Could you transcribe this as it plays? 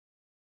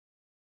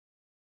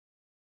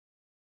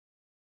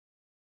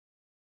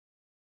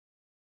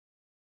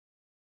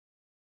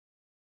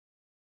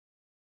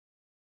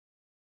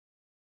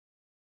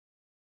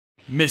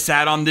Miss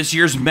out on this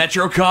year's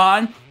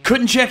MetroCon?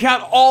 Couldn't check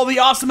out all the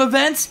awesome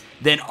events?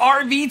 Then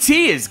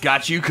RVT has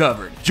got you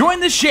covered. Join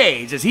the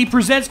Shades as he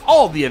presents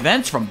all the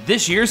events from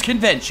this year's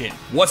convention.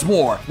 What's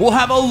more, we'll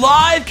have a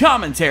live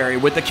commentary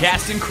with the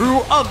cast and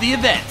crew of the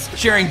events,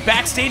 sharing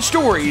backstage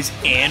stories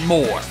and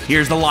more.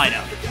 Here's the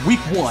lineup. Week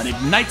 1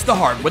 ignites the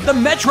heart with the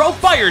Metro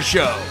Fire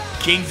Show,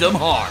 Kingdom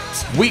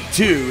Hearts. Week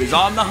 2 is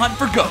on the hunt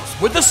for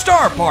ghosts with the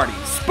Star Party,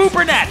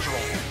 Spoopernatural.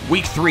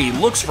 Week 3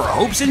 looks for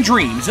hopes and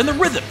dreams in the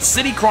Rhythm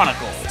City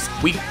Chronicles.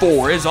 Week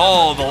 4 is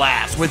all the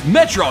last with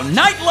Metro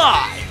Night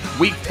Live.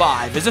 Week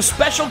 5 is a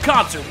special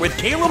concert with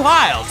Caleb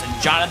Hiles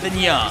and Jonathan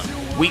Young.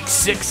 Week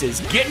 6 is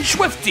Getting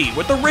Swifty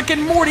with the Rick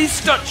and Morty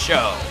Stunt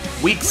Show.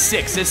 Week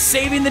 6 is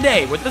Saving the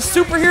Day with the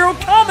Superhero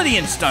Comedy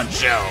and Stunt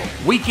Show.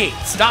 Week 8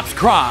 stops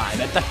crime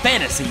at the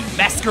Fantasy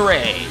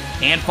Masquerade.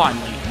 And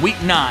finally,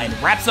 Week 9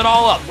 wraps it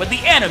all up with the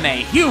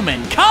Anime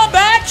Human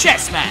Combat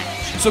Chess Match.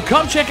 So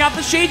come check out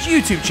the Shades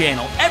YouTube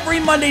channel every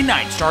Monday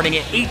night starting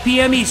at 8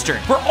 p.m.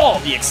 Eastern for all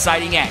the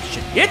exciting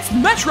action. It's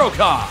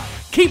MetroCon.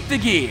 Keep the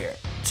gear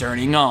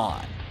turning on.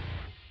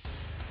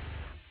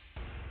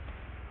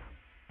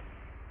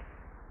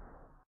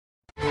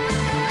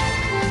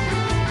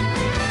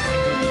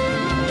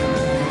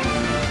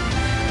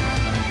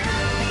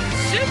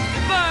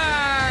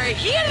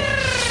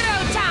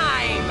 Hero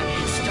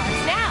time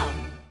starts now.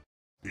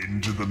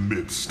 Into the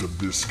midst of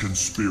this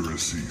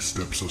conspiracy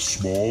steps a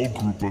small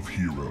group of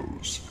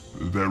heroes.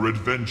 Their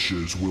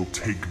adventures will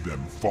take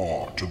them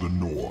far to the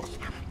north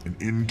and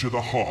into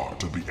the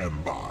heart of the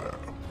Empire.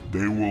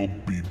 They will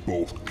be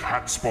both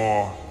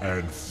Catspaw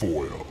and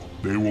foil.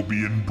 They will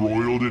be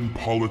embroiled in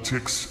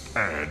politics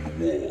and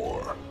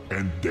war.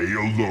 And they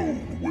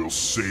alone will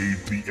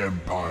save the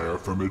Empire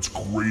from its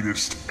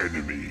greatest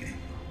enemy,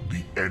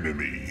 the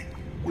enemy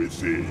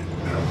within.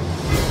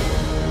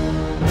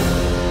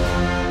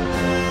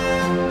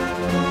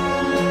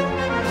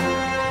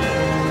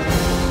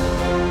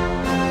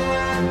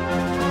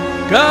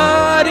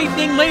 Good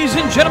evening, ladies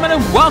and gentlemen,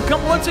 and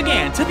welcome once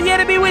again to The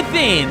Enemy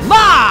Within,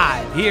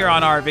 live here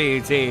on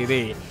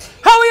RVTV.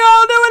 How we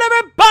all doing,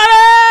 everybody?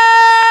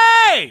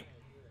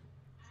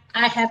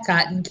 I have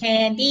cotton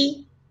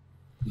candy.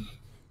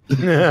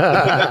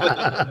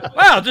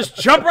 Well, just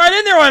jump right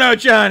in there, why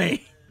don't you,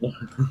 honey?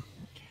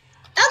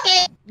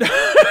 Okay.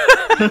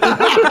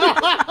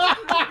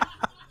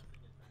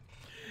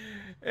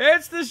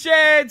 It's the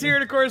Shades here,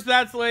 and of course,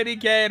 that's Lady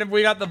K, and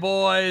we got the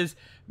boys,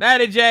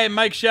 Matty Jay,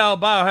 Mike Shell,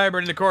 BioHybrid,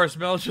 and of course,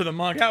 Mildra the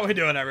Monk. How we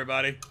doing,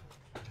 everybody?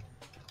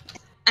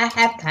 I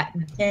have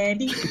cotton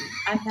candy.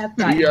 I have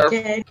cotton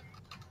candy.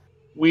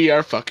 We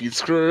are fucking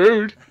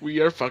screwed. We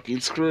are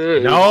fucking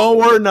screwed. No,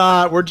 we're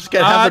not. We're just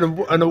gonna have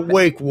an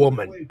awake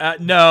woman.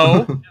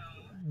 No,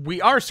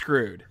 we are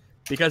screwed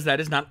because that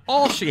is not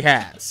all she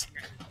has.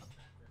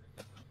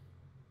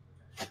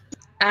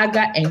 I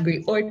got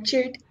Angry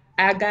Orchard.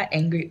 I got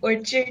Angry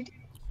Orchard.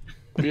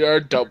 We are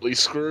doubly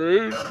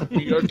screwed.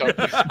 We are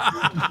doubly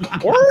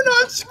screwed. We're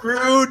not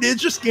screwed. It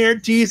just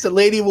guarantees the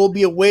lady will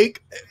be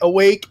awake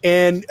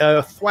and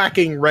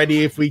thwacking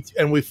ready if we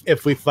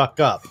fuck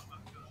up.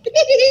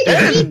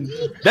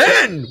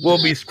 then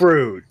we'll be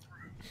screwed.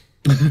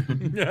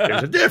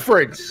 There's a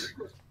difference.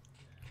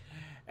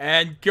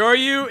 And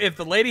Kyoryu, if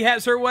the lady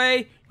has her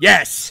way,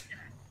 yes.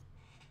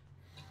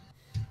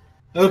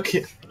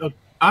 Okay.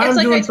 It's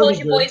like I told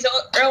you boys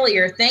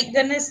earlier. Thank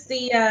goodness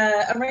the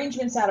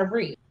arrangement's out of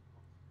reach.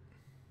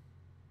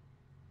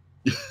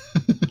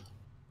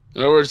 In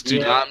other words, do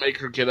not make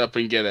her get up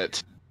and get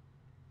it.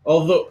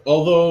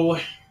 Although,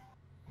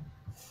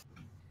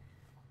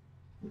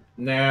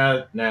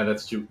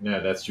 that's too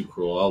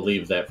cruel. I'll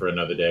leave that for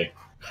another day.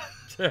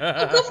 Go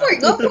for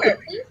it,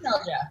 please,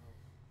 Mildra.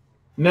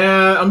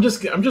 Nah, I'm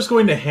just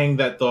going to hang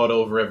that thought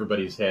over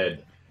everybody's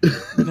head.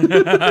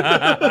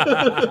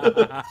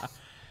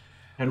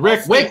 And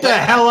Rick, wake the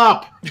hell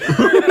up!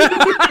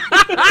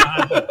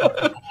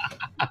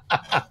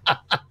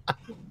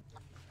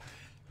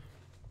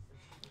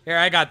 Here,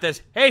 I got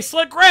this. Hey,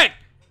 Slick Rick!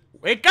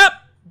 Wake up!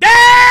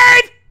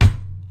 Dave!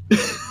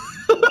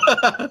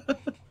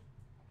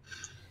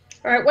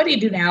 Alright, what do you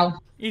do now?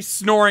 He's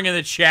snoring in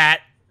the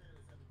chat.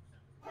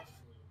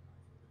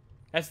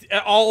 That's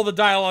all the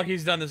dialogue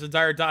he's done this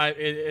entire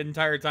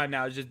time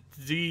now is just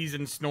Z's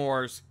and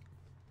snores.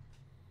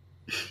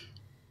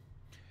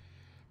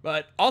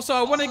 But also,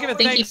 I want to give a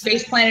thanks. Think he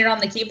face planted on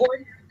the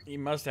keyboard? He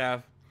must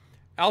have.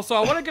 Also,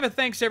 I want to give a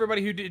thanks to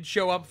everybody who did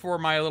show up for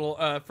my little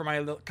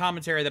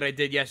commentary that I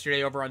did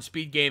yesterday over on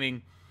Speed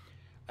Gaming.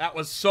 That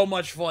was so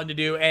much fun to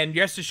do, and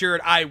rest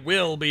assured, I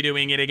will be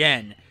doing it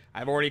again.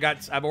 I've already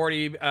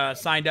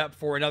signed up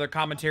for another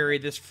commentary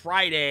this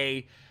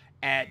Friday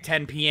at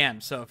 10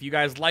 p.m. So if you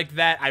guys liked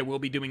that, I will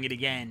be doing it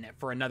again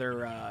for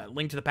another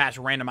Link to the Past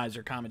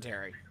randomizer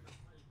commentary.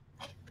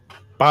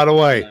 By the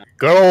way,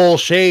 good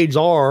old Shades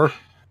are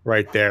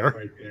right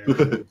there.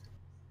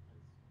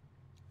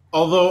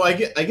 Although I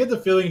get the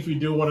feeling if you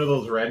do one of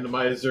those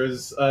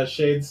randomizers,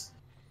 Shades,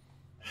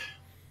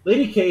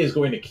 Lady K is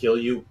going to kill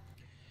you.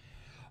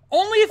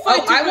 Only if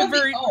I do a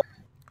very...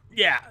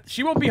 Yeah,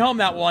 she won't be home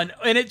that one,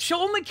 and she'll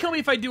only kill me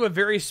if I do a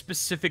very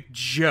specific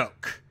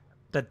joke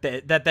that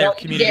their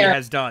community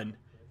has done.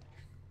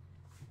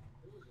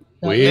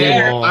 We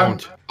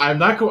won't. I am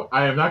not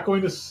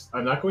going to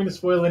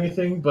spoil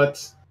anything,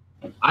 but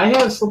I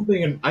have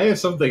something in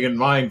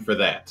mind for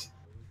that.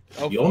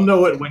 Oh. You'll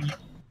know it when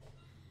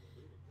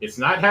it's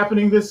not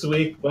happening this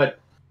week, but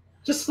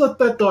just let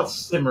that thought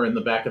simmer in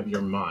the back of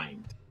your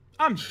mind.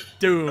 I'm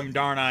doomed,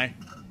 aren't I?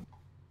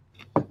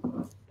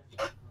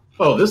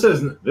 Oh, this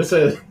is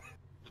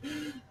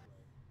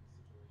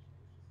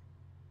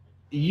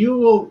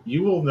you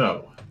will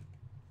know.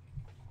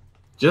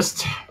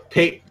 Just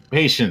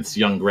patience,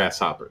 young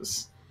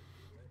grasshoppers.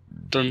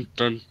 Dun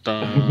dun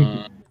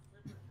dun.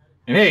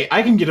 And hey,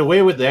 I can get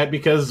away with that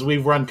because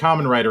we've run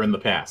Common Rider in the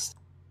past.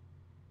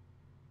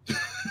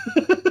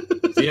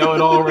 See how it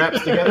all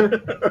wraps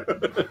together?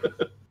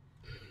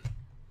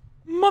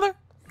 Mother.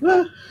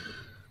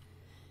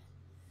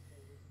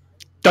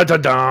 Da da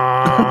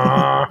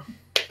da.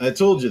 I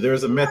told you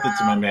there's a method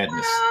to my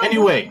madness.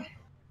 Anyway,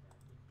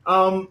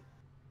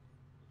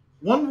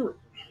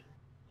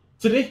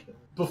 today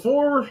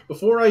before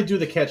I do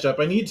the catch up,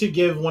 I need to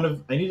give one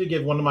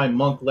of my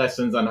monk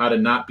lessons on how to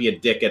not be a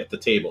dick at the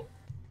table.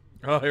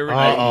 Oh, here we go.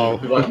 Uh-oh.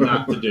 What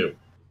not to do.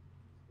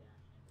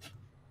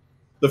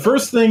 The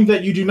first thing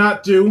that you do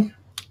not do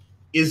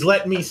is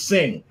let me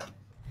sing.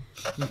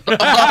 Yeah,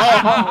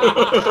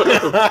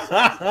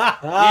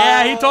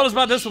 he told us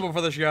about this one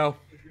before the show.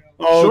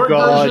 Oh Short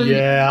God, version,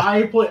 yeah.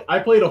 I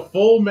played a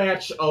full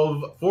match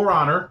of For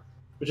Honor,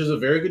 which is a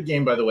very good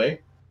game, by the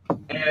way,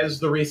 as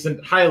the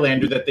recent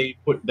Highlander that they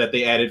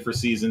added for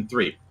season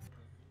 3.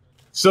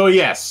 So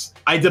yes,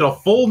 I did a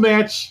full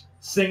match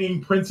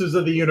singing Princes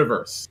of the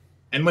Universe,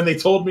 and when they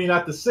told me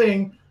not to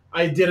sing,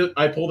 I did it.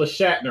 I pulled a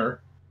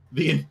Shatner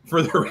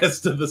for the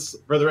rest of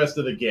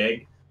the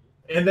gig,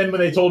 and then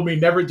when they told me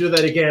never do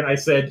that again, I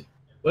said,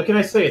 "What can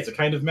I say? It's a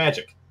kind of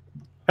magic."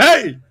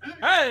 Hey,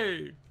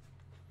 Hey!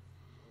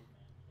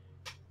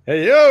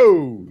 hey,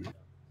 yo.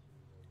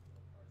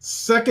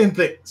 Second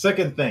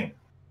thing.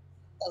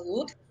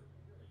 Food.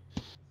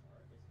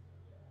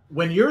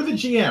 When you're the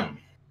GM,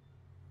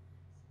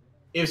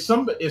 if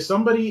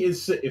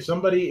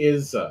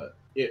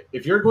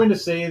you're going to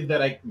say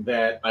that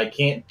I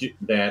can't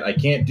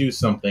do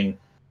something,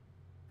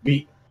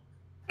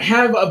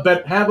 have a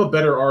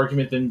better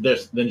argument than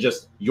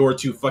just you're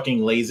too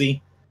fucking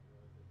lazy.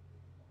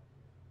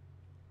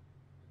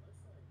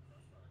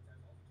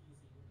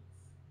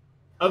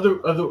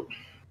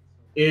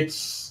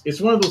 It's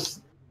one of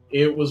those.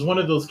 It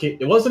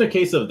wasn't a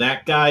case of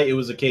that guy. It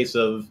was a case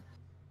of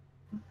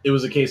the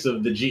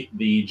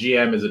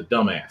GM is a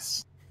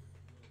dumbass.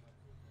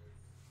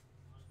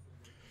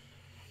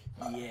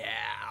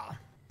 Yeah.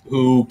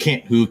 Who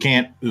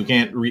clearly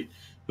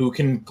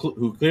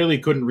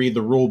couldn't read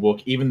the rule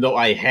book, even though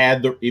I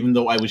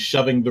was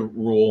shoving the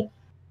rule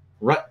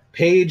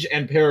page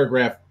and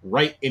paragraph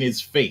right in his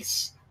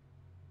face.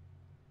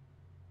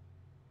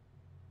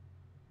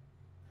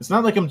 It's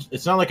not like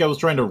I was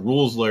trying to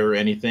rules lawyer or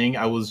anything.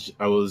 I was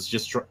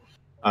just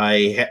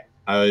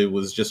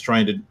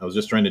trying to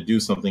do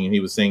something, and he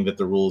was saying that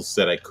the rules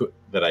said I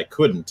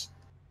couldn't.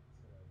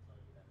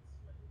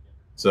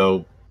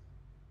 So,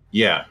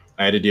 yeah,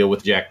 I had to deal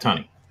with Jack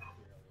Tunney.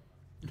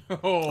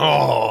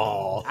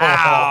 Oh.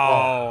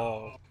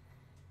 Ow.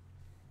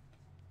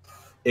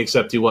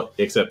 Except he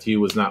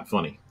was not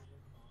funny.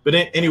 But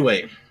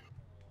anyway,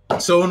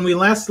 so when we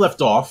last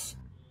left off,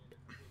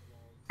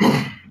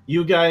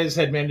 you guys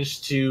had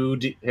managed to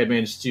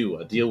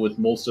deal with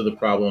most of the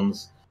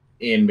problems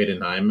in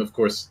Middenheim. Of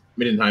course,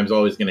 Middenheim's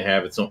always going to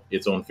have its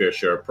own fair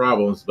share of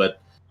problems,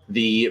 but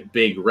the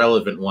big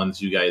relevant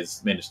ones you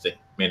guys managed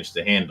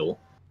to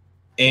handle,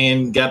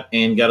 and got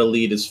a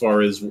lead as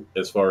far as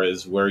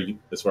where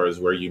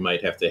you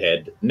might have to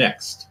head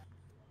next.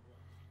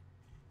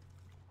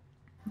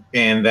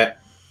 And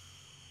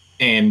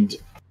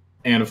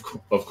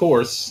of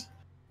course,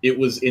 it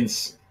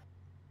was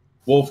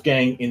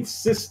Wolfgang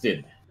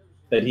insisted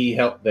that he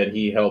help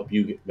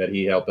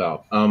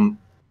out.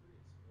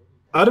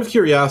 Out of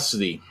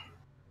curiosity,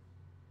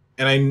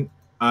 and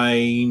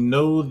I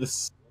know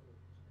this.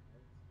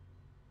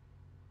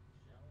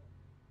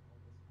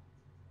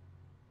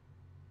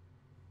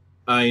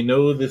 I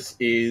know this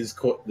is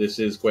quite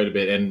a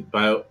bit, and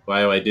Bio,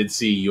 I did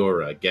see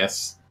your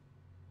guess.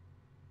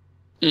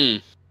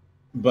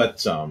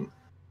 But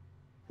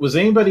was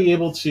anybody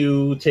able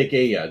to take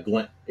a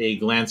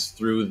glance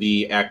through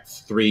the Act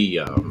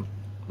 3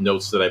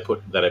 notes that I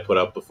put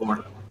up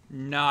before?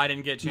 No, I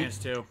didn't get a chance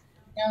to.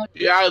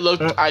 Yeah,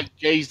 I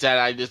gazed at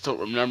it, I just don't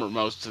remember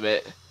most of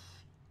it.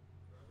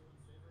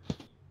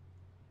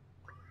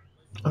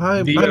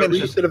 I'm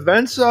interested.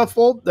 Events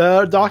full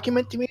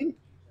document, you mean?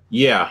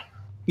 Yeah.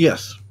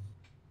 Yes.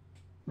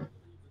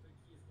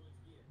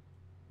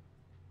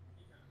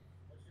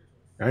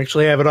 I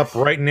actually have it up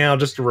right now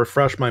just to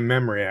refresh my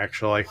memory.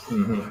 Actually,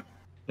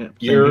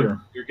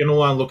 You're going to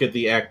want to look at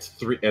the Act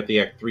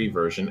 3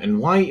 version. And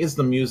why is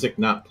the music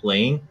not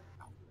playing?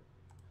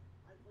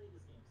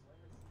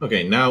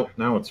 Okay, now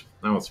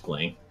it's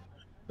playing.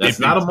 That's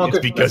not a It's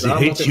because it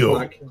hates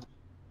you.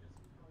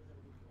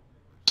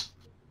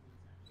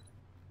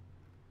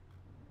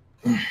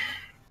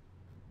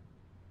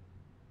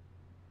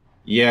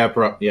 Yeah,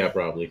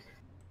 probably.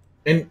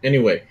 And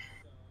anyway,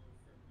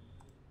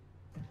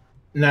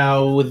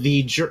 now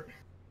the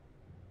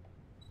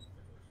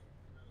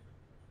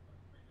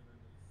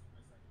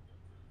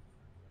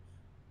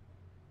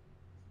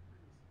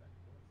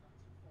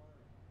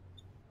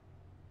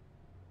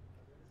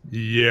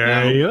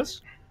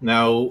Yes.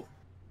 now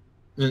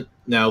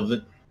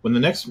when the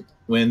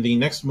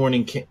next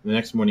morning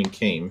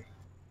came,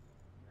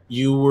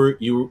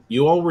 you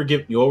all were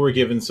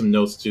given some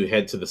notes to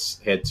head to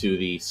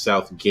the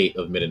south gate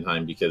of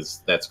Middenheim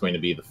because that's going to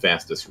be the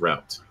fastest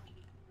route.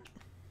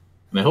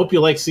 And I hope you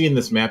like seeing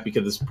this map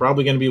because it's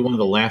probably going to be one of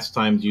the last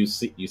times you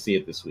see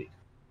it this week.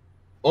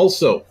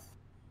 Also,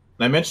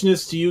 and I mentioned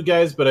this to you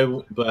guys, but I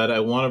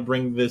want to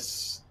bring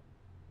this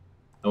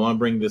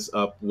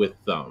up with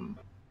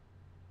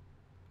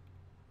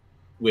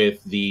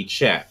the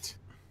chat.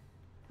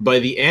 By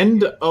the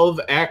end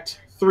of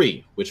Act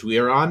 3, which we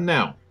are on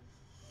now,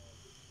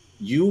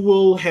 you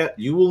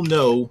will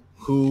know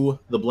who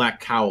the Black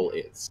Cowl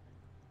is.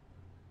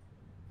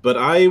 But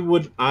I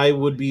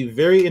would be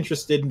very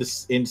interested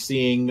in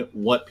seeing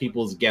what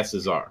people's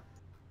guesses are.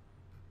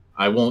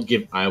 I won't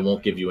give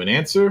you an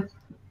answer,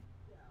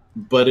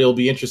 but it'll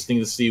be interesting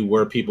to see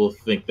where people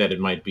think that it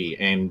might be,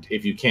 and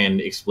if you can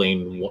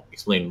explain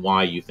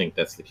why you think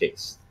that's the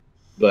case.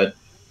 But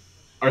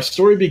our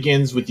story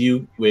begins with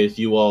you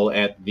all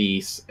at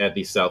the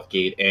south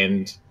gate,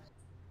 and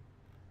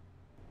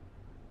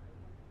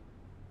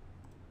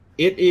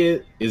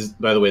it is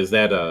by the way, is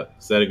that a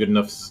good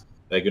enough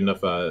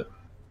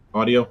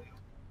audio?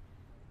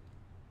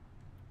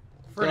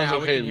 For now,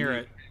 we can hear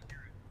it.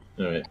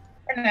 All right.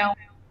 For now.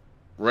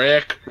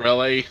 Rick,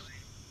 really?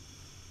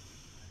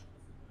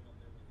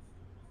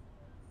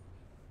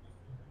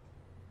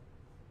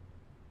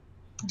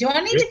 Do I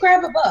need to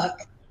grab a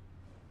book?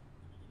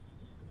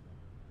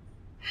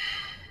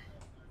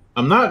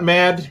 I'm not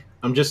mad.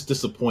 I'm just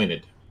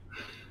disappointed.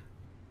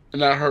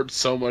 And that hurts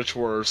so much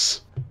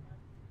worse.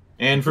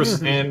 And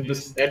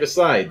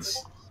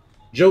besides,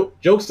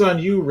 jokes on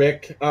you,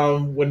 Rick.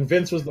 When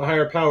Vince was the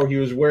higher power, he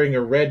was wearing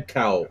a red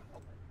cowl.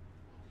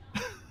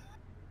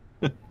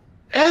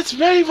 It's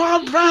me,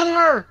 Von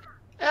Brenner!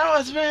 It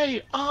was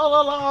me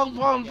all along,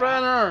 Von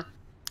Brenner!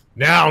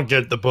 Now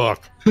get the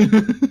book.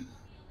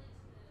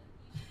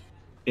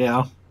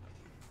 Yeah.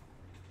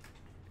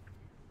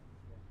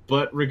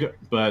 But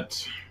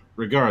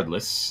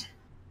regardless,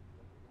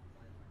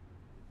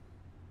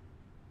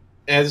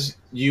 as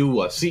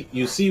you see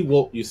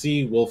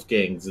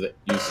Wolfgang's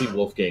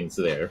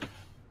there.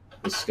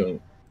 This is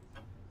going.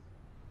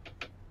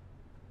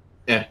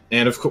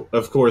 And of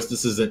course,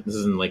 this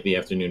isn't like the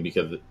afternoon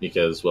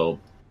because well,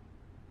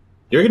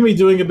 you're gonna be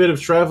doing a bit of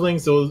traveling,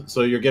 so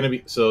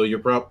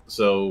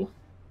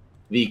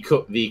the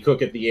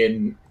cook at the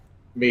inn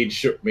made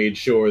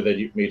sure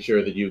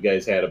that you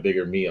guys had a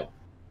bigger meal.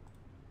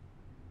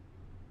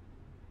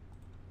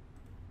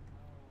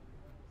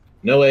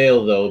 No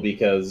ale though,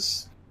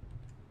 because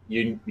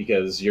you're going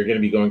to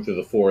be going through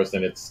the forest,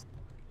 and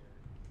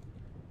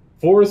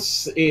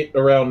forests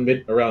around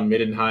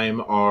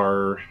Middenheim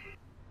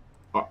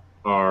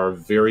are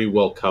very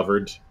well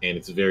covered, and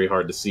it's very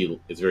hard to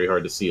see. It's very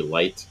hard to see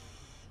light,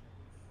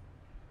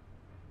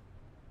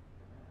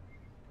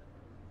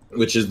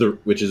 which is the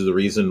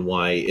reason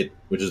why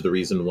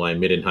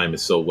Middenheim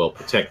is so well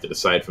protected.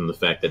 Aside from the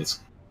fact that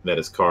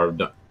it's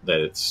carved, that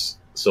it's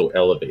so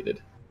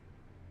elevated.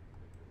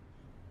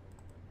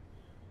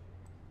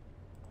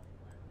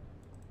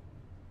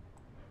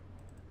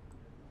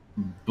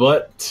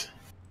 But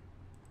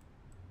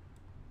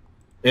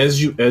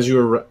as you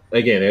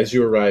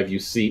arrive, you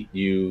see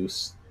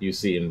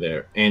him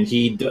there, and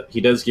he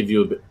does greet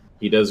you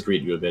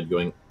a bit,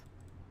 going,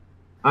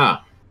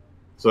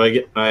 so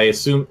I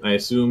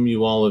assume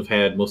you all have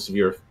had most of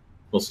your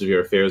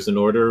affairs in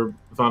order,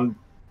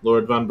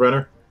 Lord von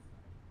Brenner.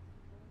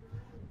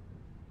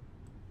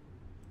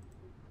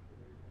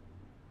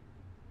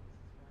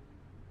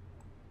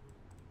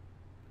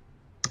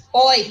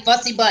 Oi,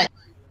 fussy butt.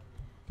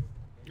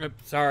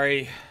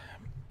 Sorry.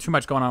 Too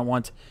much going on at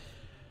once.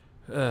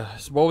 So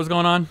what was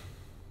going on?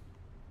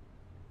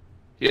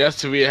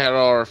 Yes, we had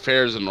our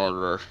affairs in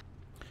order.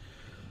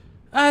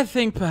 I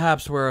think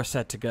perhaps we're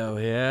set to go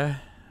here.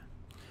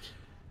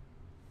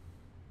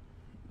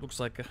 Looks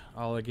like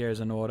all the gear's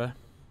in order.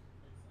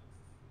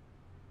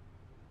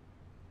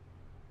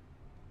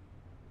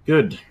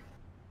 Good.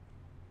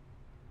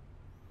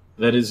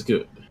 That is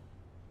good.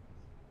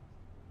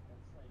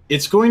 It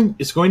is going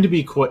to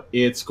be quite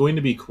a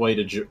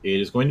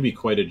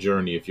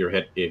journey if you're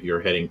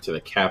heading to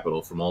the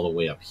capital from all the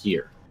way up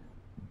here.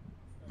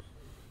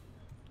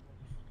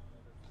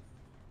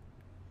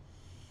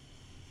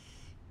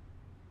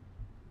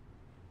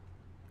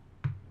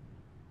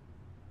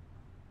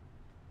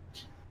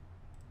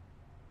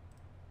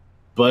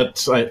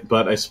 but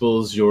I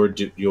suppose your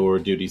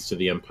duties to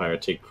the Empire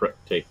take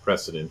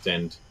precedent,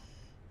 and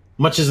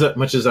much as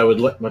I would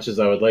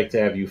like to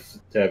have you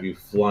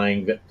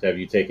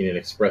taking an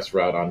express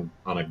route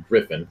on a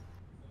Griffin.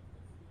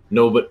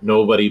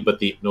 Nobody but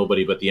the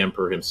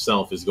Emperor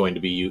himself is going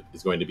to be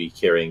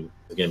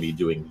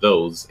doing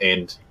those,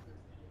 and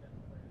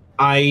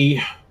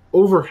I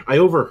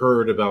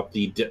overheard about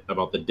the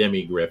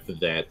demigriff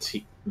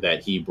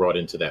that he brought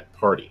into that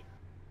party.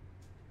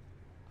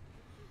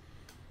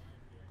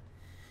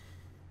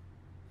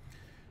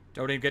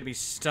 Don't even get me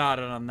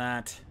started on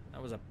that.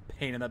 That was a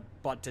pain in the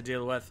butt to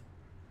deal with.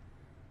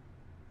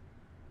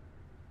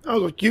 That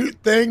was a cute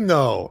thing,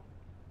 though.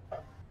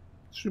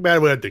 It's too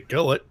bad we had to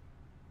kill it.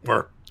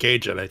 Or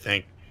cage it, I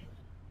think.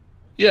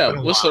 Yeah,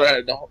 Whistler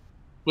had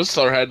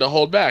to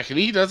hold back, and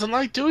he doesn't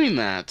like doing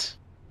that.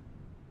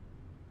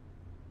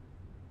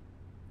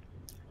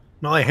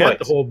 No, I had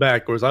to hold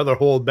back. It was either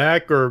hold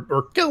back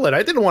or kill it.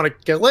 I didn't want to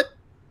kill it.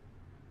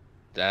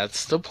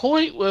 That's the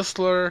point,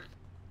 Whistler.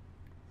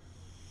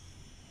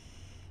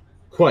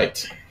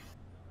 Quite.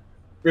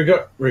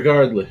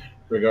 Regardless,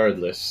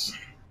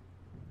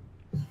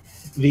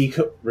 he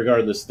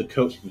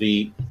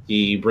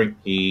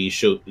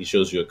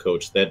shows you a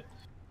coach that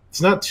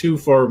it's not too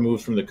far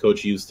removed from the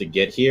coach you used to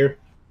get here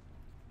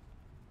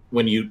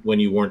when you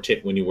weren't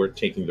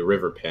taking the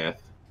river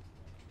path.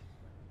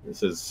 It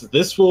says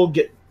this will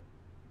get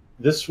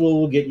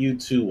you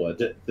to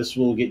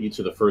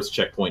the first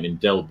checkpoint in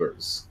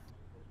Delbers.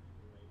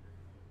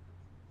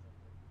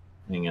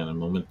 Hang on a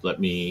moment. Let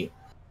me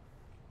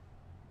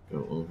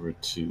go over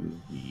to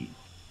the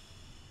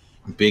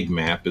big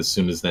map as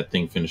soon as that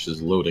thing finishes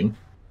loading.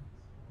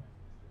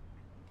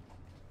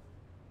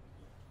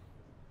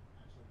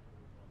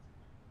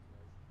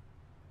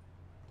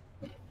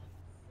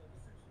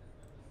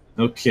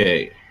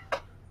 Okay.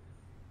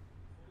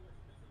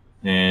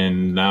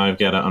 And now I've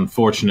got to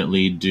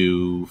unfortunately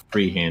do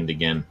freehand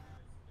again.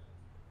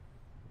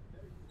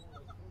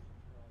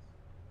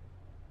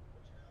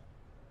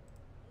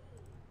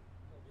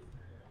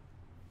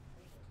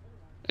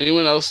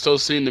 Anyone else still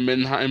seeing the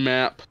Middenheim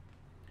map?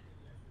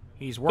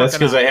 He's working. That's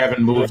because I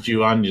haven't moved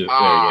you on there yet.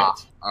 All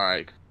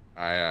right.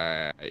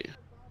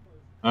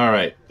 All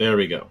right, there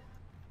we go.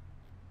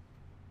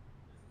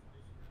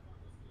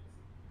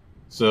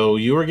 So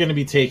you are going to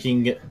be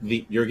taking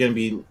the. You're going to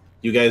be.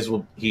 You guys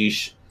will. He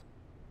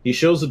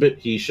shows a bit.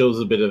 He shows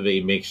a bit of a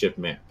makeshift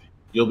map.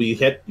 You'll be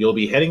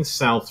heading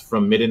south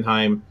from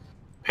Middenheim,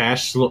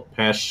 past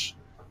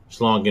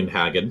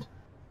Schlangenhagen,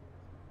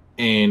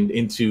 and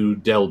into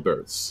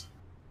Delbers.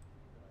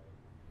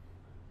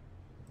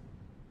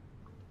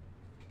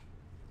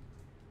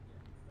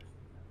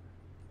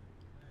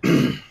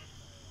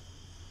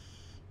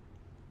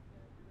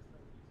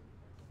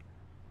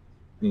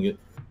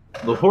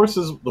 The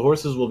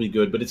horses will be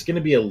good, but it's going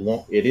to be a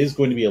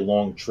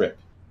long trip.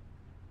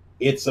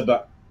 It's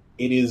a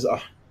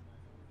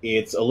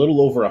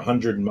little over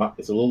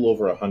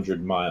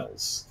 100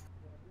 miles.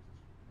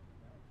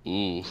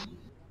 Ooh.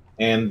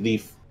 And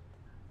the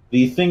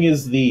thing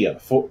is the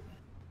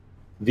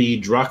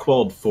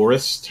Drackwald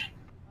Forest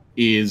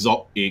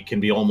it can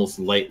be almost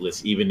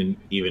lightless even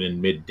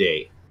in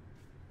midday.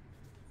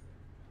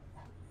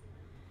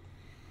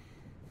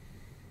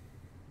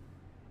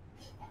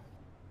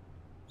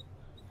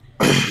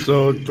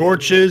 So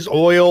torches,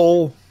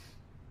 oil,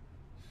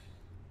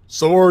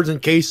 swords in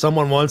case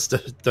someone wants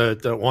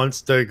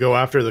to go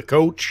after the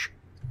coach.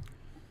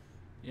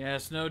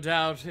 Yes, no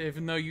doubt.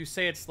 Even though you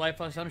say it's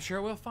lifeless, I'm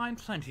sure we'll find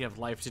plenty of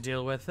life to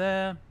deal with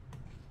there.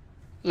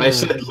 I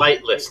said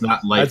lightless,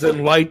 not lifeless. As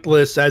in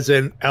lightless, as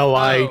in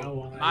L-I.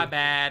 Oh, my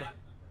bad.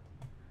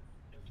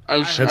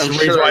 That's the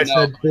reason why I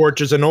said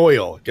torches and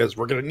oil, because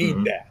we're going to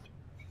need that.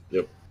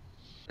 Yep.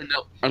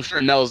 I'm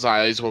sure Nell's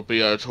eyes will be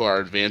to our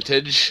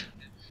advantage.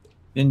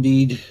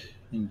 Indeed.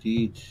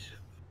 We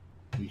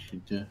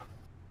should.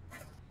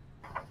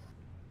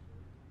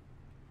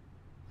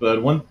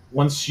 But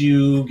once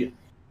you get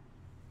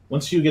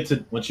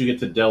to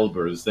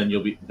Delbers, then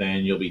you'll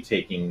be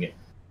taking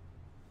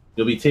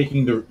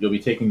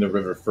the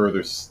river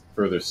further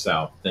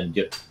south, then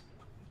get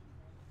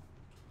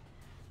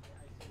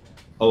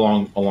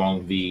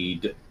along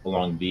the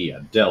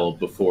Delve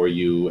before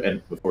you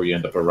end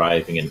up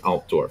arriving in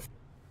Altdorf.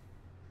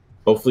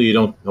 Hopefully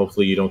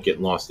you don't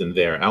get lost in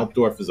there.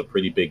 Altdorf is a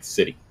pretty big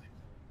city.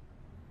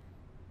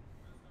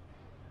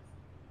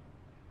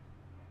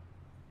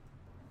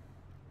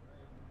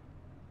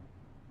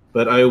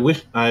 But I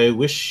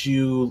wish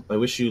you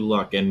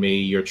luck, and may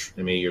your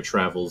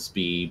travels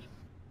be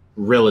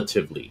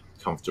relatively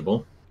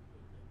comfortable.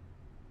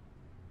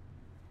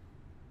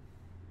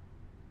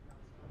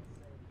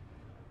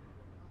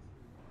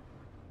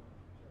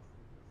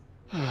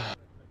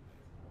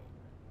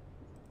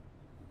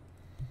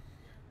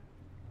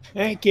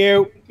 Thank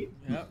you.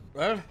 Yeah,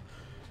 well,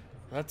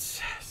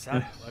 let's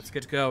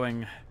get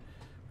going.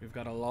 We've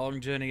got a long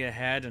journey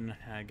ahead, and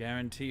I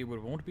guarantee you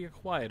it won't be a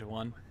quiet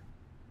one.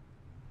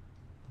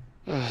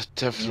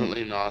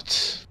 Definitely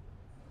not.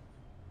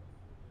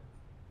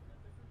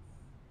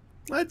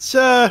 Let's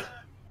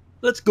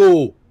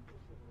go.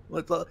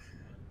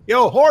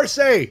 Yo,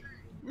 horsey,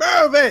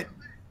 move it.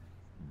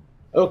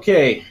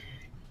 Okay.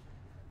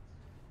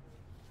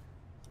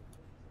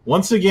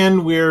 Once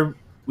again, we are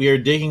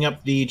digging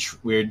up the.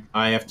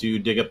 I have to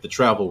dig up the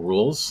travel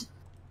rules.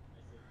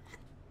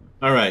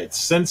 All right.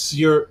 Since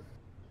you're,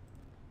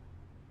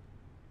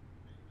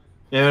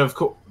 and of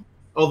course,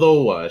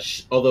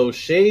 although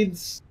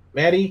Shades,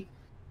 Matty,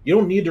 you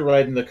don't need to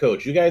ride in the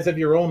coach. You guys have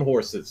your own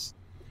horses.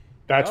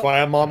 That's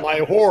why I'm on my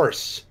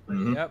horse.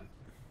 Mhm. Yep.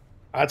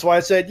 That's why I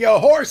said, "Yo,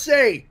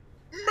 horsey,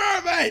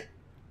 move it."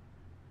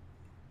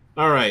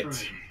 All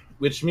right.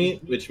 Which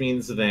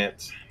means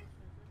that.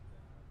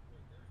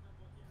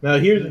 Now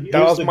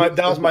That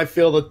was my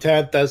field of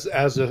 10th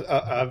as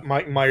a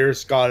Mike Myers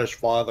Scottish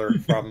father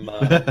from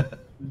the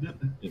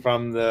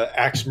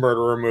Axe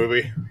Murderer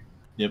movie.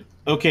 Yep.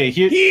 Okay.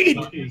 Here.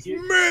 Move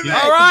it.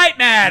 All right,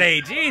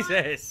 Matty.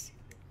 Jesus.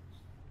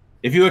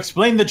 If you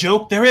explain the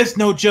joke, there is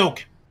no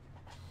joke.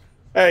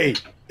 Hey,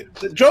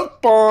 the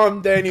joke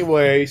bombed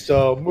anyway,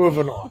 so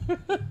moving on.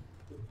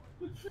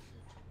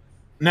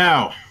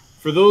 Now,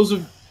 for those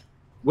of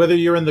whether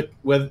you're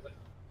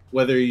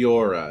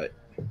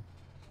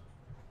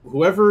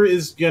whoever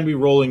is going to be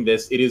rolling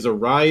this, it is a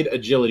ride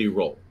agility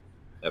roll.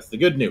 That's the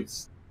good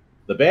news.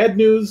 The bad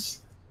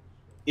news,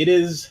 it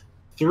is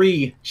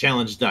 3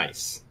 challenge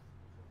dice.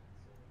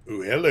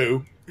 Ooh,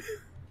 hello.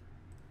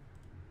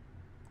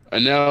 I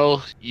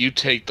know you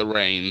take the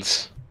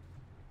reins.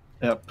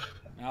 Yep.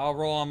 I'll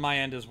roll on my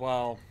end as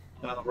well.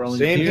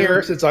 Same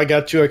here, since I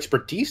got 2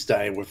 expertise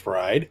die with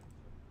ride.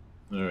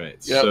 All right.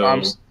 Yep, So,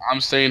 I'm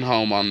staying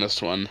home on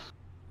this one.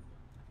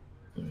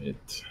 all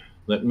right.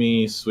 Let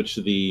me switch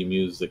the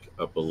music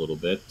up a little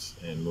bit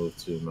and move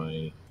to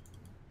my.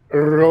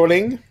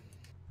 Rolling.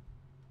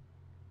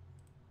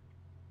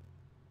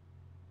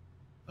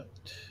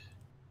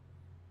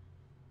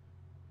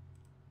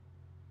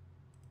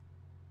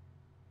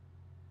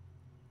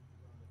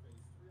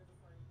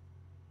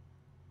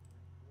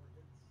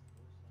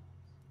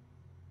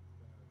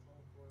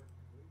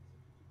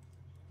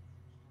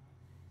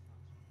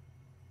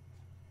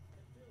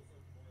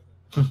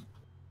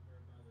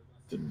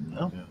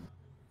 No.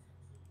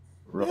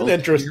 An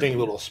interesting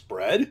little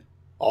spread.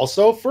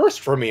 Also, first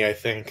for me, I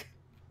think.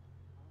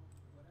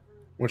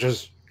 Which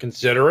is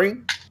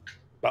considering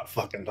about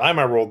fucking time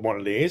I rolled one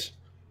of these.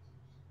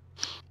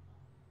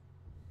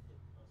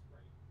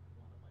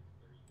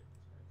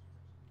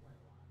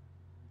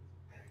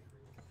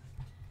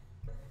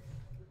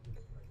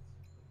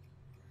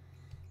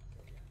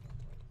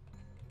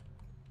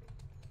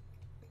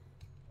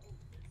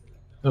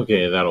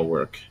 Okay, that'll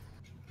work.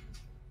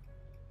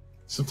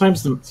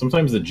 Sometimes the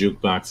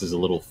jukebox is a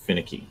little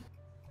finicky.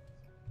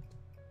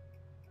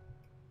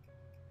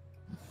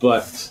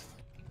 But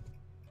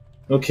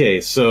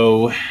okay,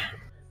 so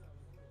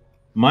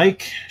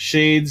Mike,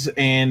 Shades,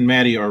 and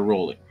Matty are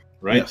rolling,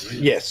 right?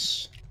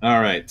 Yes. All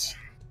right.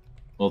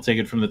 We'll take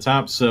it from the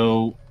top.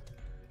 So,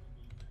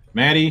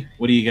 Matty,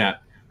 what do you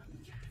got?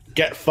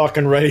 Get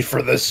fucking ready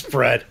for this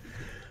spread.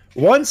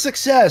 1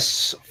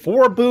 success,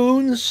 4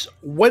 boons,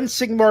 1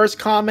 Sigmar's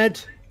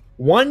Comet,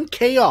 1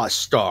 Chaos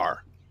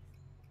Star.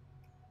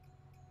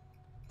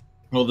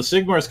 Well, the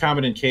Sigmar's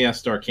Comet and Chaos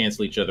Star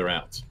cancel each other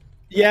out.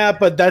 Yeah,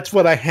 but that's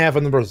what I have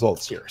in the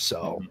results here,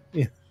 so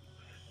yeah.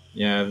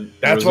 Yeah,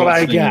 That's what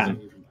I got.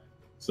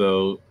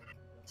 So,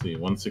 let's see,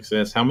 1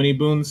 success. How many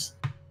boons?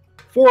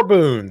 4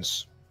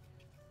 boons.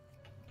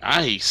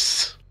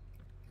 Nice.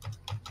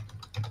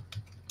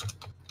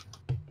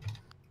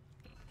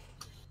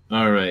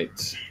 All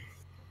right.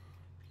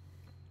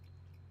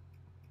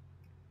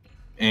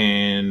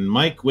 And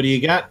Mike, what do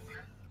you got?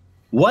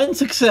 1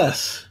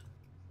 success.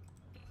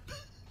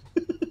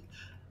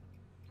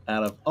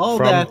 Out of all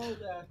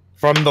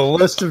From the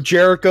list of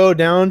Jericho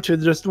down to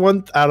just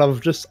one, out of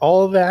just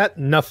all of that,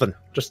 nothing.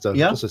 Just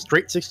a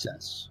straight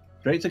success.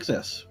 Great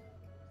success.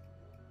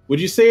 Would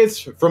you say it's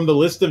from the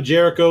list of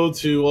Jericho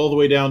to all the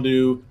way down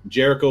to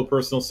Jericho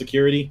personal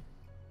security?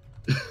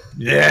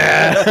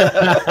 Yeah.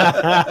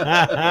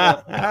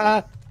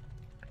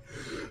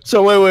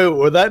 So wait,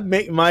 would that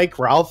make Mike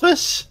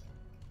Ralphus?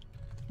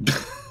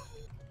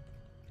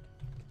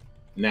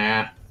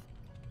 Nah.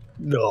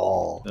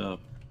 No. No.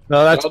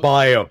 No, that's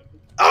bio.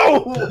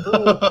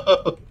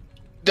 Oh!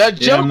 That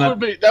joke not-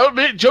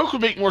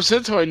 would make more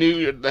sense if I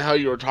knew the hell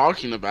you were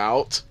talking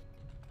about.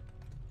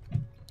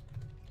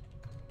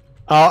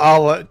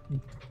 I'll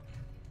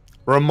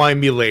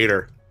remind me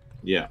later.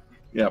 Yeah.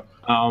 Yep.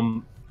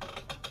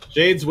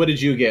 Shades, what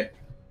did you get?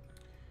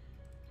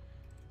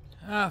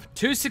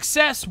 2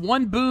 success,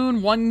 1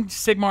 boon, 1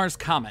 Sigmar's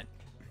Comet.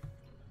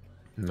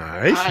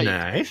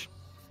 Nice.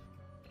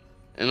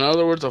 In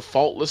other words, a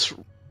faultless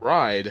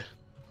ride.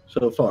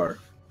 So far.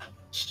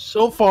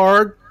 So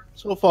far.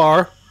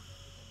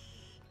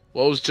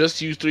 Well, it was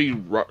just you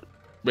 3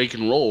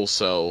 making rolls,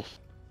 so...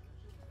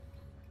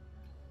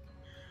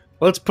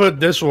 Let's put it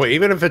this way: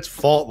 even if it's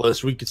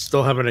faultless, we could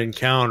still have an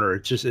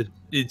encounter.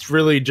 It's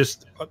really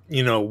just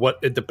what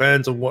it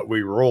depends on what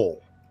we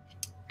roll.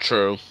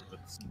 True.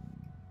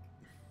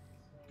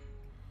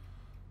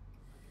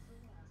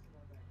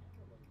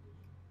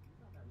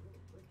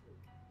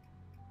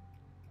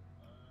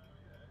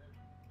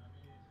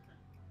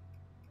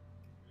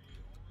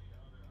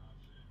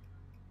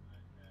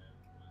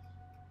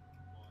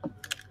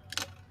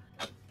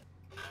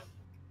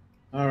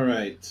 All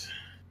right.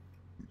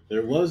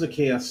 There was a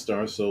chaos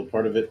star, so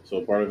part of it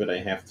I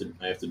have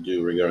to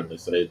do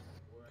regardless. I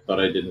thought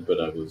I didn't, but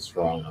I was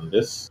wrong on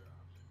this.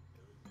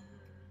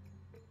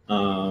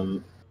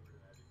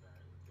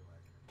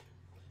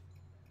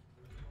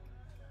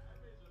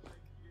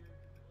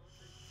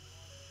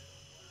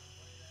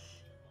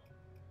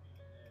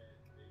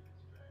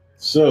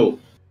 So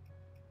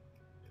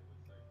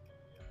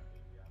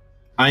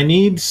I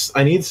need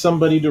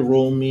somebody to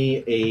roll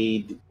me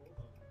a.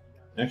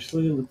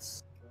 Actually,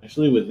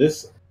 with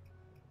this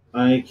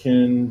I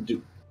can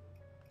do.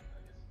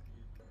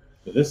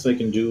 With this I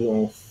can do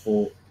all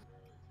full.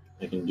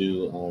 I can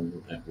do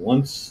at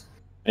once.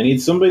 I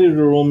need somebody to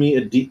roll me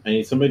a D. I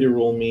need somebody to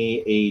roll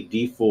me a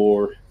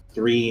D4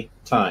 3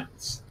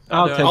 times.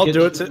 I'll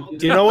do it.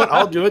 Do you know what?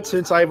 I'll do it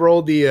since I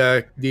rolled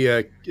the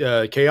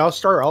Chaos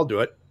Star. I'll do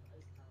it.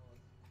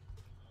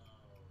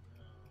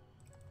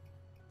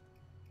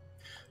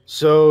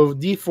 So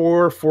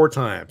D4 4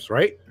 times,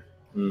 right?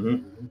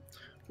 Mm-hmm.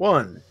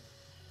 1,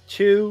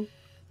 2,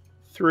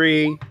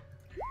 3,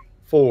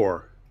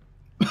 4.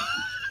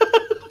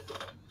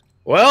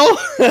 Well,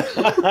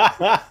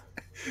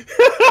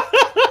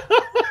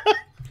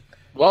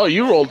 well,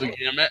 you rolled the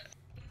gamut.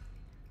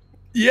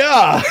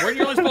 Yeah. Weren't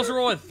you only supposed to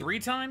roll it 3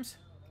 times?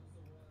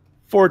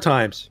 4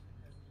 times.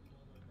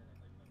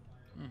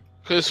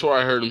 Could have swore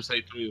I heard him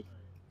say 3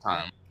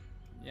 times.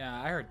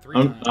 Yeah, I heard 3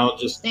 times. I'll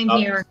just Same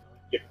here.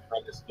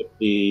 skip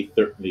the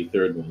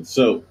third one.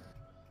 So,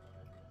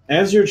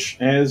 as you're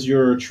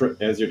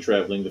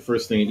traveling, the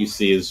first thing that you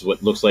see is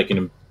what looks like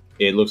a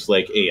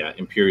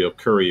Imperial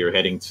courier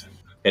heading to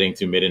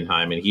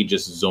Middenheim, and he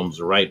just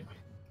zooms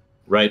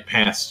right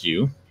past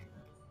you.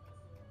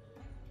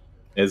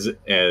 As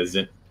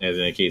in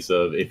a case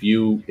of if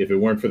you had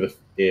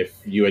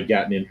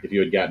gotten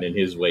in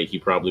his way, he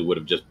probably would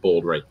have just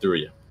bowled right through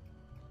you.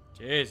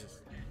 Jesus.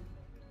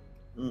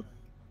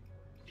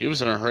 He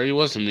was in a hurry,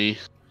 wasn't he?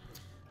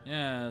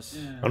 Yes.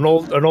 An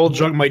old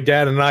joke my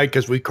dad and I,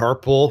 because we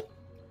carpool,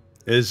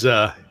 is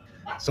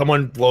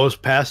someone blows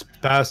past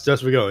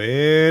us, we go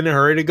in a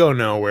hurry to go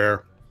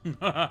nowhere.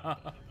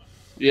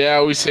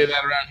 Yeah, we say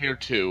that around here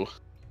too.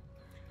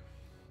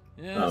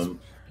 Yes.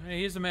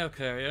 Hey, he's a mail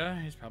carrier.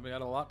 He's probably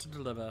got a lot to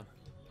deliver.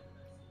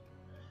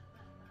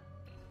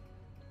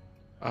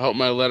 I hope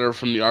my letter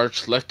from the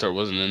Archlector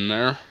wasn't in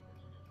there.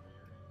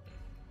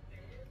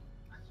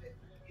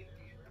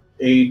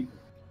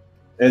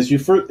 As you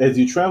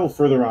travel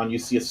further on, you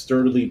see a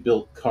sturdily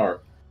built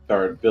car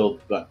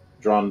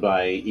drawn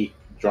by a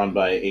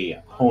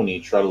pony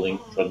trundling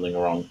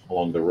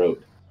along the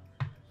road.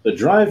 The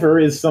driver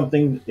is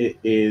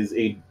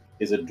a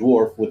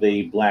dwarf with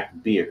a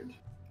black beard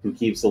who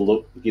keeps a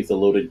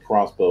loaded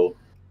crossbow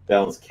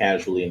balanced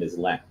casually in his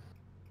lap.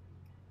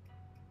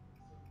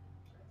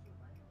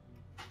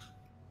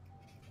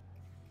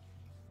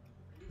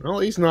 Well,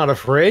 he's not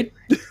afraid.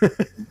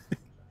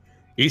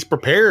 He's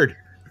prepared.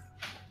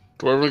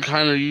 Dwarven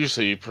kind of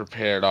usually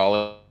prepared,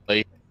 all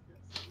And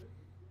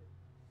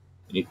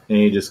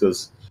he just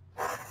goes,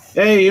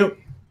 "Hey, you!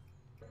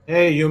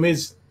 Hey, you,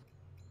 miss!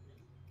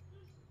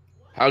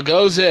 How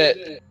goes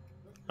it?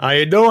 How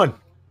you doing?"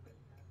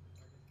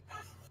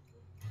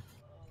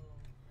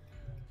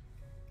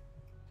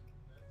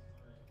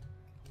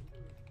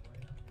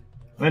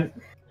 My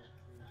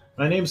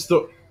name's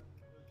Thor.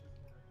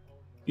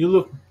 You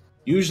look.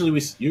 Usually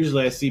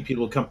I see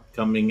people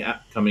coming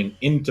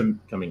into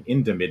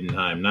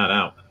Middenheim, not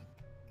out.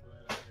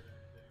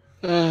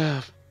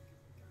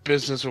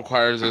 Business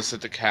requires us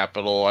at the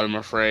capital, I'm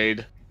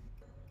afraid.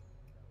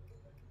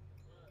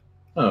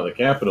 Oh, the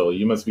capital.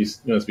 You must be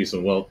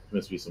some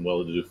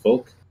well-to-do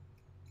folk.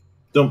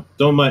 Don't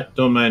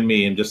mind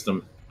me.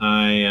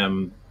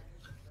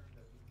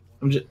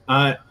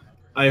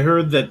 I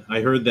heard that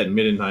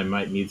Middenheim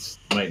might need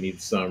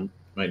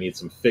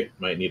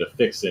a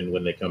fix-in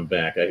when they come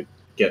back.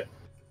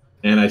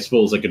 I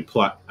suppose I could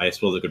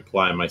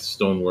ply my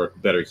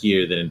stonework better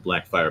here than in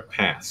Blackfire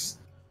Pass.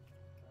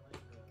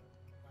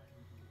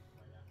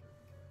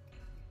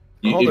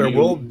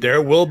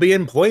 There will be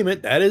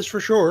employment, that is for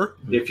sure.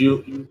 If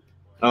you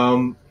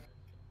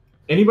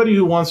anybody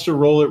who wants to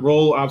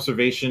roll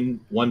observation,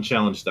 1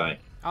 challenge die.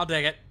 I'll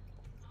dig it.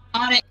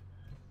 On it.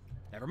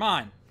 Never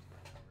mind.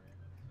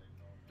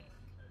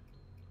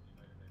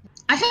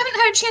 I haven't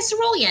had a chance to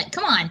roll yet.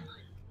 Come on.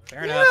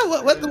 Fair enough. Yeah,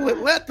 let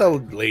the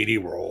lady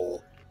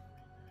roll.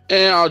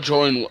 And I'll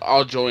join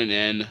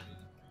in.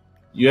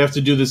 You have to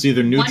do this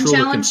either neutral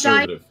or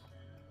conservative.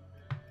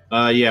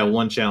 Die? Yeah,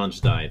 1 challenge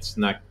die. It's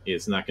not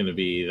going to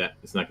be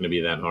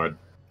that hard.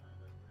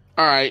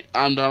 All right,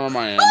 I'm done on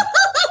my end.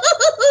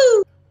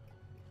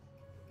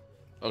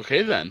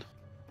 Okay then.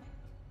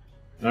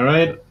 All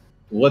right.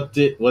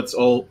 What's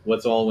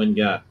Alwyn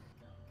got?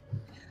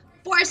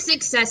 4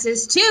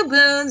 successes, 2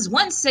 boons,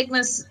 1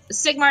 Sigmar's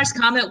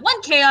Comet,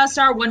 1 Chaos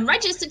Star, 1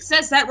 Righteous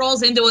Success that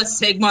rolls into a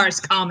Sigmar's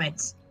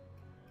Comet.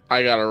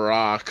 I got a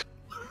rock.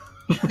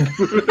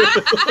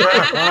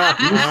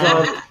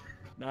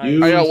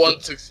 You I got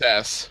 1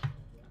 success.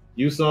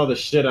 You saw the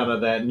shit out of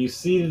that, and you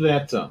see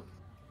that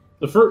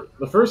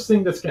the first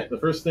thing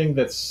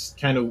that's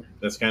kind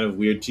of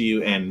weird to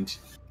you, and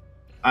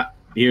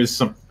here's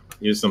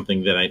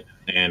something that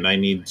I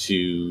need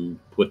to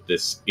put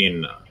this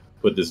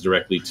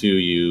directly to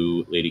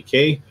you, Lady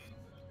K.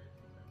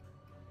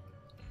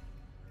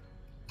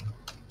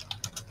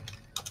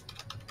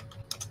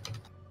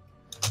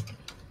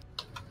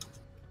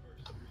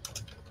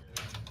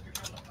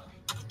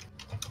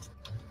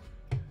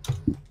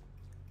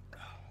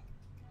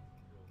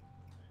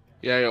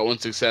 Yeah, I got one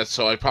success,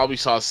 so I probably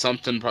saw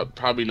something,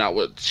 probably not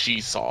what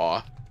she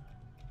saw.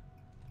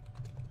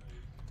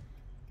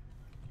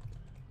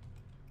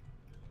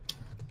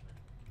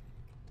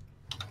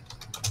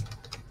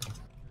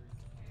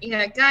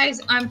 Yeah,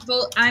 guys,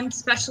 I'm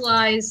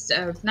specialized,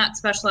 not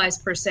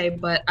specialized per se,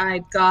 but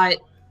I've got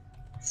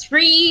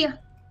three.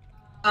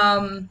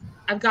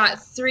 I've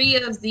got three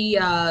of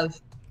the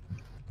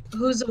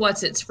who's the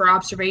what's it's for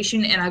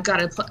observation, and I've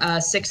got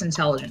a 6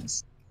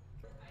 intelligence.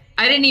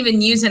 I didn't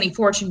even use any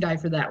fortune die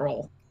for that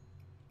roll.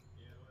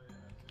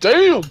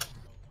 Damn.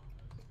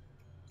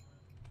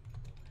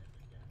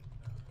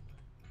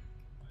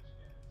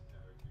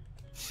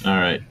 All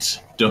right.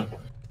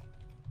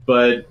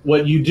 But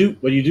what you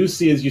do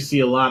see is you see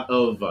a lot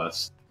of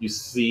us. You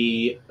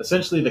see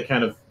essentially the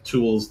kind of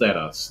tools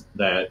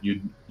that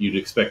you'd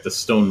expect a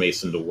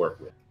stonemason to work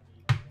with.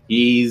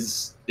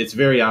 It's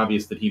very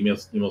obvious that he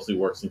mostly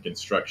works in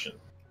construction.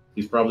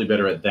 He's probably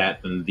better at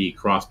that than the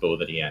crossbow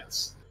that he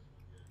has.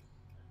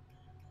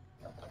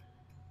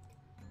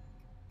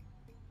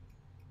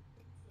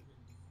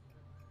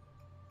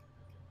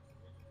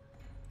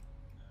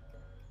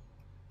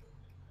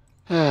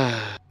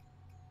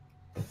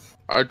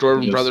 Our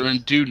dwarven Yes.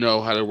 brethren do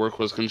know how to work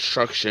with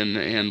construction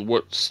and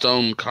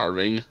stone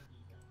carving.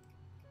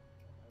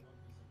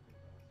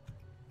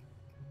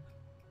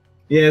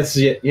 Yes.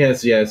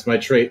 My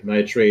trade's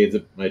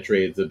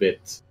a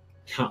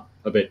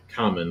bit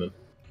common,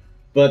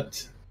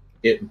 but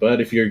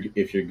if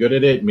you're good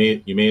at it,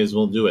 you may as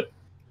well do it.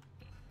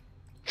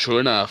 True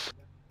enough.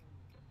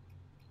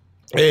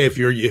 Hey, if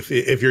you're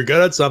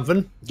good at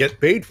something, get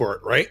paid for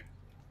it, right?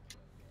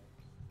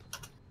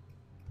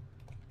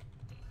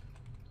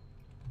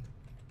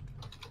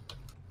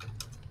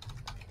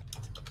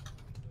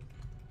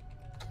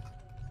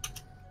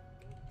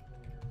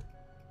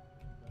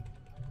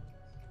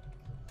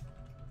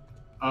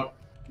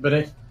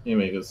 But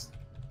anyway, it goes.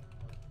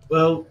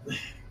 Well,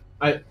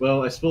 I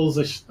suppose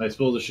I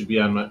should be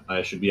on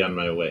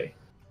my way.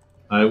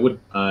 I wouldn't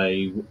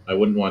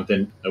want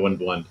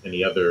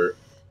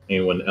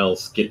anyone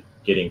else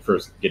getting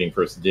first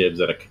dibs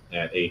at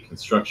a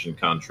construction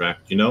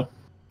contract, you know?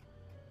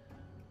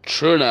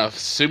 True enough.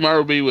 Sigmar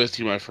will be with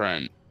you, my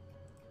friend.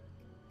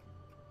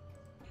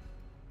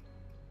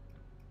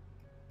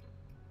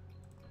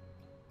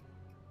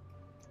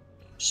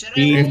 Should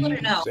I roll it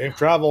or no? Safe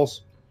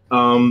travels.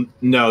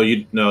 No,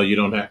 you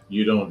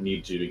don't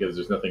need to because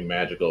there's nothing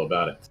magical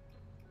about it.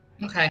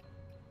 Okay.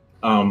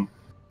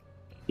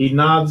 He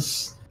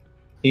nods.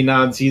 He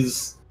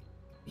looks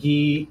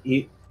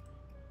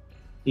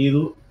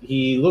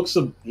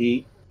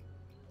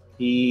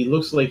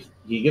like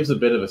he gives a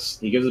bit of a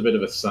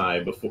sigh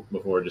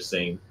before just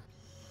saying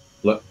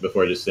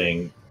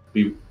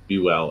be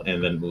well,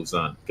 and then moves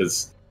on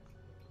because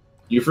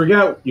you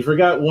forgot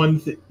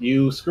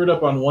you screwed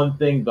up on one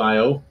thing,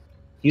 Bio.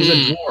 He's a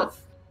dwarf.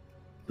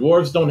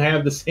 Dwarves don't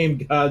have the same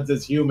gods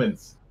as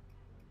humans.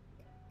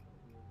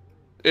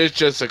 It's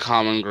just a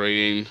common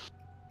greeting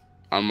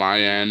on my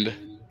end.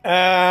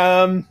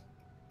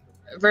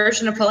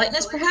 Version of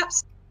politeness,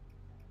 perhaps?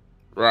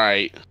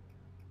 Right.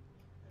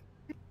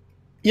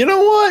 You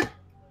know what?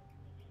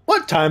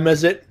 What time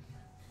is it?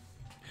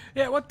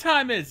 Yeah, what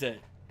time is it?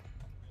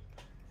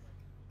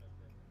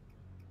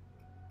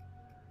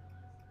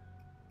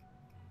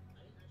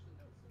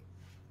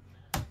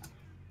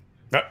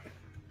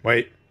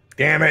 Wait.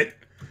 Damn it.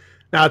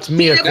 Now it's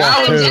me Peanut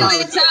o'clock butter too.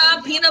 jelly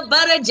time, peanut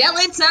butter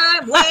jelly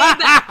time, way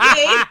back,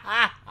 way.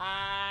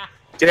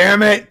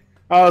 Damn it.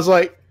 I was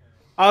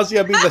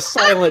gonna be the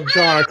silent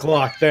John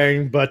o'clock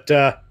thing, but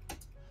damn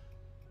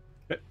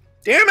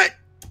it.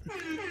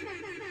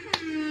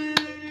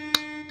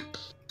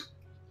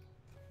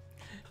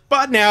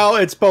 But now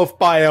it's both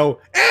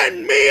Bio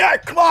and me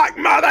o'clock,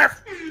 mother.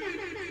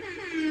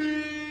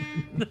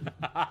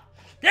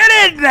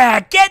 Get in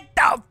there! Get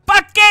the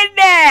fuck in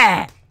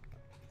there!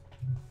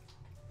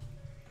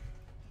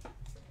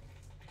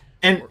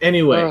 And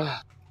anyway,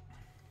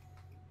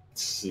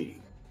 let's see.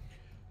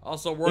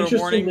 Also, word of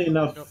warning. Interestingly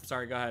enough, oh,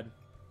 sorry, go ahead.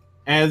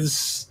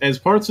 as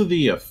parts of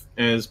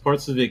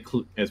it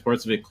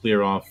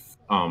clear off,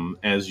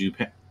 as you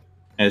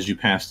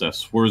passed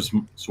us,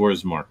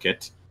 Swer's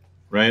Market,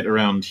 right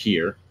around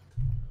here,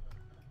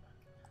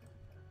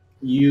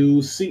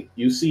 you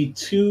see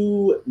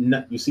two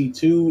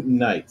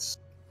knights,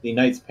 the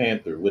Knight's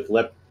Panther with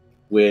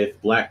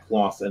black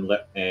cloths and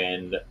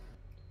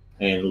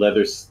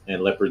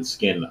leopard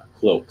skin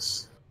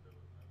cloaks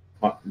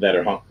that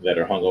are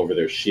hung over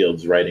their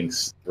shields, riding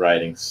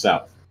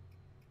south.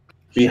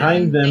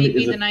 Behind them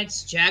Maybe is the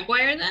Knight's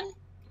Jaguar then?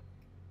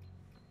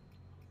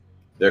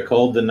 They're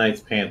called the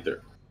Knights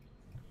Panther.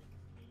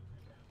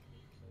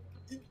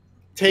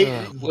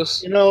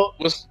 Whistler's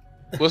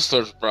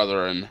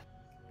brethren.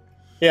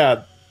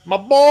 Yeah, my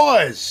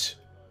boys,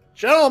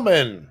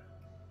 gentlemen.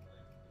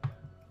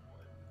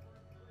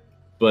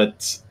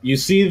 But you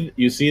see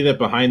that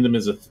behind them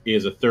is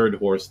a third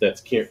horse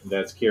that's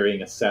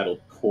carrying a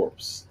saddled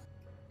corpse.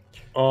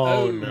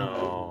 Oh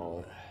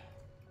no!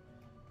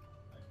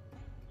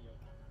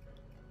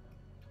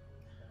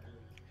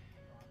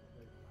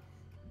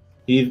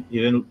 He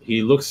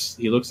looks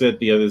at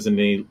the others and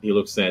he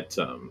looks at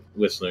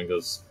Whistler and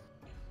goes,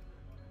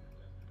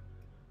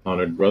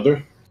 "Honored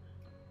brother."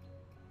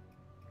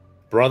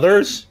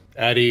 Brothers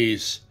at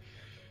ease.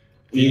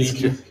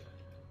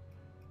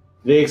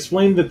 They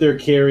explained that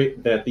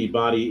that the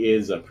body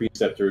is a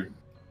preceptor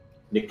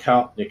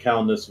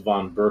Nikalnus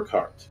von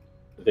Burkhardt.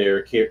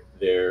 They're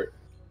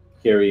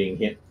carrying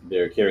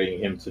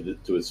him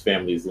to his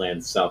family's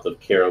land south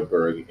of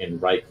Karlberg in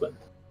Reichland.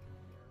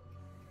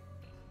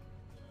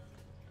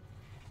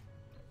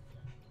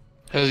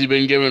 Has he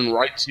been given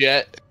rights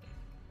yet?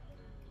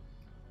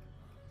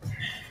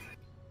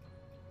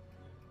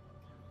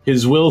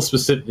 His will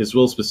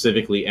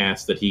specifically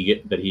asked that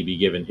he be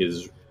given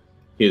his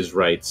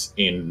rights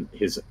in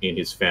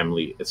his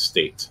family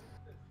estate.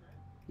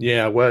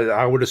 Yeah, well,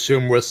 I would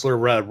assume Whistler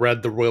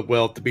read the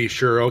will to be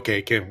sure.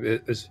 Okay,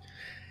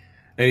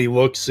 and he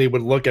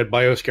would look at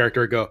Bio's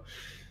character and go,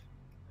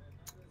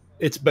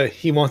 but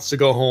he wants to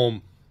go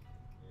home.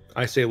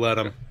 I say let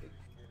him.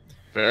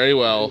 Very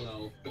well.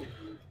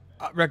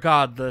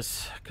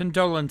 Regardless,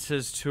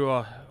 condolences to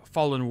a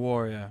fallen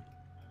warrior.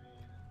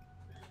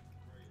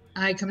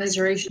 Aye,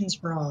 commiserations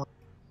for all.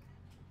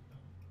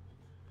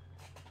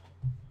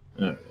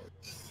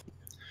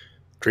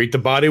 Treat the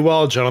body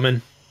well,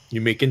 gentlemen.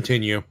 You may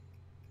continue.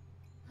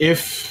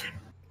 If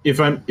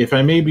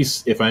I may be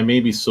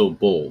so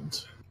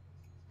bold,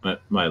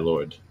 my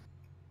lord,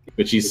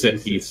 which he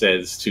says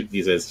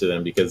to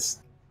them, because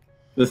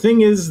the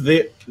thing is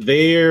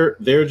they are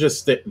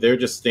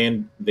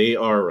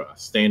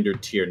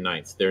standard tier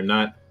knights. They're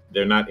not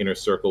inner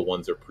circle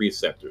ones or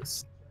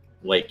preceptors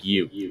like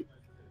you.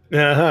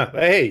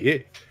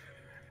 Hey,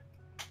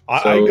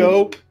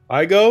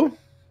 I go.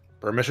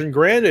 Permission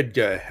granted.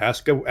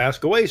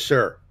 Ask away,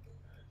 sir.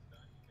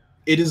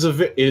 It is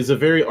a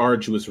very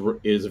arduous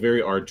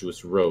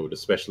road,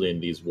 especially in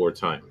these war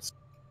times.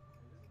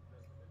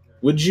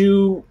 Would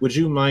you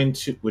mind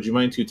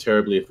too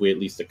terribly if we at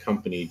least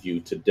accompanied you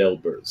to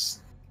Delbers?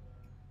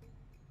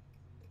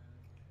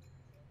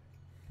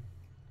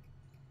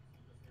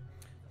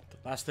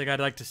 The last thing I'd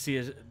like to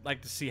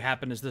see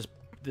happen is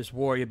this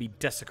warrior be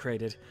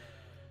desecrated.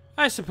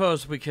 I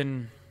suppose we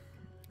can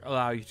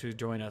allow you to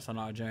join us on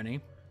our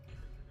journey.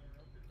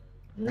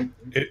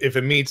 If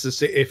it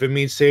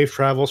means safe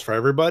travels for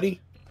everybody,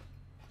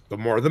 the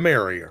more the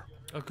merrier.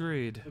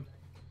 Agreed.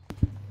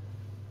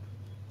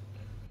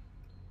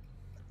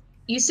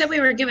 You said we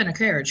were given a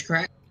carriage,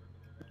 correct?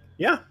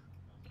 Yeah.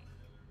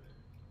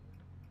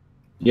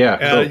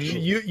 Yeah.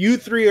 You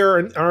three are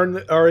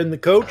in the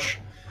coach.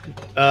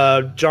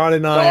 John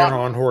and I are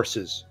on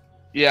horses.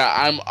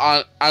 Yeah,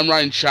 I'm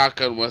riding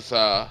shotgun with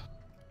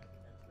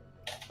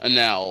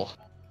Anel.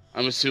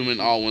 I'm assuming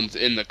Alwyn's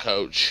in the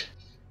coach.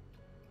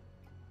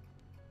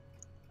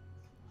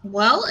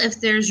 Well,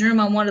 if there's room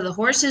on one of the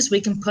horses,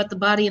 we can put the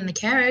body in the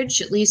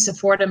carriage. At least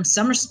afford him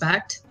some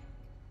respect.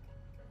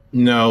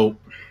 No,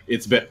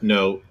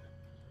 no.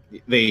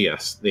 They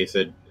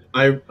said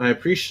I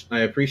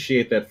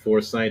appreciate that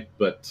foresight,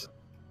 but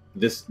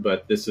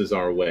this is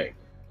our way.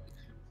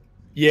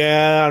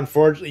 Yeah,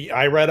 unfortunately,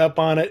 I read up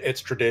on it.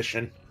 It's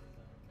tradition.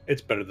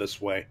 It's better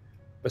this way.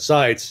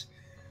 Besides,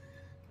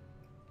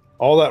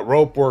 all that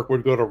rope work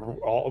would go to.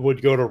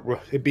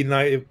 It'd be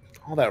nice.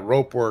 All that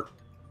rope work,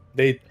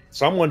 it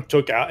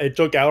took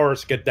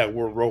hours to get that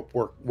rope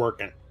work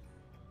working.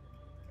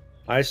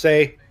 I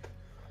say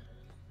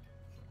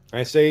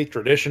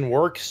tradition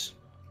works.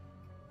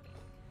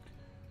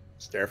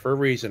 It's there for a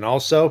reason.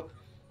 Also,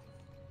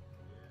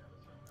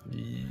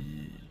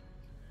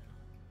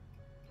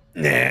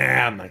 nah,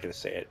 I'm not gonna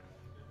say it.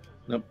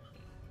 Nope.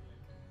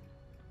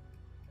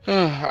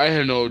 I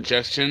have no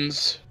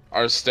objections.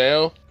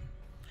 Arsteo?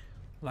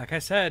 Like I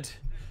said,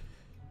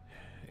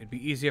 it'd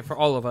be easier for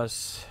all of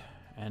us.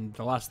 And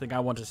the last thing I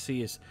want to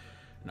see is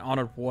an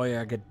honored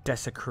warrior get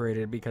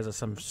desecrated because of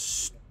some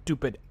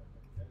stupid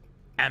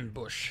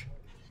ambush.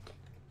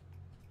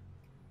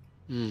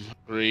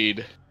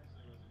 Agreed.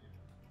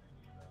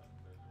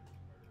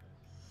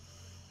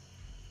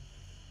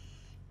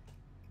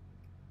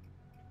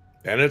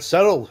 And it's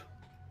settled.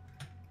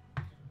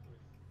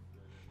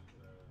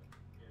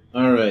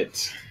 All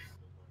right.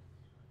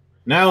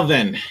 Now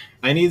then,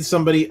 I need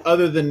somebody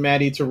other than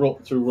Matty to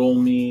roll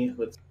me.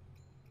 Let's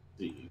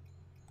see.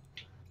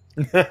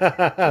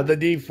 The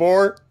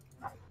D4.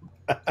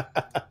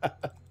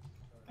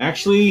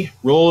 Actually,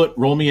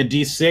 roll me a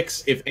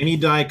D6. If any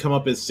die come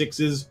up as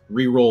 6s,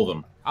 re-roll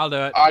them. I'll do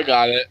it. I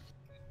got it.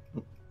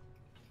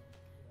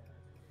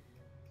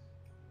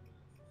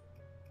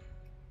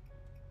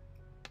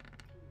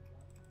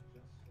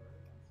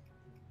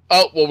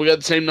 Oh well, we got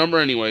the same number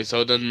anyway,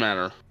 so it doesn't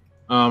matter.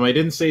 I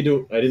didn't say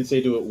do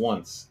it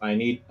once. I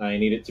need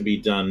it to be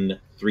done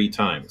 3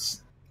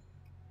 times.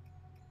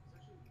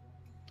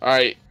 All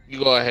right, you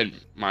go ahead,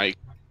 Mike.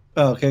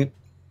 Okay.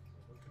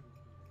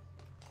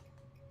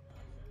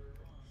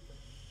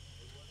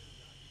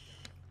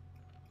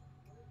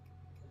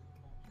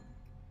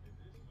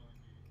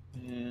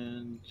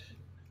 And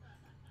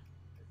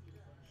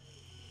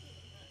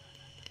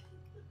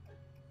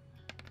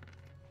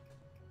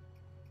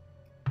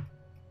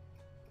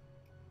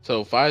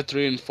So 5,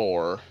 3, and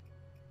 4.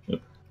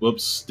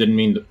 Whoops! Didn't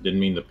mean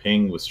the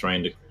ping. Was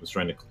trying to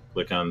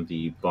click on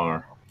the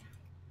bar.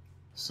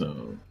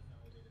 So.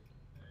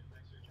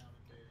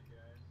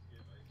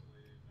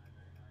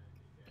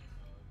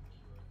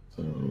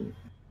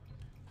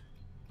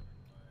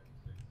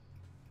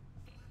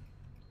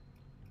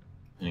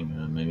 Hang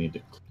on, I need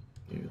to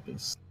clear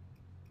this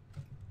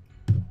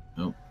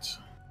out.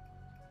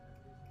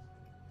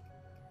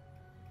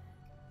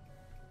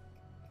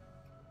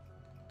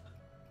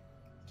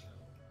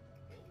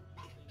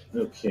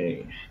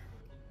 Okay.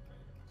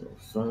 So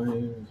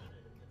 5.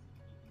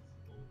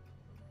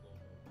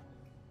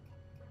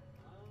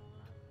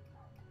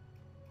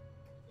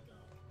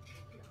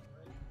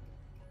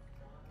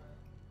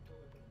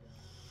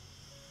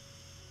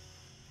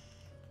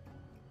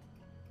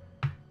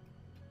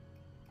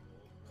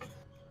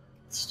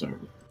 Let's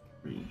start with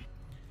 3.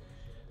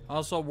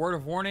 Also, word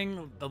of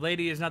warning, the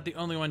lady is not the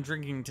only one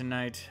drinking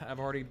tonight. I've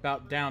already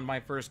about downed my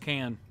first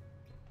can.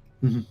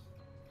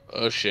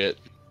 Oh shit.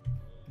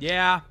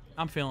 Yeah,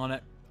 I'm feeling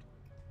it.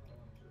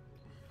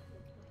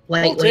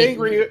 Well,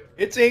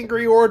 it's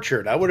Angry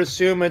Orchard. I would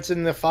assume it's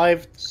in the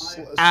 5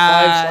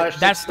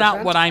 That's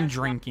not what I'm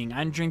drinking.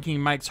 I'm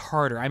drinking Mike's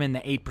Harder. I'm in the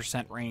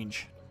 8%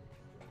 range.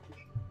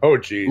 Oh,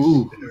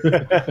 jeez.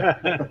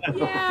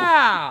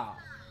 Yeah.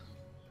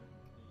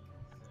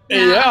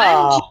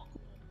 Yeah.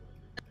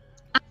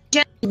 I'm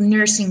just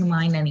nursing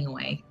mine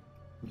anyway.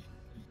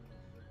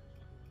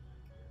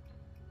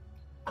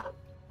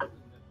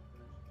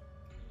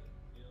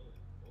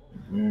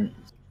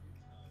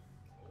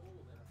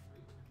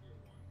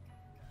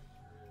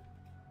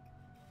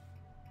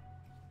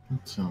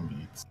 Tell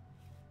me it's.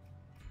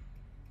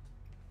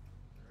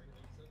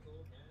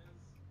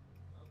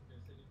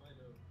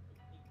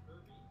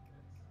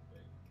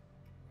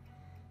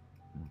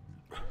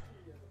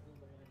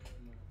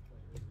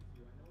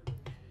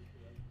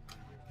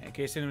 In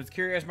case anyone's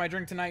curious, my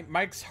drink tonight,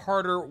 Mike's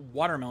Harder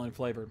watermelon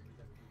flavored.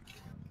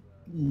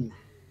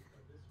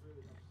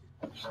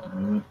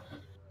 I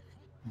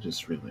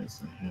just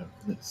realized I have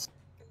this.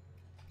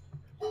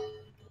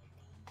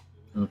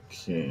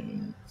 Okay.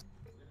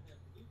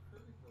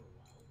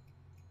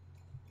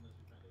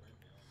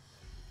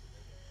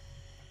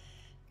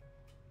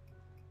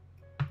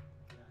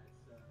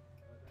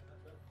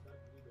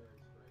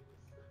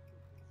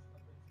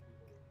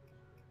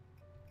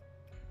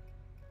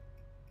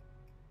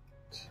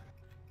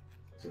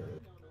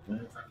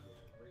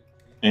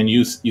 And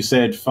you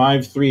said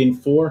 5, 3, and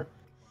 4?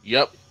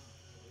 Yep.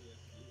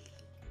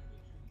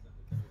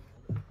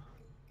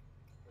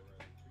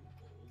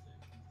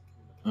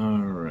 All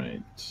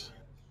right.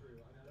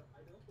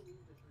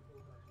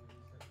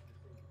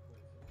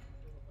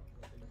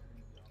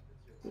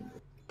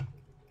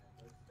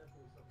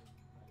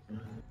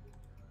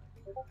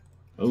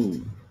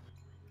 Oh.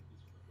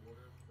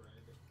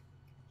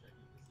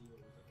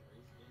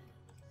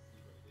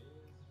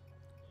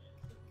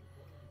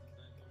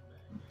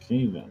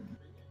 Okay then.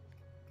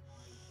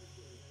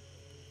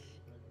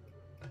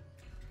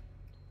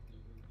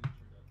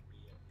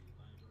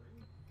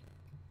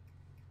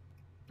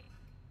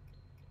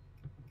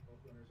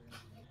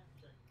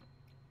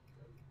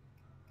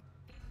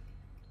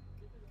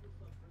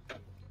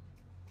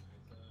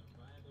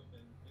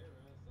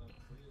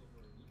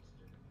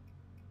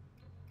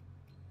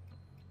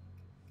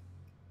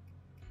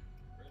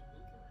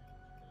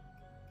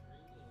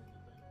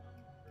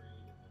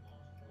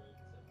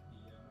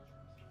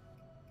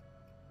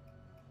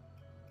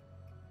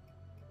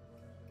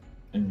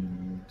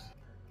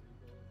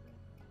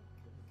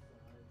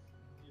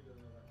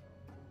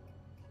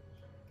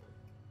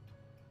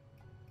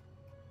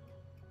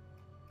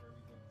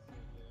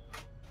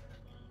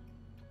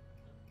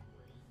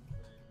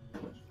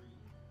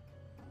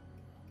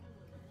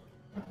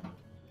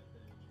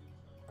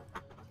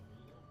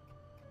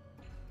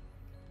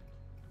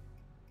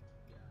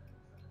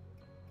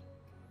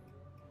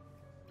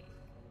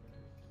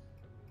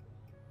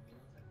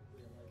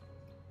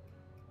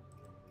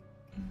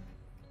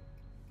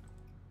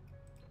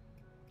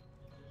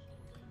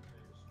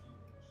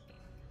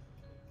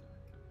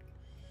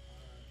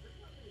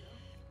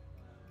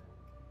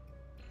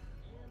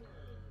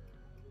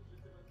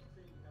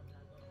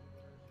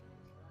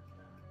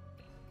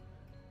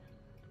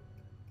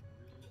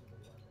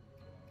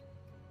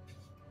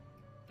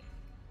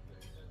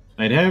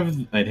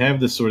 And I'd have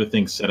this sort of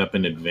thing set up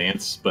in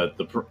advance, but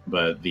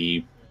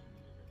the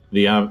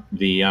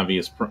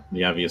obvious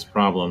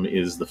problem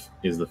is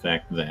the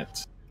fact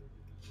that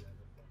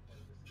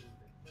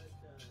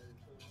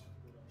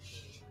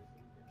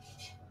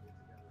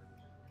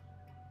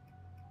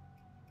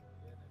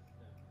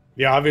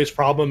The obvious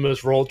problem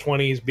is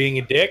Roll20's being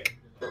a dick.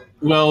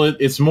 Well,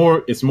 it's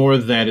more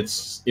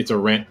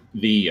that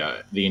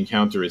the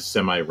encounter is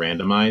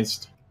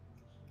semi-randomized.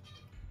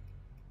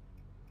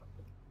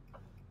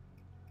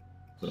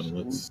 So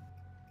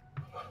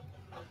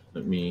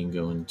let me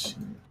go into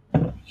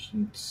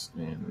sheets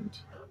and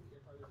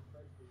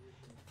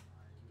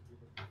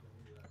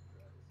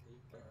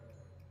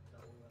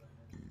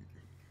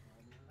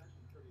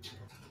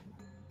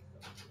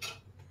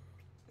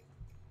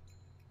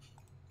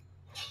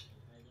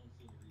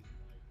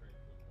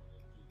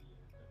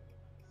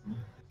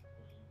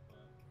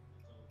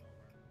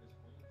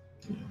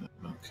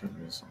that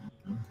covers all of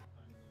them.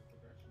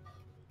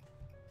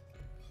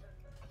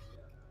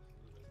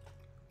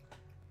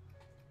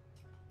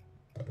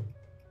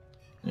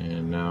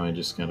 And now I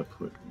just gotta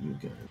put you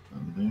guys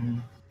on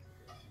there.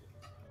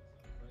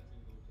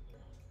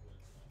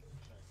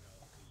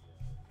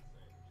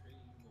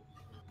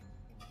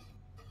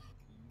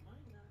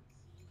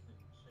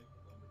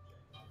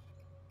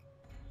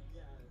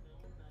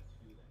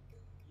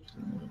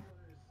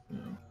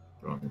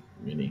 Wrong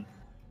mini.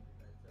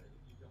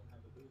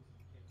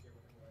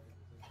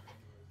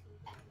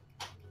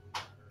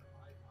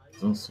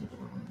 It's also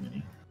wrong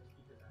mini.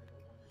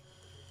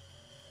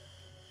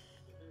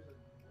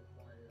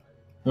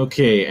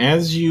 Okay,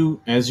 as you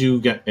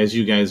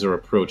guys are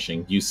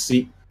approaching, you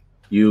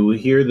do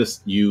hear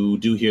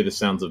the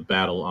sounds of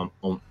battle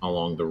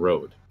along the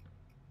road,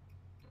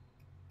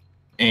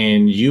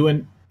 and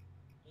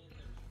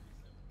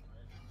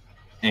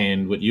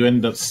what you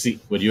end up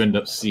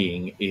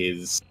seeing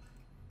is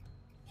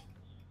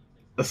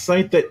a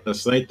sight that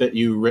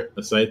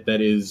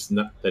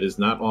is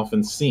not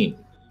often seen.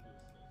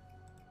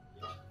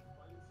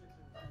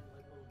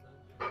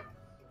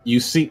 You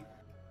see.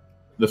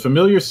 The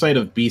familiar sight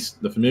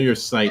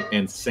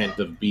and scent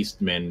of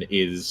beastmen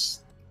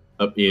is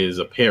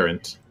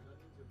apparent,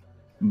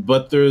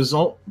 but there's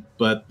also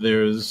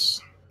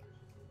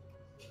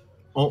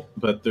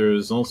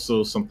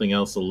something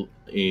else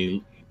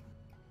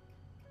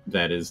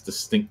that is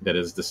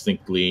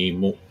distinctly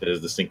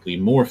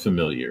more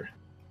familiar,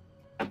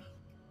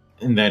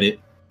 and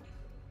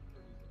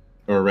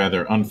or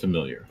rather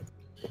unfamiliar.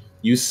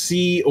 You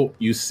see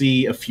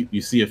a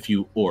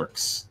few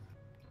orcs.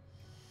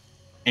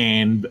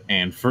 And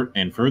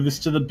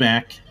furthest to the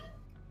back,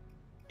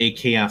 a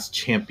chaos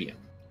champion,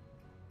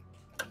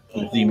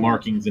 with the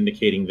markings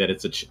indicating that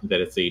it's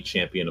a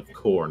champion of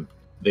Khorne.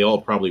 They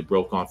all probably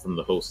broke off from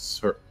the host's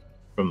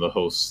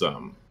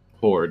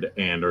horde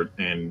and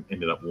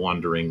ended up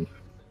wandering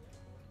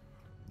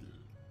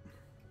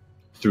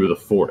through the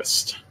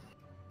forest.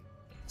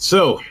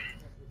 So,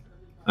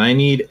 I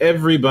need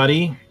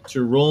everybody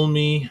to roll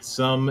me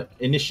some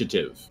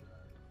initiative.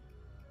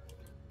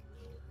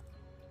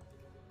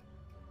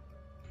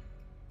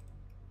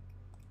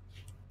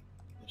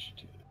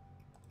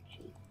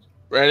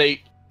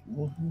 Ready?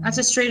 That's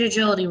a straight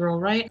agility roll,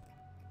 right?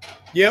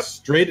 Yep.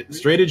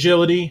 Straight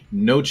agility,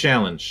 no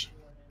challenge.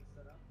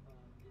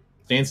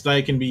 Stance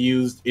die can be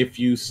used if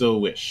you so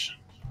wish.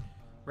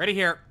 Ready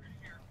here.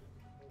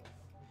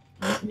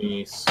 Let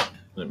me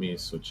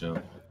switch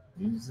out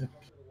music.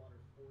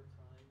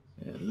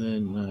 And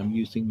then I'm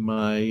using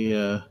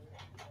my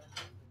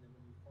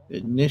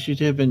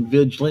initiative and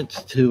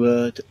vigilance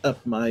to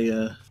up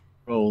my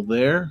roll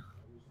there.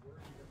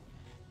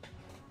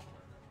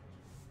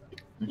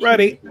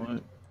 Ready.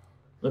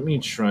 Let me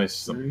try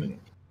something.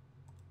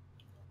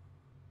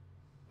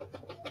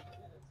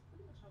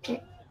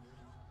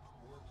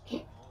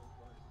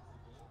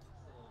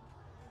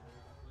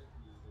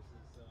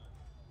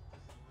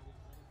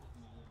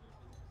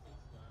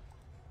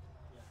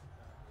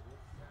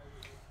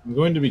 I'm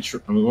going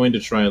to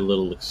try a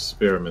little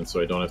experiment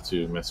so I don't have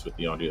to mess with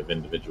the audio of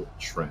individual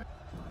tracks.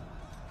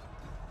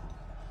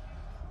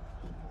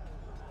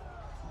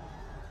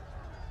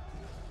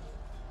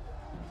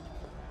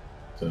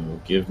 So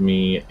give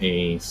me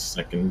a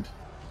second.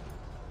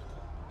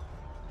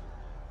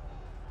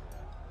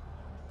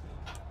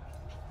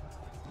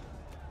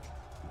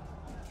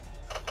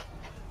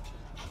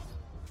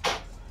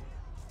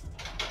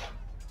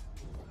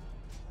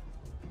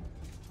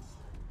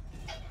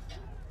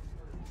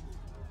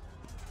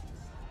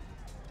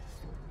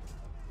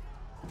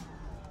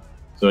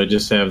 So I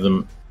just have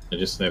the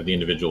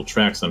individual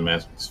tracks on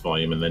max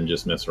volume, and then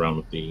just mess around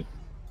with the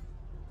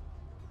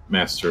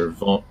master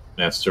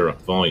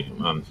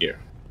volume on here.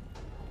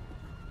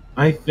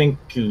 I think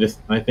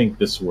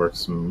this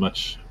works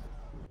much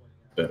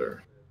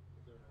better.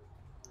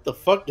 The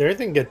fuck? Did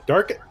everything get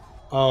dark?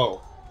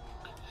 Oh.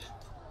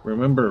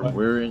 Remember,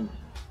 we're in.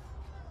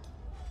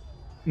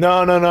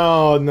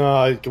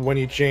 No. When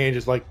you change,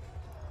 it's like,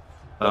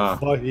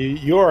 fuck,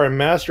 you are a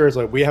master. It's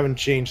like we haven't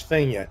changed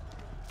thing yet.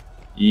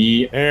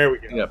 Yeah. There we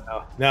go. Yep.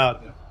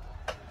 Now.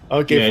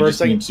 Okay. Yeah, First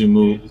thing. I just need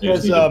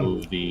to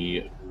move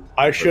the.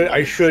 I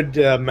should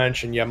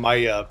mention. Yeah,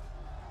 my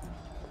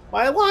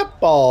light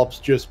bulbs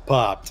just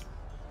popped.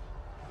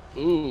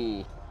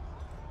 Ooh.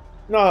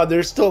 No,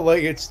 there's still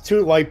it's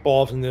 2 light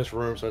bulbs in this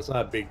room, so it's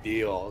not a big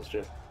deal. It's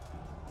just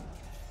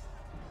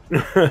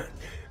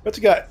That's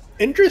got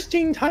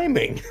interesting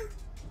timing.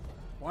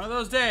 One of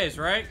those days,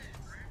 right?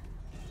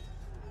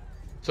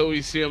 So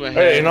we see him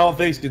ahead. Hey, in all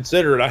things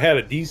considered, I had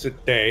a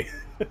decent day.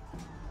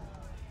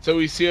 So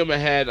we see him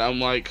ahead. I'm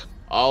like,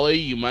 Ollie,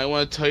 you might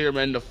want to tell your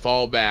men to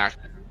fall back,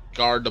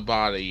 guard the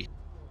body.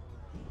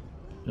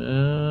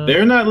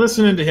 They're not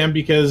listening to him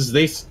because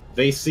because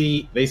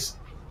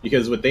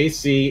what they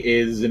see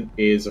is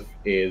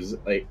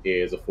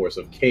a force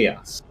of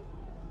chaos.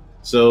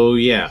 So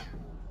yeah,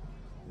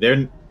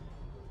 they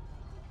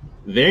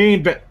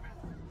ain't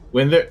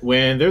when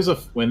there's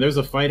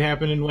a fight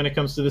happening when it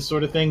comes to this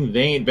sort of thing,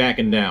 they ain't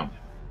backing down.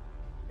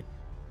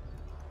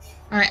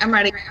 All right, I'm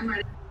ready. All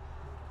right,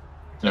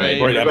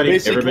 Right,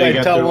 everybody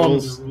got their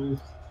rules.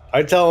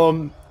 I tell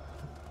them,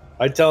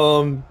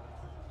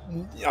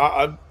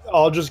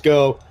 I'll just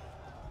go.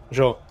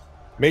 So,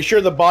 make sure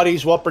the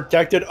body's well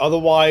protected.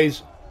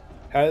 Otherwise,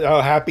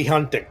 happy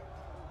hunting.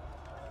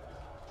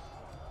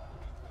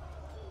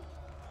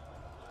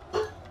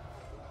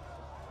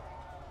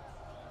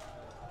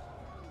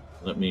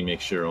 Let me make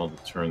sure all the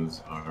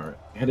turns are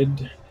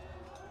added.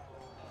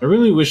 I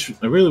really wish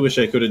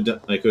I could have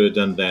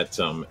done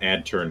that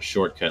add turn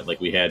shortcut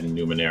like we had in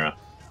Numenera.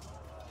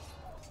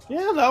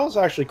 Yeah, that was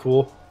actually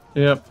cool.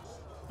 Yep.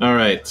 All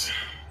right.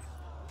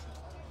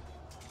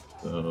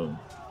 So,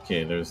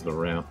 okay, there's the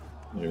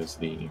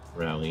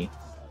rally.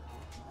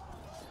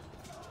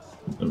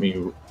 Let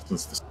me,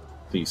 since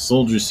the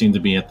soldiers seem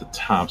to be at the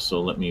top, so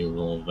let me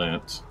roll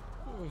that.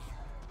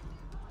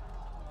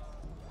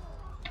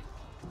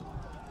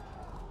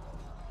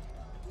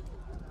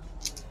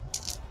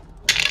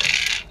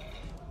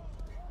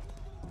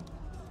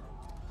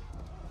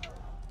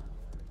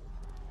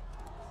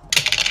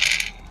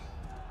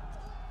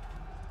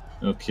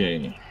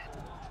 Okay.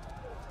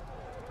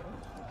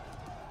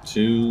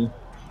 2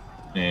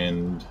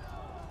 and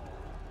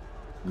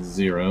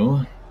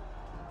 0.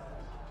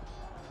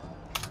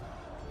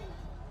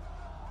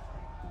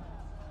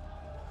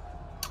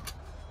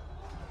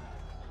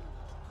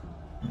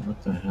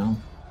 What the hell?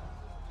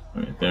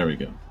 Alright, there we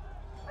go.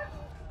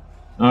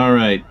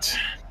 Alright.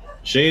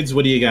 Shades,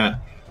 what do you got?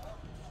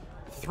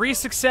 3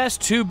 success,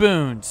 2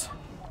 boons.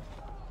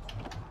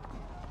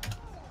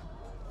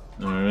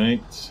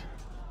 Alright.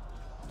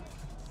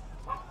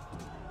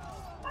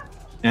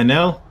 And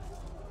now?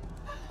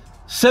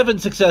 7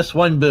 success,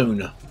 1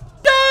 boon.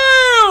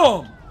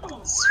 Damn!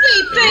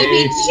 Sweet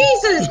baby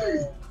Jesus!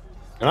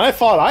 And I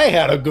thought I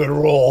had a good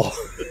roll.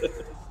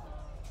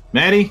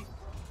 Matty?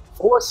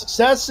 4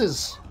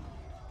 successes.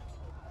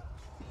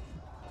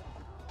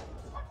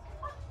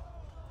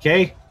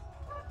 Okay.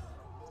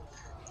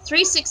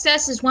 3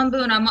 successes, 1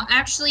 boon. I'm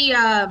actually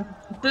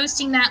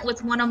boosting that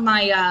with one of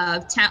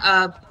my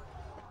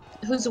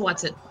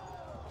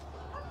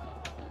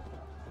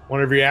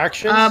One of your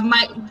actions?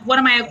 One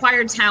of my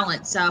acquired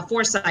talents,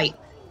 foresight.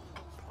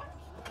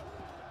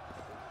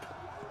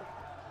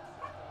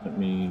 Let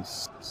me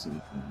see.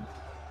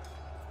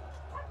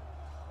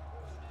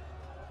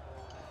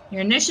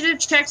 Your initiative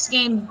checks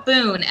gain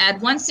boon. Add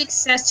 1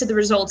 success to the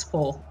results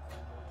pool.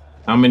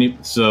 How many?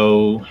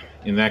 So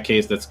in that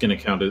case, that's gonna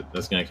count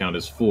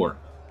as 4.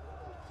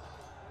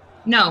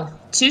 No,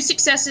 2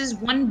 successes,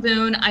 1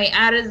 boon. I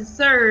added a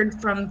third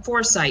from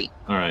foresight.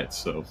 All right,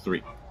 so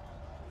 3.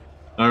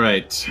 All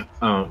right,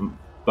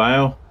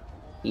 Bio.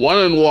 1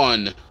 and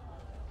 1.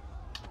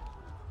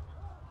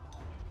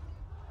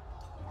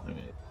 All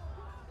right.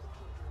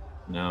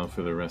 Now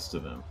for the rest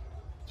of them.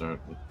 Start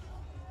with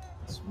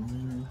this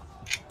one.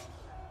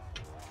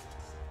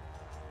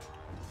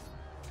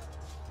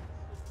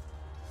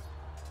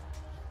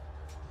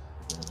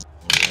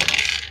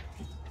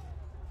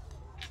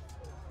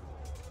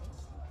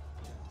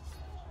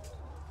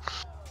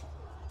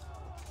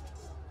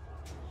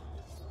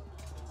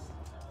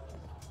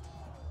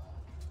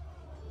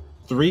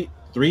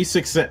 Three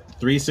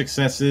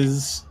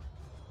successes,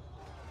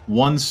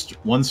 one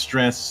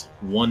stress,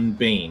 1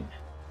 bane.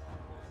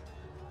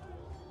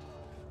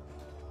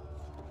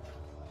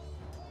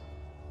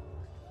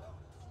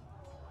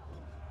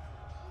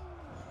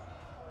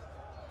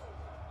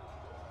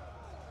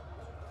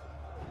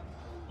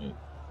 I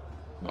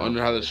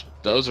wonder how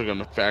those are going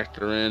to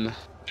factor in.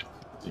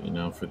 See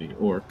now for the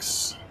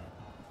orcs.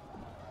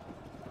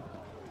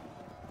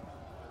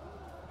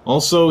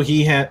 Also,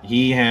 he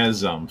has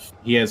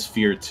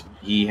fear.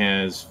 He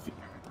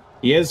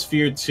has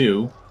fear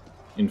too.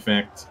 In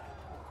fact,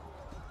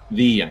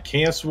 the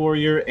Chaos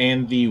Warrior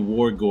and the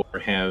War Gore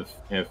have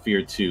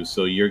fear too.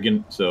 So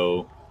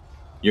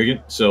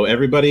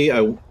everybody,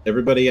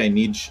 I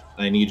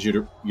need you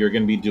to. You're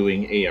gonna be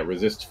doing a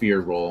resist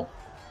fear roll.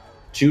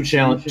 2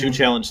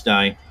 challenge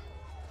die.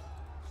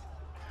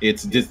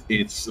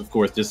 It's of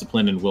course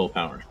discipline and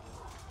willpower.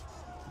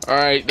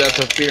 Alright, that's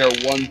a fear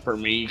 1 for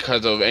me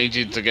because of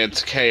Agents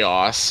Against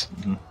Chaos.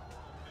 Mm-hmm.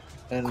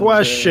 And,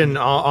 Question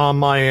on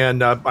my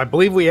end. I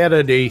believe we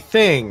added a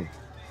thing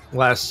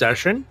last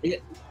session.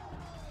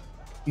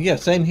 Yeah,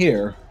 same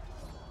here.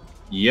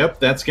 Yep,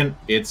 that's gonna.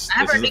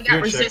 I've already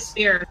got resist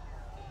fear.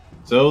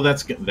 So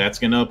that's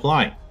gonna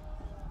apply.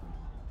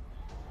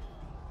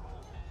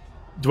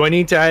 Do I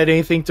need to add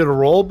anything to the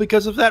roll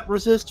because of that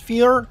resist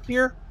fear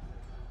here?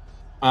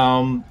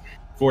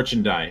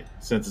 Fortune die,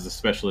 since it's a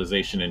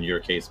specialization in your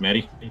case,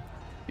 Matty.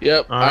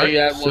 Yep, All right, I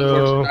add one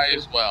so- fortune die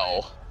as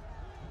well.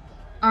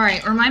 All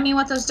right, remind me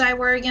what those die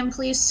were again,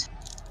 please.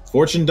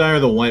 Fortune die are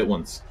the white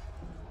ones.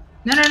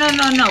 No.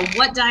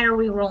 What die are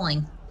we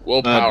rolling?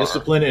 Willpower.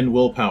 Discipline and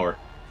willpower.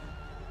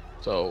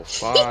 So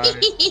 5.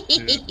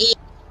 2.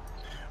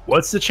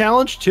 What's the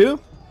challenge? 2?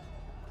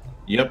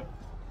 Yep.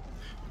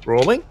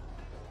 Rolling?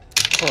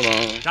 Hold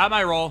on. Got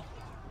my roll.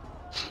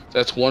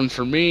 That's 1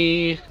 for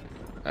me.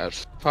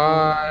 That's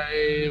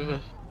 5.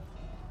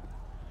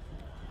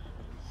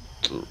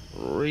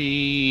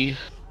 3.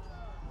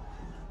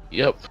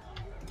 Yep.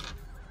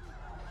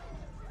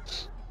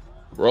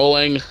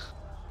 Rolling.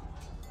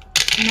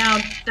 Now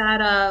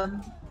that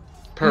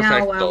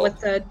Perfect. now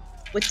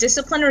with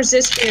discipline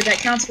resist fear, that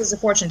counts as a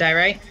fortune die,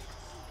 right?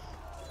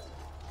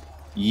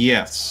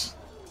 Yes.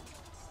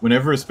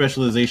 Whenever a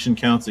specialization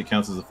counts, it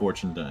counts as a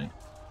fortune die.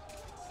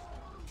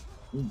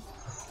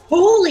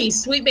 Holy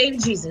sweet baby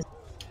Jesus!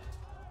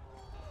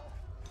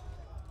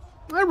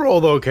 I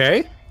rolled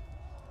okay.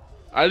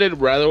 I did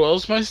rather well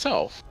as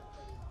myself.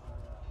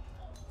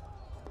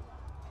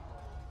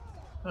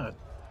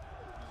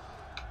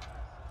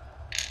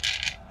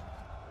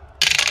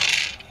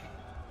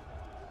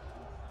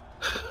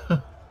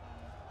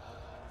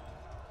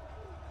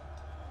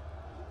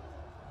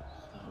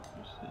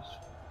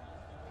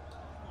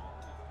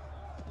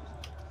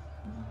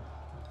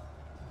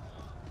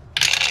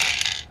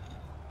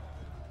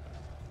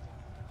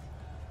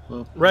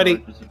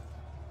 Ready.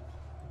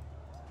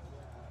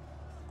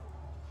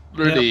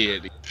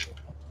 Ready.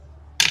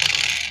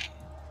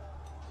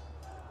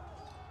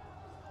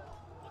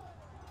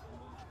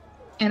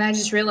 And I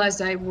just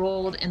realized I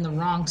rolled in the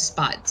wrong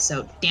spot,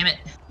 so damn it.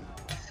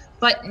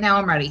 But now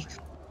I'm ready.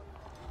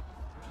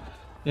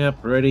 Yep,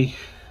 ready.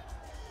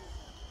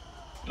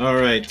 All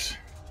right.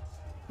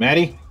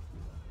 Matty?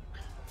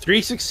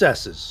 3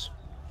 successes.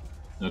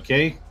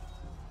 Okay.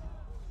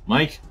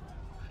 Mike?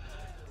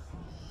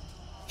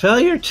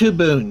 Failure, 2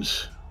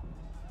 boons.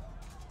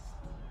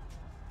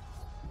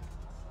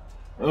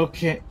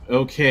 Okay.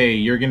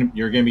 You're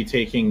gonna be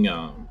taking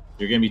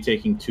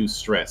 2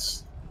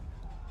 stress.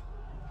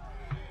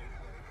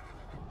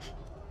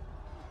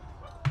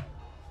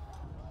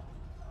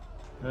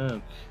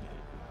 Okay.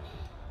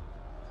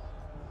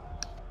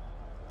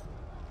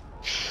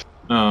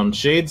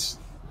 Shades?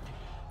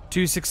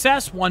 2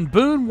 success, 1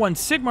 boon, 1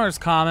 Sigmar's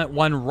Comet,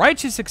 1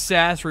 righteous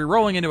success,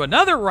 re-rolling into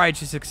another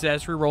righteous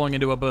success, re-rolling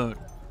into a boon.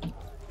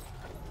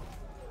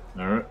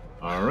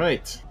 All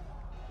right.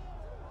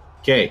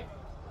 Okay.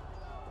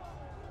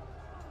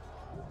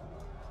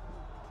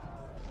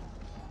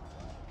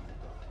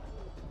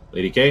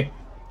 Lady K?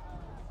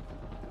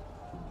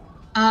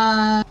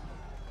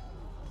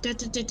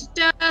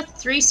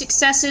 3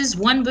 successes,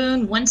 1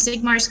 boon, 1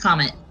 Sigmar's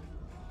Comet.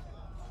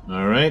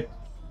 All right.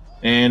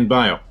 And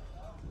Bio?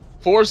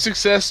 4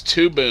 success,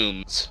 2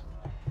 boons.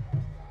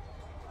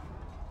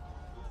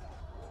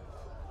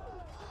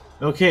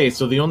 Okay,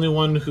 so the only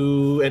one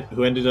who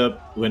ended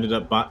up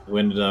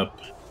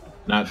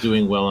not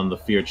doing well on the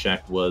fear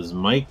check was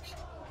Mike,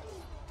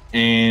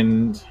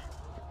 and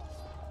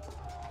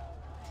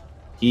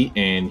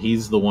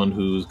he's the one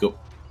who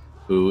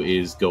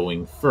is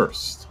going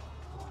first.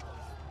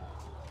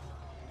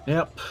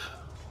 Yep.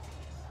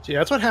 See,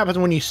 that's what happens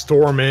when you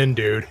storm in,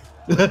 dude.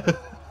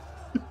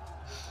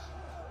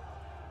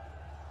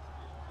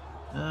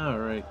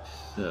 Alright,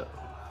 so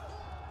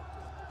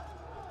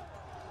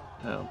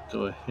I'll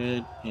go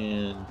ahead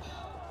and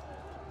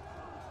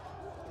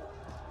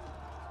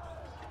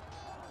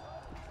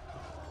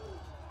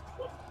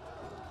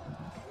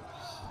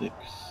six.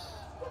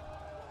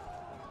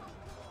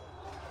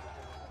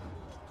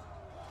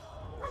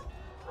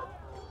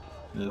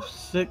 Move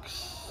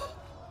 6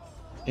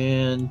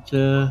 and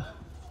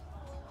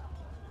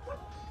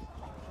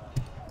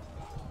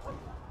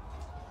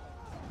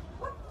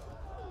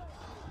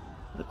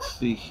let's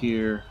see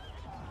here.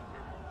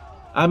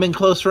 I'm in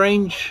close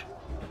range.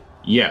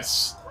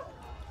 Yes.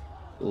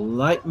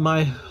 Light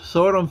my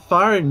sword on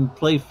fire and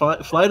play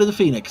Flight of the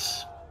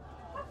Phoenix.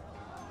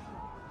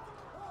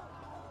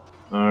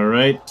 All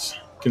right.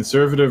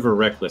 Conservative or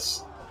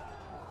reckless?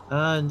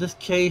 In this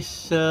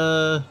case,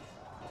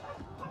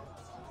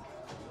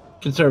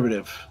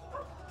 conservative.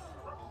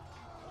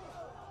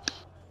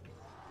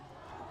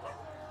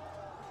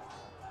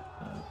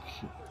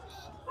 Okay.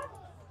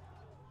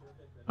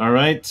 All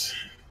right.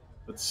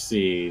 Let's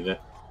see. That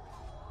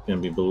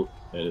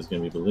is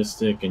gonna be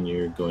ballistic, and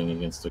you're going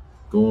against a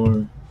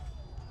gore.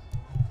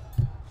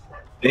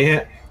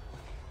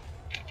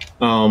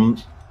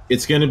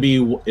 It's gonna be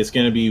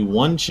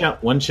one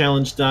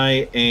challenge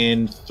die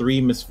and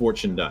 3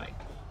 misfortune die.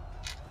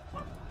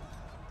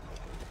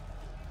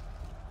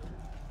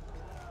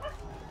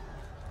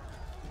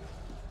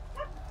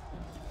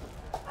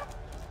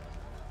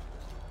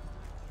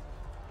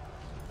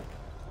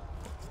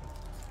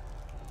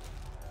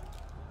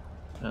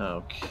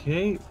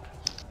 Okay.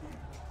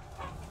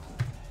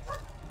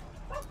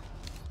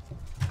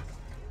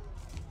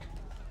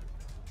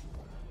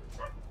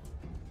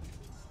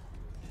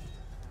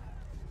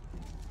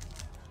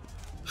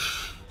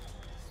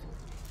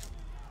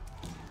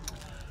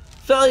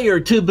 failure,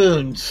 2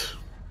 boons.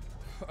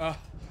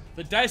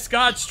 The dice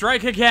gods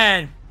strike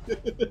again.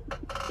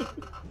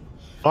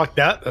 Fuck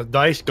that. The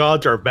dice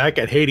gods are back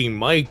at hating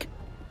Mike.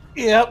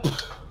 Yep.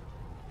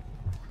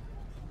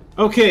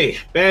 Okay,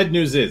 bad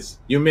news is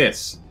you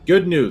miss.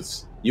 Good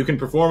news, you can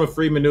perform a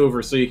free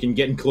maneuver so you can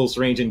get in close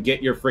range and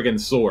get your friggin'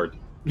 sword.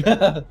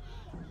 Good.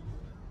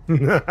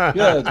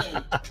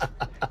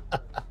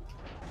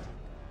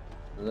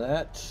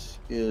 That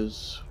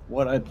is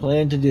what I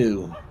plan to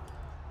do.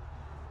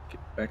 Get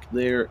back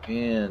there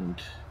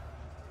and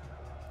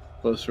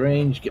close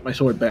range, get my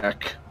sword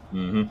back.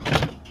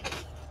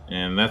 Mm-hmm.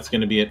 And that's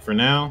going to be it for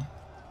now.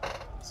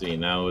 Let's see,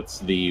 now it's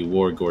the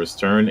Wargore's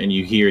turn, and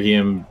you hear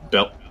him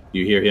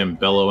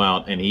bellow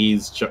out, and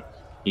he's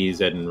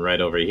heading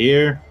right over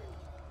here.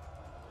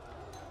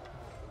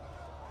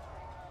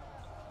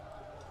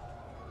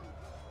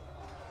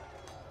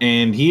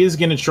 And he's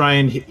gonna try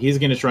and hit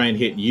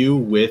you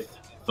with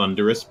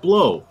Thunderous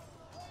Blow.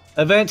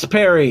 Events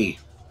parry.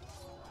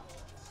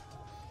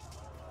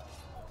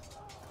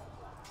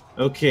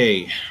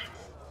 Okay.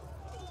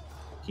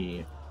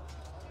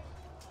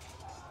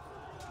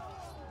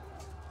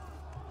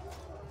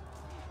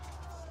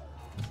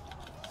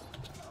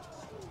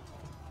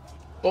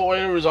 But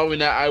when you're resolving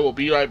that, I will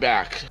be right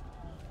back.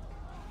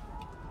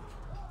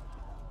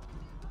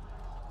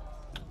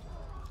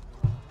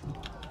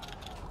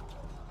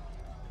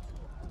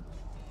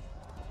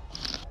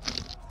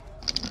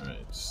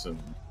 Alright, so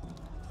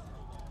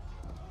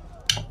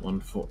one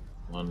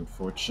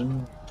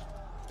fortune.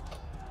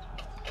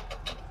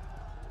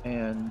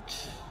 And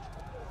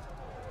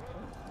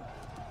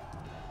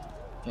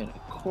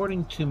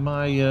according to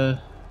my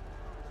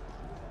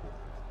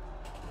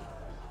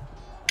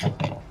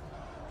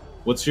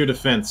What's your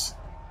defense?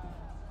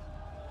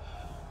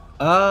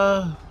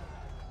 well,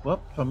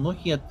 if I'm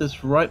looking at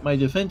this right, my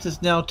defense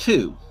is now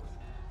 2.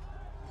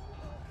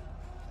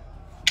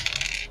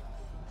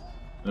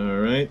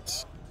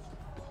 Alright.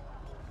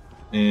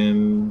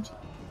 And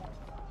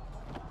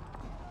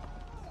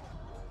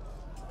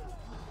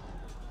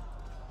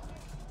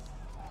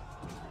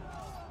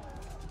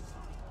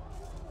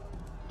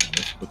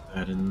let's put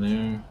that in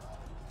there.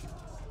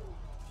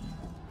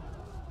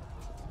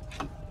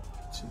 2,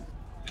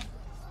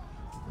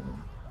 4,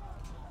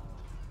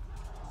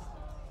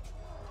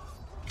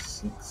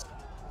 6.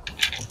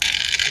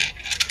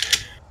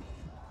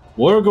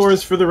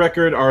 Wargores, for the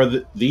record, are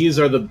these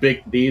are the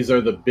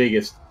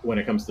biggest when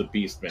it comes to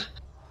beastmen.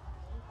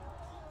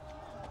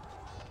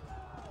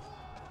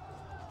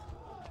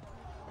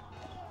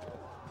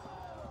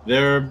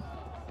 They're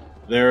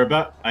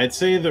about, I'd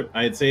say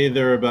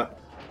they're about,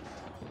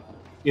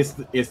 it's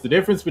the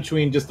difference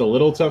between just a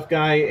little tough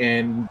guy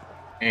and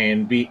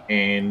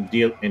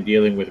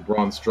dealing with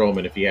Braun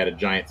Strowman if he had a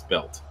giant's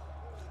belt.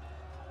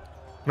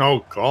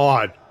 Oh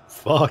God,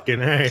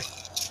 fucking A.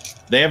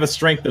 They have a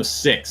strength of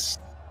 6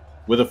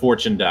 with a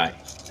fortune die.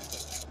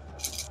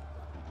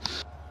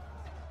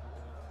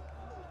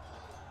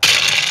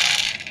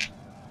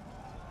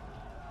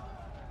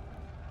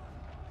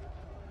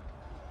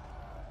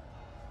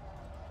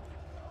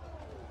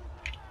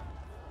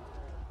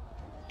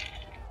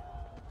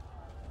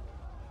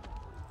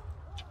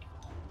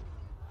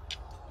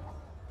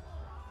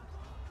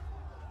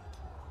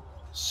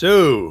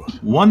 So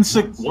One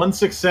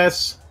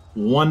success,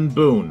 1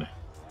 boon.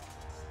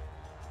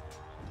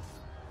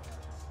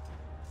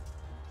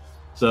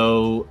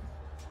 So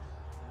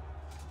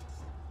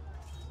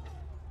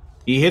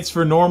he hits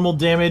for normal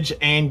damage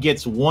and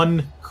gets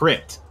 1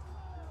 crit.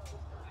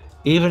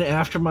 Even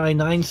after my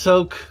 9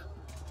 soak.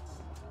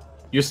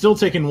 You're still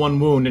taking 1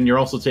 wound, and you're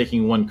also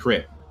taking 1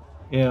 crit.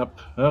 Yep.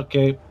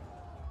 Okay.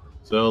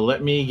 So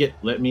let me get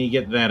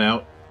that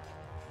out.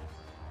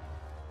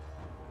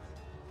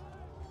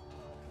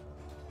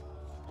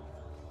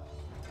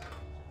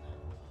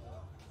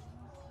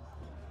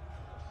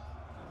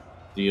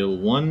 Deal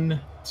 1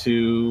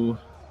 to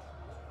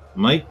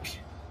Mike.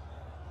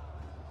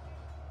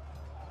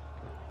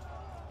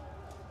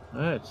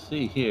 Let's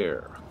see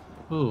here.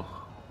 Ooh.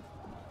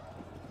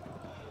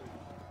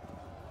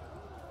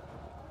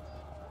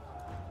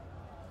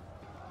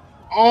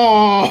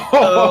 Oh!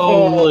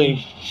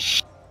 Holy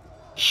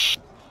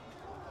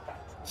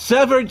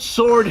severed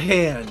sword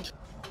hand.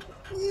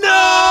 No!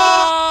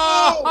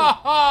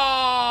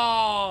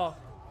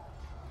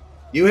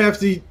 You're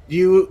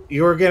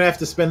gonna have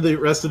to spend the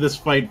rest of this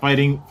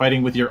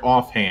fighting with your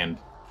offhand.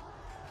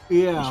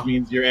 Yeah. Which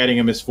means you're adding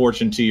a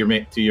misfortune to your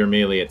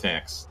melee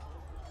attacks,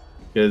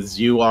 because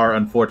you are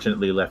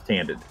unfortunately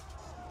left-handed.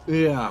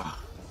 Yeah.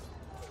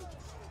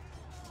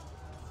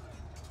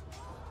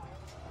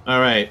 All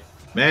right,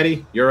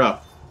 Matty, you're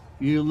up.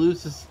 You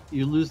lose this.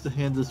 You lose the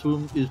hand. This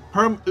wound is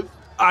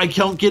I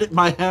can't get it.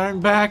 My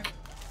hand back.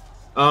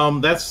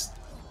 That's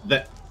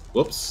that.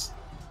 Whoops.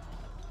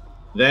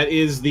 That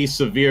is the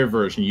severe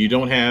version. You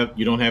don't have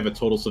a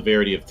total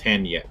severity of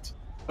 10 yet.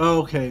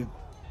 Okay.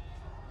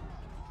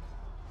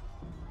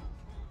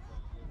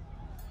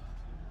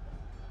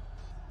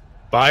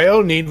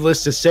 Bio,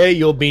 needless to say,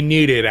 you'll be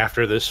needed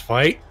after this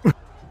fight.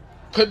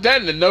 Put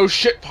that in the no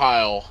shit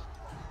pile.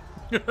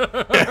 All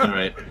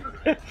right.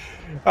 All right.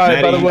 By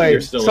the Matty, way,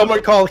 you're still someone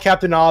up. called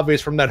Captain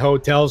Obvious from that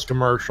Hotels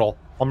commercial.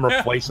 I'm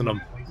replacing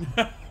him.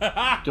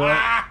 Do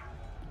I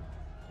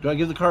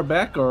give the car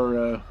back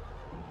or?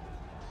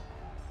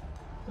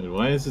 Wait,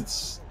 why is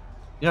it?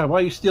 Yeah, why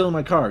are you stealing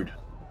my card?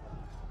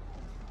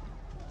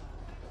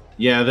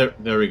 Yeah,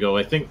 there we go.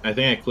 I think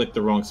I clicked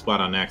the wrong spot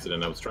on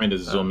accident. I was trying to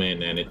zoom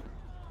in, and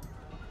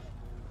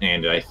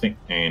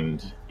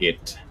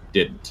it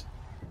didn't.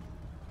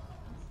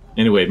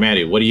 Anyway,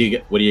 Matty, what do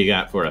you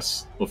got for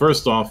us? Well,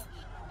 first off,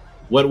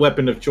 what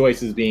weapon of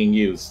choice is being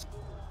used?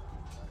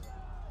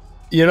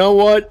 You know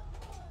what?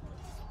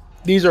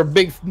 These are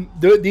big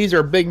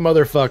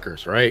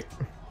motherfuckers, right?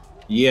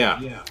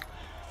 Yeah.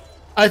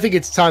 I think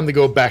it's time to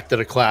go back to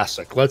the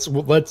classic. Let's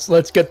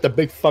get the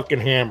big fucking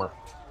hammer.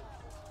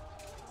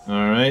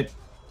 All right.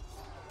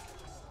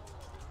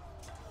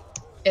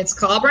 It's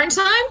Cobburn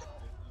time?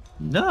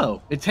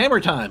 No, it's hammer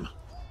time.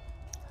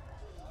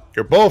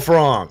 You're both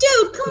wrong.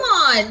 Dude, come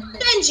on!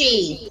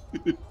 Benji!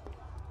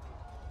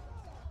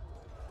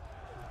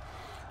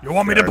 You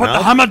want me to Fair put the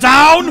enough. hammer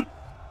down?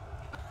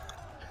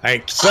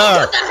 Thanks,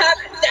 sir. Put the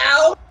hammer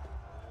down!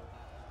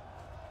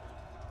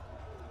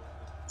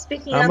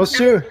 Speaking I'm of,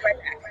 assuming-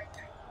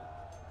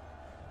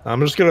 I'm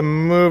just gonna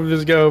move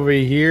this guy over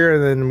here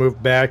and then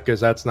move back because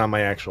that's not my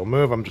actual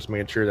move. I'm just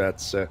making sure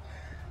that's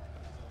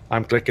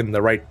I'm clicking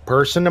the right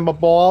person in my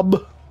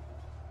bob,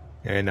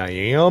 and I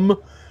am.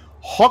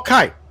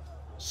 Okay,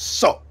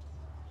 so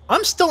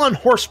I'm still on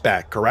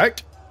horseback,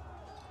 correct?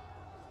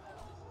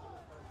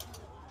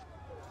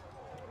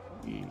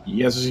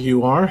 Yes,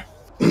 you are.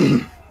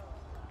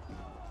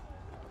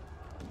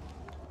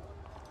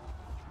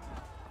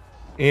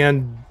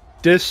 And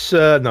this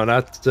no,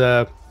 not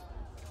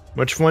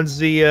which one's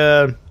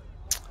the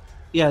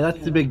Yeah,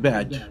 that's the big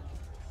badge.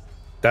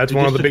 that's I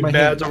one of just the took big my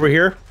bads hand. over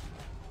here.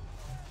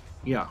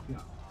 Yeah.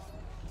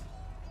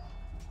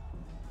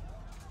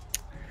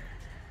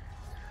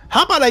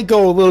 How about I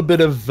go a little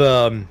bit of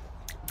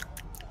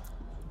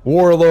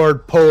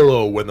Warlord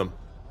Polo with him?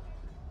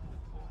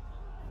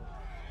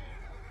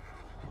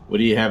 What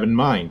do you have in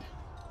mind?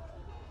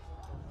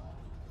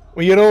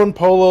 Well, you know in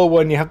Polo,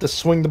 when you have to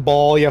swing the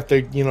ball, you have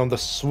to, the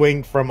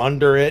swing from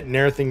under it and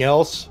everything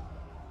else.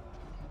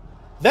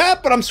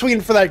 That, but I'm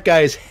swinging for that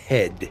guy's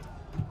head.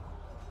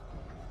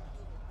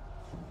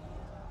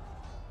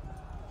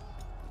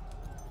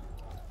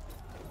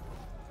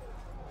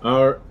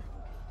 All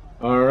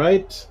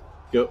right.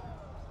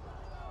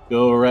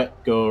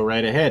 Go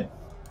right ahead.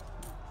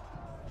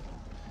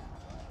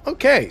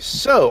 Okay,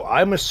 so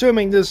I'm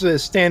assuming this is a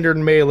standard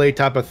melee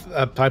type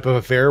of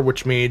affair,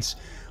 which means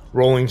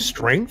rolling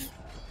strength.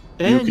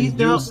 And he's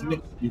now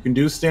You can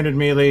do standard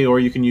melee, or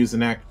you can use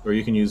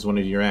one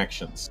of your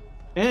actions.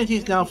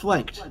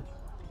 flanked.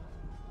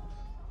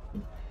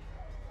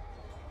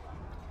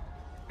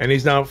 And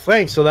he's now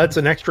flanked, so that's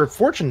an extra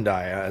fortune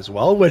die as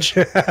well, which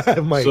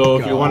my So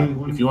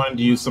God. if you wanted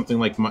to use something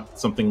like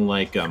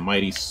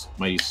mighty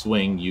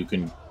swing, you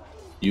can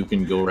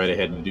go right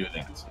ahead and do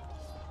that.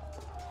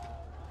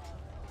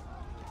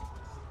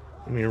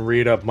 Let me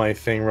read up my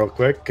thing real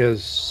quick,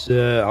 because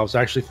I was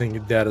actually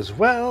thinking that as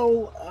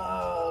well.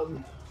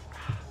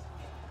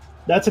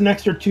 That's an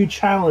extra 2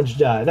 challenge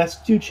die. That's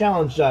 2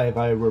 challenge die, if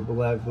I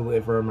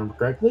remember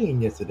correctly,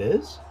 and yes, it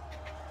is.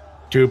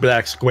 2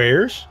 black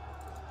squares.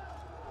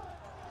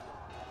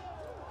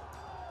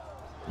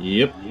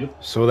 Yep.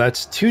 So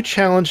that's 2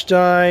 challenge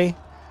die.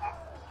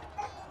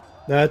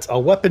 That's a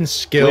weapon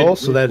skill.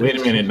 Wait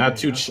a minute, not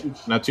two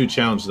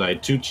challenge die.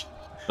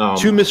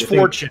 Two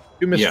misfortune.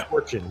 2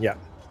 misfortune. Yeah.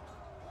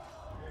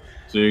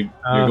 So you're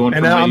going.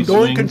 And for I'm mighty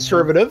going swing.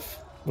 conservative,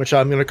 which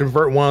I'm going to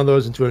convert one of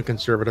those into a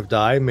conservative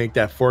die, make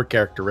that 4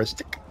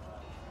 characteristic.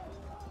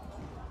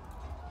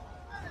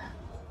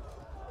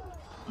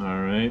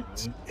 All right.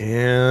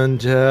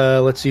 And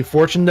let's see,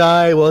 fortune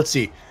die. Well, let's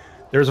see.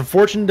 There's a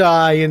fortune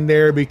die in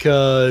there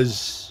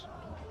because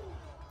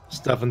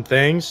stuff and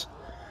things.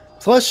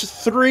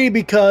 Plus 3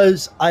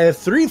 because I have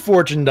 3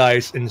 fortune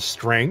dice in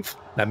strength.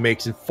 That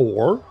makes it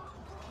 4.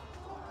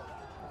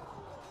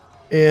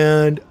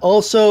 And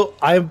also,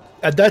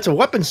 that's a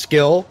weapon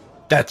skill.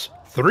 That's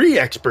 3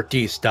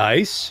 expertise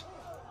dice.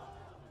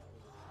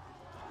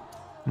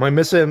 Am I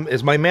missing?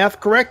 Is my math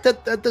correct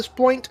at this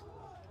point?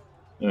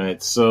 All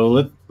right.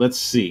 So let's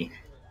see.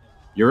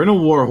 You're in a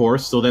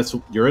warhorse, so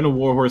you're in a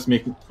warhorse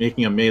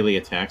making a melee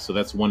attack, so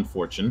that's 1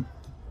 fortune.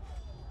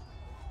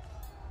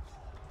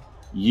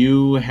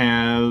 You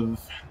have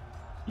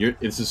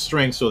it's a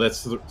strength, so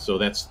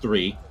that's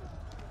 3.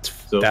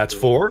 So That's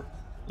 4.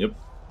 Yep.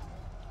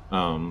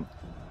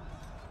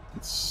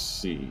 Let's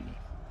see.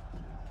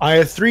 I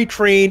have 3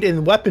 trained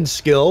in weapon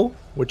skill,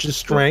 which is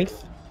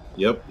strength.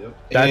 Yep.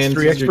 That's and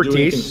 3 since you're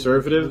doing expertise.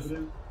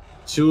 conservative.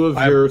 2 of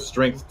your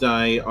strength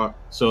die are,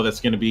 so that's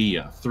going to be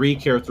 3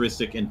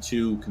 characteristic and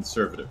 2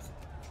 conservative,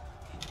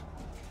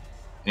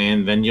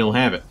 and then you'll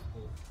have it.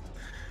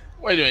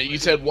 Wait a minute, you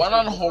said 1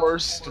 on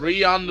horse,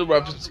 3 on the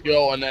weapon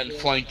skill, and then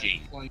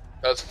flanking.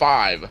 That's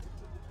 5.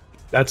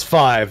 That's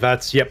 5.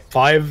 That's, yep,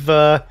 5.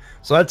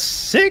 So that's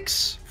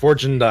 6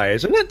 fortune die,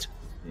 isn't it?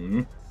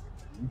 Mm-hmm.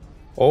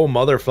 Oh,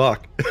 motherfuck.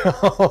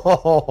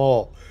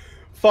 Oh,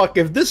 fuck,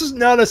 if this is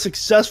not a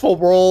successful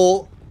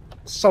roll,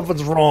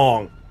 something's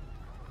wrong.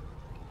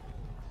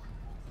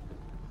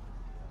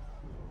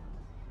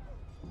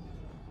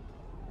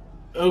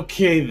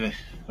 Okay, then.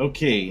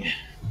 Okay.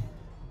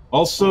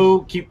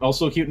 Also keep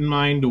in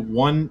mind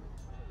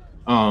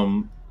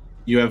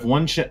you have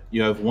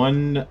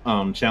one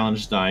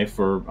challenge die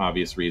for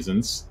obvious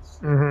reasons,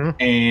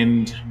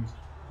 and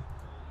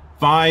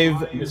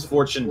 5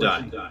 misfortune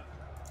die.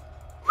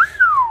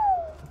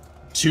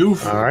 2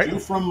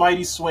 from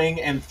Mighty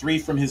Swing and 3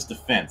 from his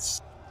defense.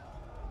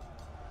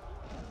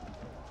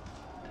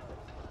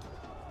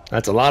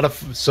 That's a lot of...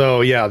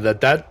 So, yeah,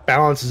 that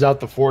balances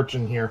out the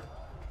fortune here.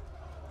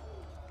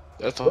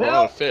 That's a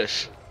lot of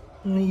fish.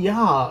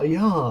 Yeah.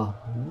 Well...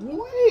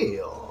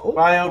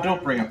 Bio,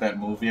 don't bring up that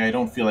movie. I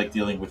don't feel like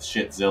dealing with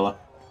Shitzilla.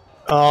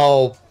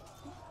 Oh.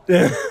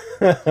 And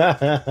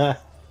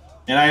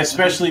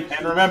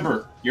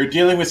remember, you're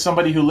dealing with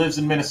somebody who lives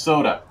in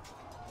Minnesota.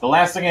 The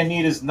last thing I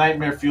need is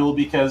nightmare fuel,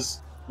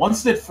 because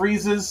once it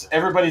freezes,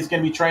 everybody's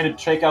going to be trying to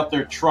take out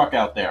their truck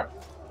out there.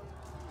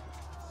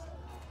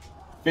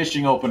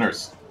 Fishing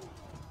openers.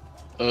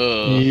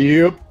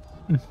 Yep.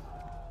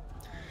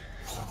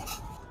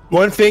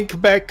 One thing,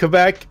 Quebec.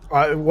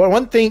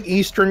 One thing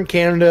Eastern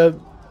Canada,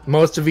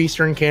 most of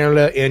Eastern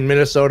Canada and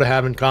Minnesota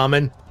have in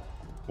common.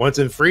 Once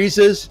it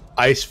freezes,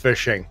 ice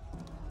fishing.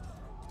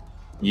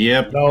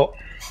 Yep. No,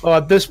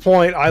 at this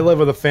point, I live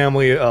with a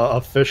family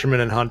of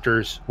fishermen and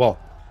hunters. Well,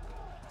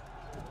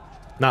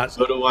 not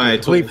so do I. A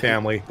complete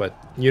family, but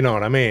you know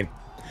what I mean.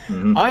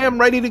 I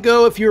am ready to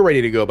go if you're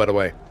ready to go, by the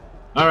way.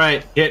 All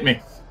right, hit me.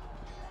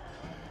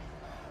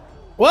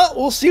 Well,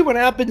 we'll see what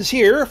happens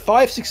here.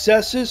 5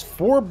 successes,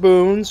 4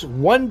 boons,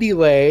 1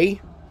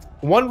 delay,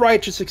 1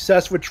 righteous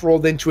success, which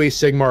rolled into a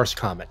Sigmar's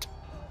Comet.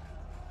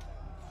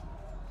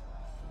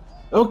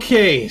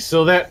 Okay,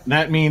 so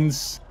that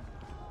means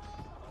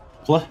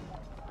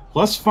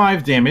plus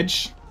 5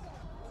 damage.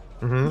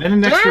 Then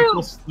an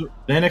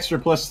extra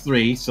plus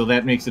 3, so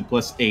that makes it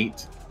plus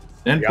 8.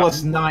 Then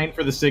plus 9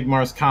 for the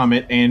Sigmar's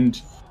Comet,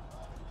 and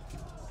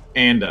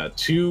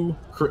 2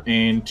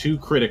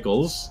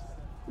 criticals.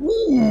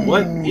 Ooh.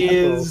 What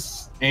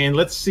is... And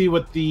let's see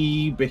what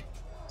the...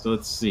 So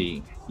let's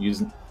see.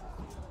 Using...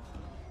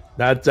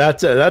 That's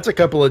a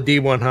couple of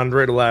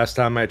D100 last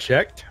time I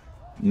checked.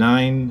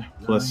 9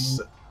 plus...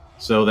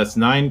 So that's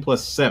 9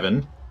 plus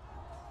 7.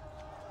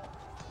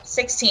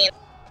 16.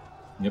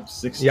 Yep,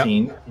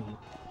 16. Yep.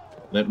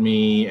 Let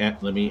me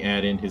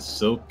add in his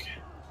soak.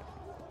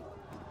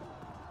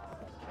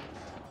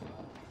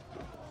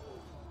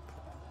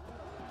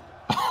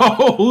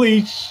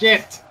 Holy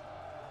shit!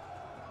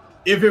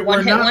 If it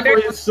were not for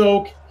his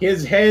soak,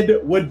 his head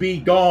would be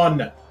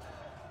gone.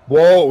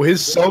 Whoa,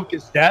 his soak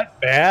is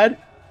that bad?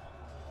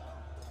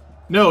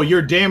 No,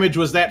 your damage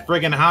was that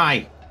friggin'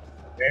 high.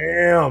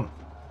 Damn.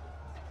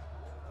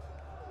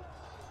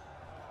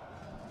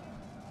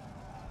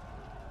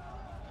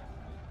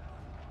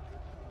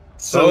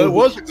 So it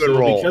was a good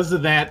roll. Because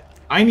of that,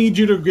 I need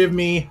you to give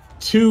me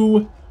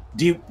 2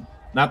 D...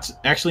 not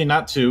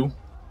 2.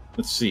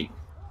 Let's see.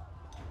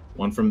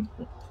 One from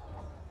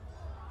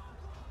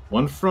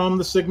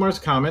the Sigmar's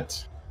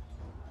Comet,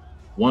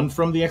 1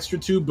 from the extra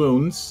 2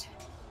 boons,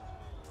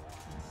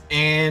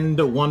 and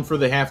 1 for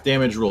the half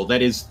damage roll.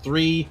 That is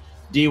 3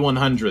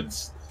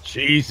 D100s.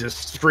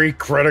 Jesus, 3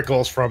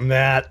 criticals from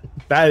that.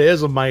 That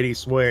is a mighty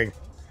swing.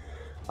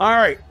 All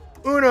right,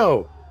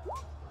 1,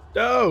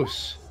 2,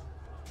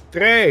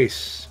 3,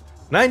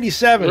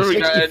 97,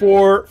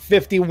 64,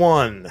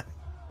 51.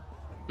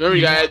 Remember,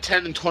 you got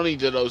 10 and 20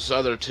 to those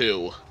other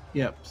 2.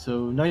 Yep,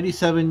 so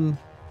 97...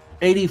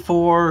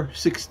 84,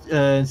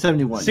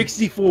 71.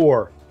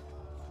 64.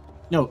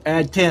 No,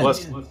 add 10.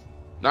 Plus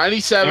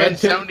 97,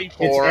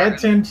 74.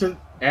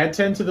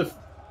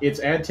 It's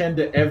add 10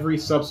 to every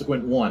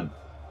subsequent one.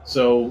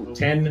 So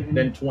 10,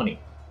 then 20.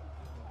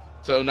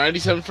 So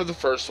 97 for the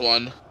first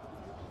one.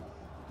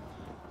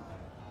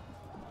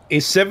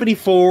 Is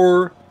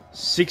 74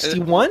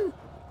 61?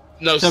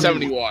 No,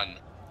 71.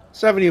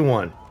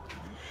 71.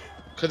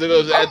 Because it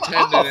goes add 10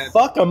 and then...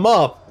 Fuck him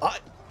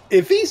up.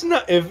 If he's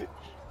not...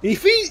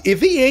 If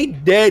he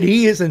ain't dead,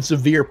 he is in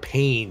severe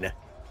pain.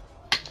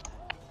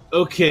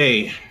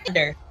 Okay.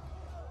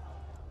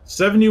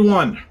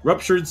 71,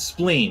 ruptured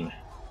spleen.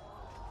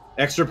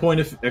 Extra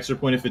point of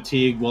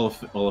fatigue while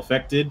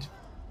affected.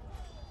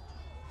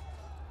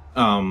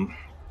 What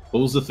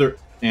was the third?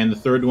 And the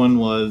third one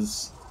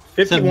was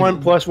 51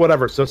 70. Plus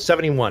whatever, so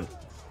 71.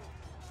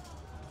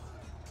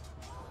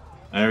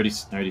 I already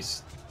said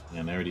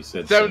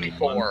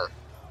 74.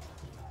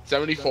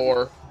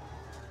 74.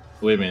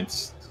 Wait a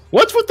minute.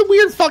 What's with the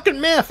weird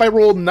fucking math? I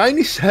rolled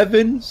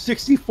 97,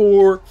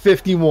 64,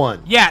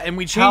 51. Yeah, and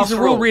we changed the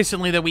rule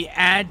recently that we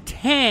add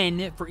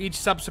 10 for each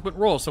subsequent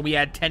roll. So we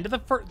add 10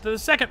 to the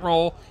second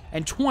roll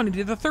and 20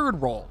 to the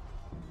third roll.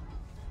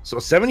 So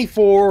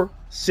 74,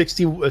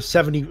 60,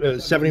 70,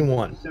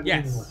 71.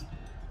 Yes.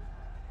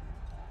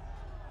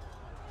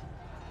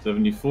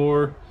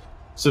 74.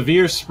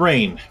 Severe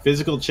sprain.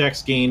 Physical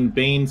checks gain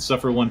Bane,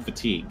 suffer 1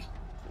 fatigue.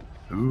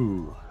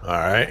 Ooh. All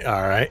right.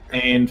 All right.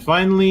 And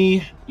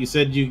finally, you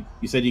said you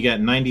got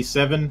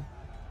 97.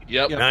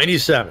 Yep.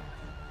 97.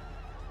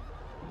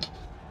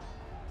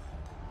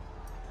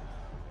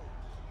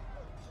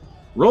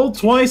 Roll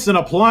twice and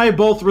apply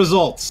both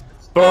results.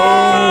 Boom.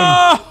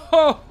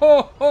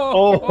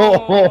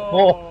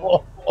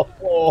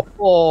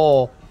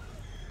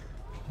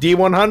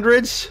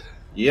 D100s.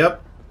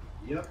 Yep.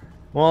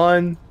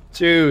 1,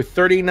 2,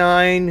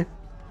 39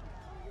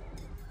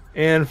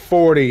 and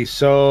 40.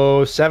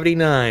 So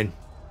 79.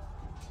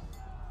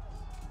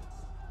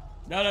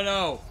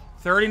 No.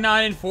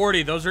 39 and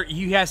 40. Those are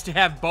he has to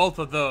have both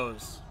of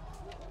those.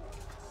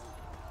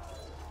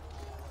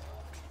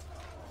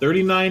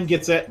 39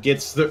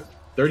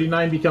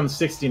 39 becomes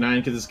 69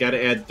 because it's got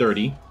to add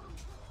 30.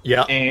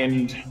 Yeah.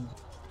 And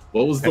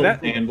what was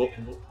the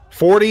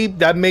 40?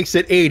 That makes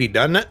it 80,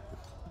 doesn't it?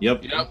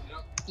 Yep.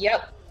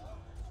 Yep.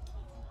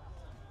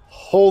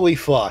 Holy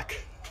fuck.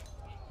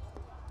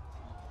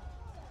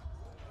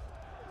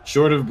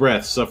 Short of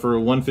breath, suffer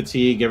 1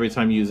 fatigue every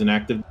time you use an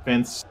active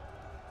defense.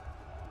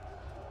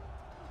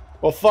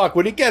 Well, fuck.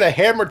 When you get a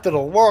hammer to the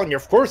lung,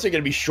 of course you're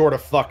going to be short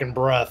of fucking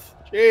breath.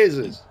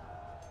 Jesus.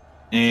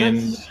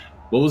 And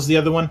what was the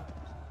other one?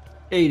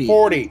 80.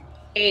 40.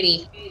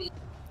 80.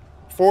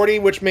 40,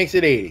 which makes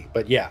it 80.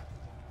 But yeah.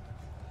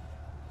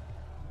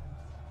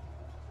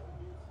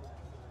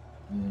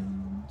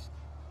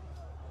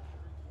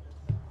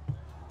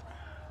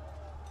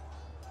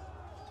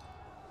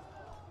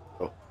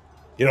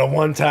 You know,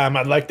 one time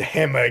I'd like to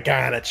hammer a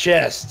guy in the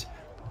chest.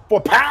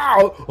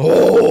 Pow!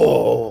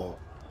 Oh!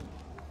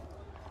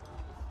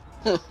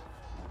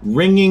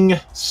 Ringing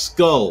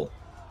skull.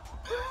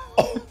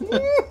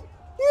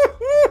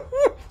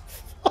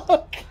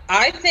 Fuck.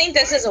 I think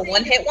this is a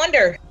one-hit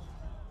wonder.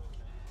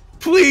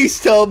 Please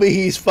tell me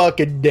he's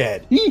fucking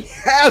dead. He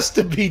has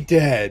to be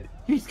dead.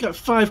 He's got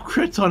 5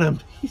 crits on him.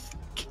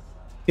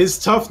 His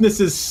toughness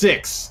is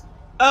 6.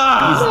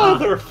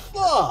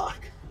 Motherfuck.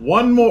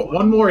 One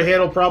more hit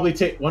will probably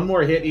take one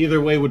more hit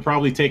either way would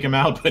probably take him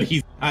out, but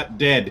he's not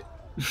dead.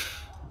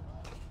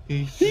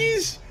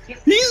 He's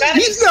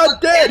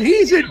not dead.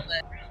 He's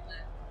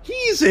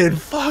in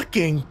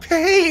fucking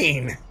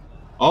pain.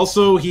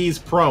 Also, he's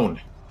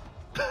prone.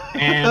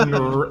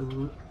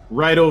 And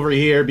right over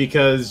here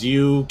because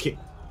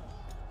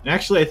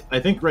actually, I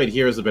think right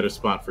here is a better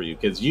spot for you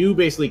because you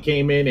basically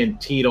came in and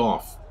teed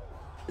off.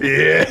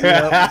 Yeah.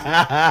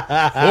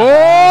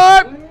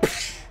 What?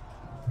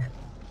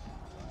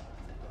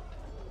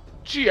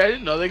 Gee, I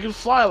didn't know they could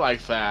fly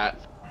like that.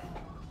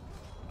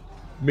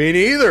 Me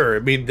neither. I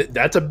mean,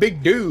 that's a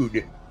big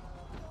dude.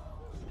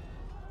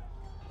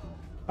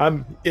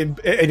 And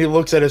he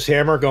looks at his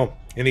hammer,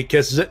 and he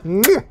kisses it.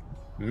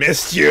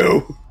 Missed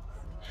you.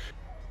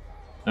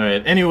 All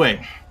right.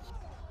 Anyway,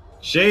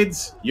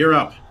 Shades, you're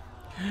up.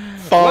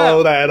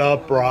 Follow that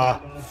up,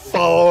 brah.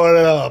 Follow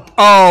it up.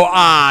 Oh,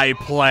 I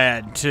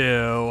plan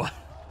to.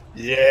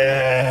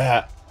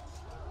 Yeah.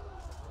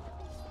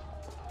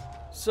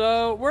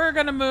 So we're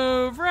gonna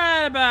move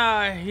right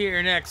about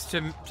here next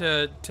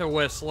to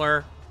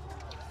Whistler.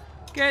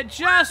 Get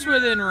just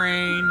within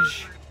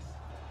range.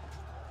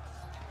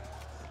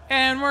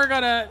 And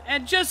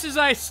and just as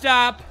I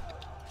stop,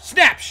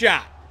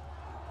 snapshot.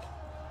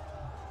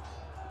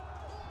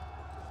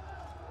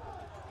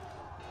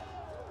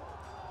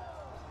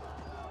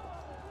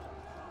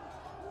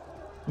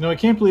 You know, I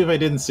can't believe I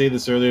didn't say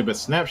this earlier, but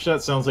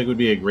Snapshot sounds like it would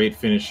be a great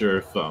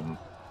finisher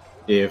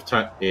if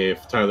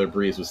Tyler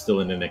Breeze was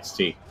still in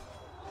NXT.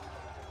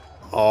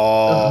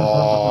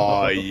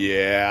 Oh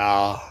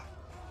yeah.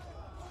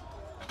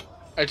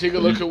 I take a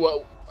look at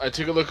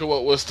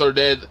what Whistler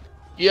did.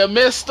 You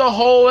missed the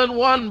hole in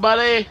one,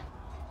 buddy.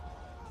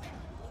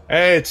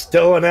 Hey, it's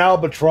still an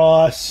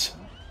albatross.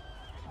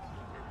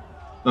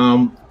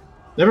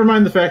 Never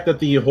mind the fact that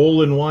the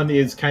hole in one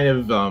is kind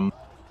of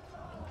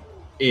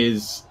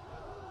is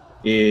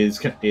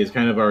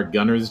kind of our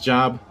gunner's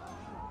job.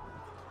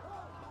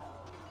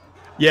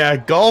 Yeah,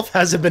 golf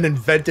hasn't been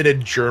invented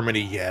in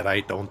Germany yet, I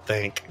don't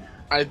think.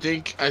 I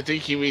think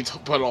he means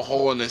put a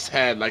hole in his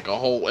head, like a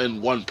hole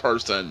in one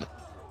person.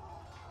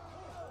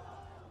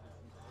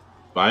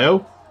 Bio,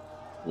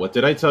 what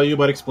did I tell you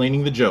about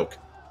explaining the joke?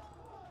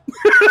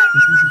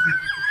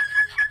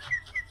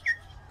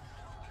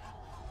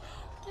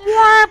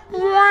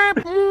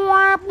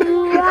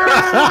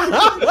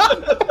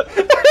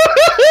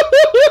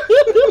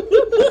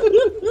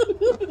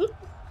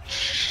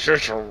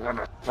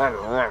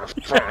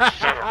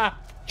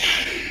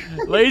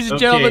 Ladies and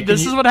gentlemen,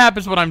 this is what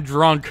happens when I'm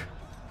drunk.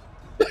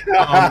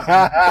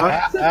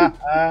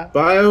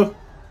 Bio,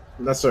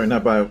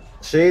 not Bio.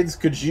 Shades,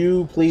 could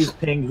you please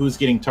ping who's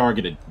getting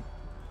targeted?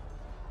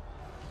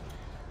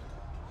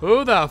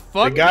 Who the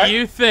fuck guy- do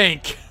you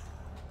think?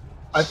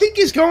 I think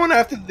he's going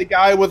after the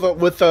guy with a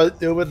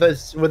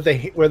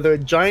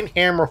giant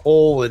hammer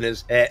hole in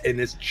his head, in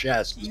his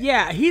chest.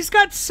 Yeah, he's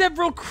got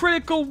several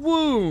critical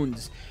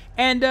wounds.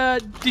 And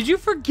did you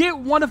forget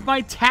one of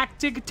my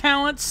tactic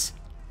talents?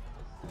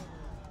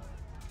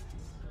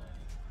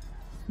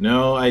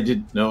 No, I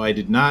did. No, I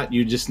did not.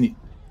 You just need.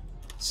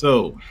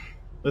 So,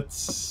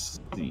 let's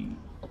see.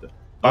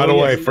 By the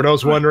way, yes, for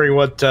those wondering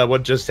what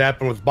just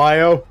happened with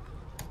Bio,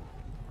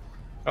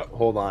 oh,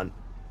 hold on.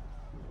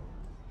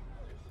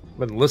 I've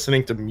been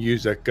listening to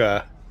music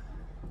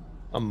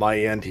on my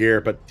end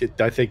here, but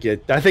I think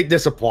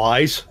this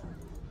applies.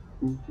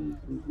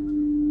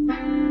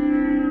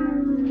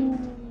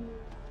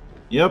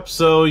 Yep.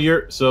 So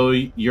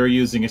you're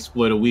using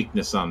exploit a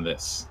weakness on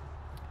this.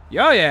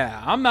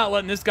 Yeah, I'm not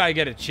letting this guy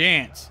get a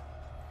chance.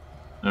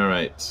 All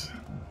right.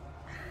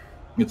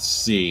 Let's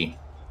see.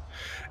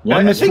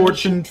 One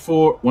misfortune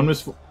for one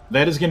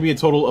that is going to be a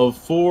total of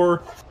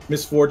 4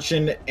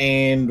 misfortune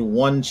and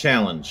 1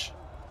 challenge.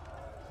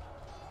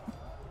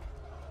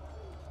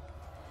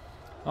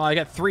 Well, I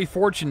got 3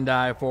 fortune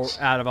die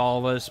out of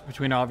all of this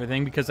between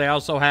everything because I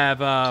also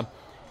have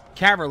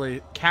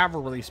cavalry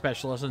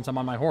specialist since I'm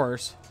on my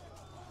horse.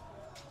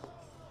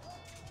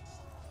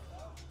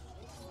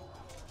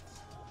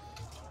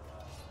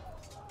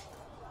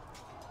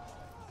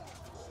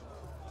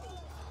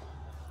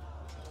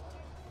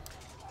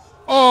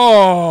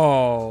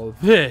 Oh,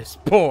 this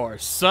poor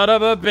son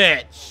of a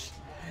bitch.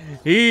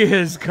 He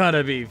is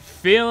gonna be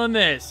feeling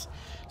this.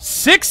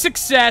 6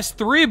 success,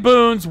 3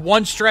 boons,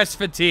 1 stress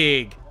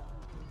fatigue.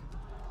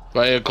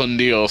 Vaya con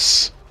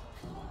Dios.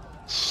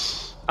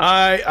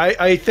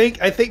 I think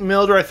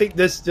Mildra, I think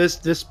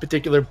this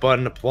particular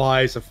button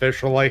applies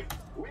officially.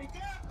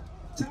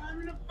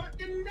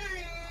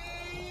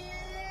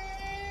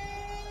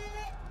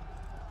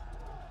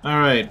 All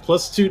right,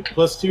 plus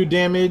two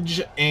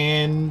damage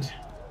and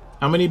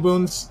how many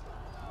boons?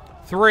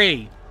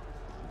 3.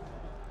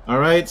 All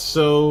right,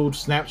 so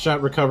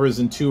snapshot recovers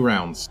in 2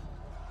 rounds.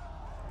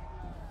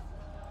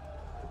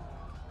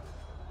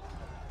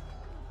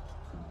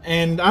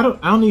 And I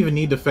don't even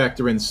need to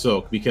factor in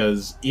soak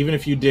because even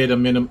if you did a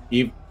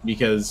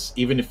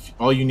even if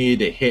all you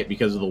needed to hit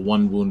because of the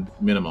 1 wound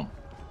minimum.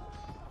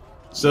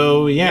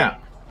 So yeah.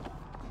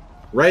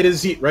 Right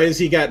as he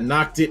got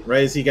knocked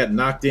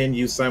in,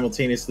 you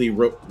simultaneously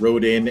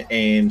rode in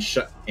and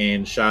shot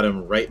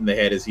him right in the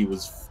head as he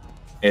was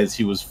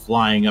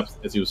flying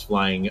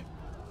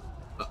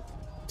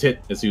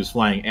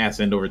ass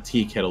end over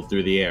tea kettle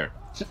through the air.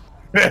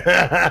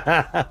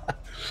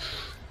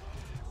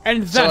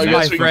 And that,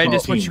 my friend,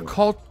 is what you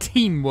call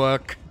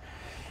teamwork.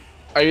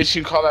 I guess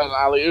you can call that an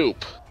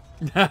alley-oop.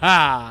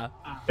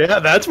 Yeah,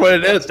 that's what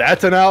it is.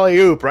 That's an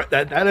alley-oop. Right?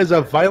 That is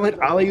a violent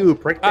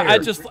alley-oop right there. I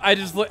just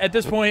look at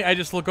this point. I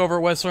just look over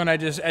at Whistler and I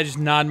just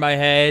nod my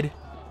head.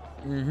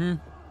 Mm-hmm.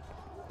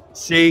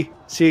 See,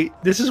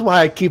 this is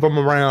why I keep them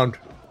around.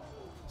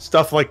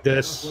 Stuff like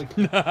this.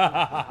 All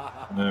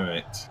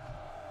right.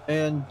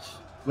 And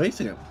wait a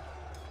second,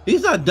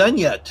 he's not done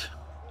yet.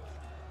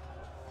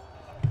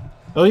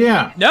 Oh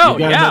yeah. No,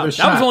 yeah, that was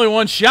only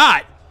 1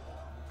 shot.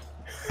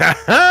 So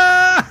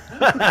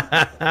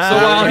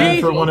while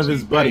he for one of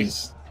his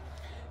buddies.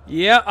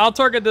 Yeah, I'll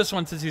target this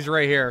one since he's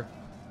right here.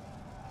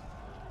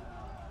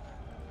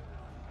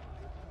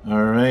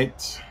 All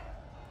right.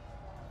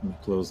 Let me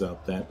close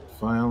out that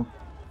file.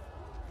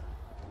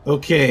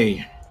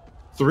 Okay.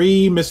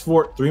 3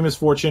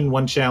 misfortune,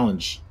 1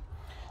 challenge.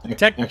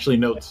 Actually,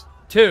 notes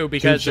 2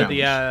 because of the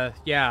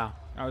yeah.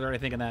 I was already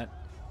thinking that.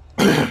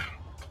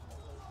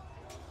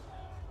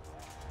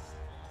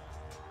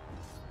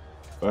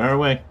 Fire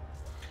away.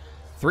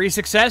 3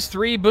 success,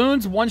 3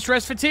 boons, 1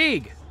 stress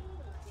fatigue.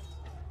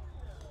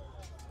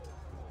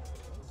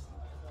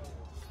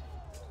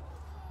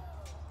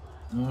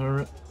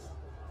 All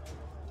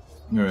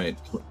right.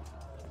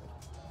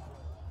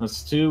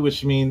 That's 2,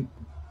 which means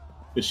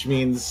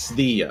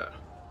the.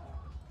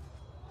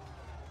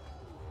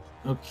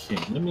 Okay,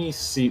 let me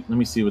see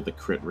what the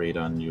crit rate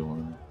on your.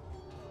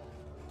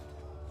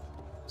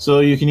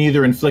 So you can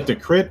either inflict a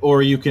crit,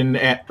 or you can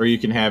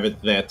have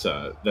it that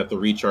the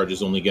recharge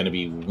is only going to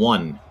be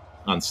 1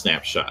 on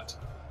snapshot.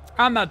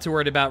 I'm not too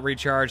worried about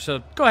recharge,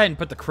 so go ahead and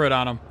put the crit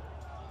on him.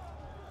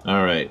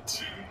 All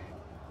right.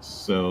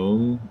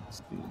 So, let's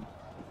see.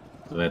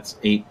 So that's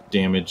 8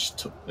 damage.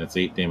 That's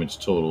 8 damage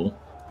total.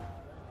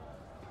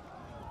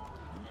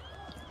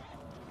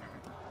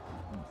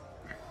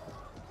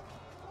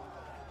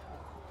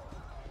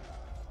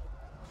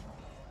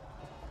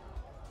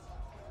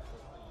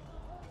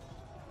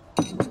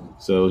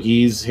 So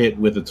he's hit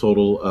with a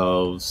total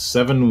of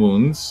 7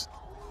 wounds,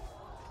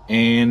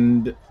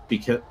 and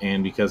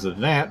because of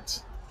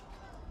that,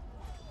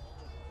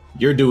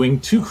 you're doing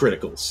 2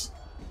 criticals.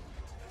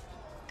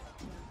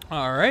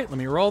 All right, let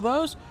me roll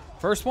those.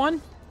 First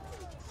one.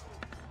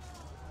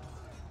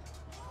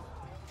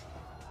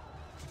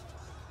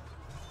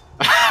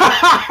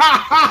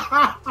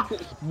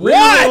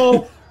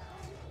 What?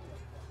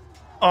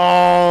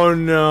 Oh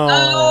no!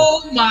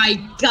 Oh my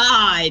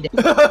god!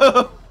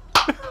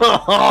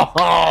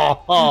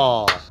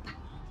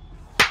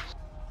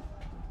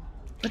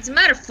 What's the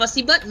matter,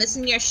 fussy butt?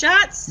 Missing your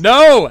shots?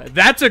 No,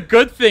 that's a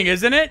good thing,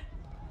 isn't it?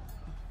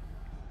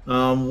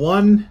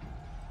 1.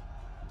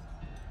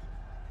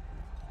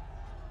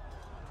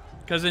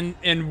 Because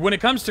when it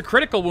comes to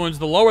critical wounds,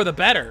 the lower the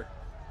better.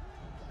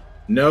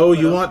 No,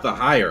 you want the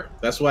higher.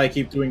 That's why I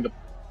keep doing the...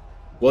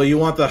 Well, you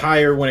want the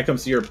higher when it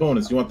comes to your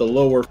opponents. You want the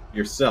lower for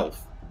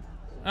yourself.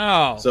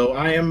 Oh. So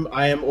I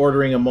am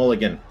ordering a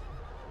mulligan.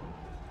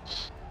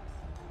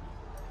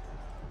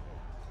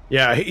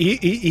 Yeah,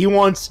 he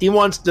wants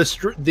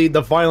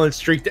the violent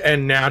streak to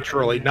end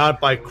naturally,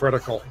 not by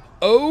critical.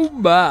 Oh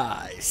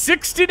my.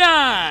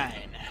 69.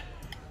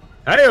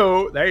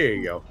 Hey-oh, there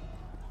you go.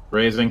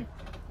 Raising.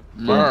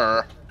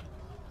 Mer.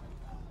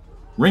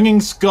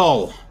 Ringing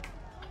skull.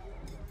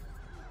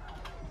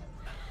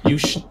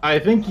 I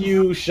think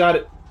you shot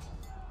it.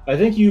 I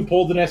think you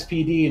pulled an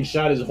SPD and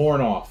shot his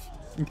horn off.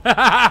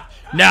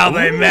 Now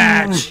they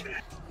match.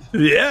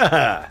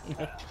 Yeah.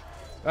 All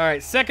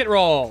right, second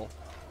roll.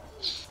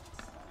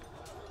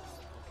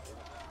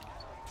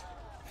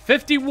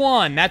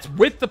 51. That's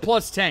with the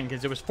plus 10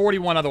 because it was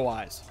 41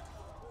 otherwise.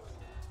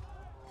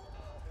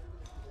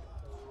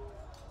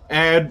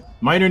 Add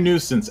minor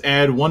nuisance.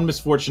 Add 1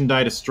 misfortune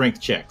die to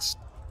strength checks.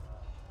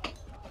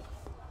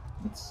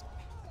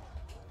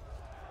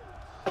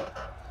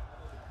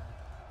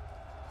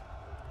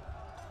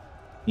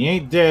 He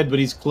ain't dead, but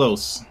he's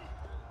close.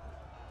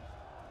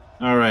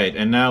 All right,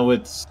 and now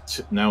it's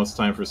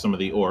time for some of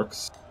the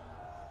orcs.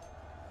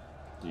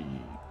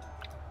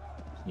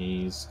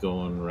 He's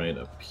going right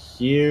up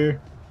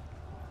here.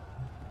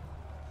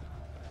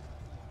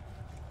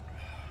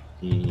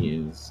 He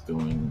is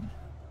going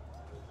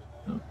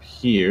up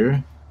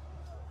here.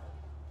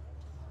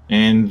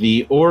 And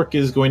the orc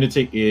is going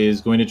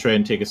to try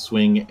and take a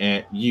swing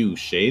at you,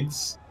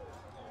 Shades.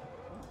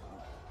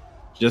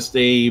 Just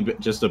a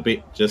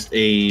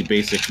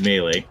basic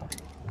melee.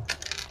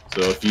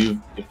 So if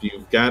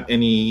you've got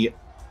any...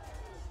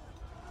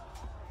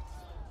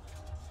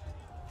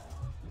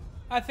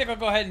 I think I'll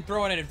go ahead and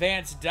throw in an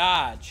advanced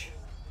dodge.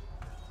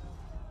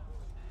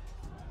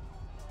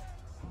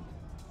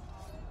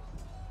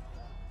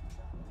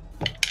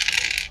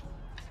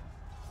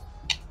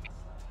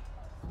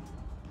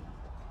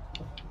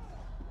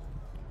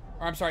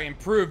 Or I'm sorry,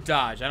 improved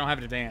dodge. I don't have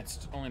it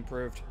advanced, only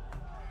improved.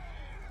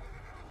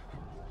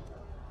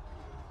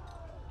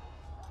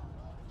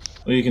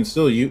 Well, you can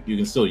still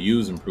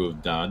use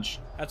improved dodge.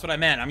 That's what I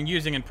meant. I'm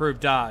using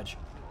improved dodge.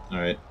 All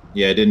right.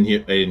 Yeah, I didn't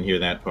hear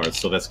that part.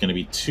 So that's going to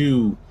be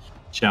 2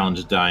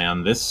 challenge die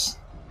on this.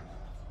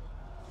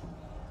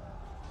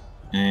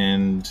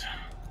 And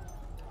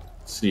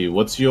let's see,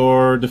 what's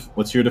your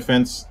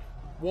defense?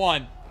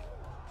 1.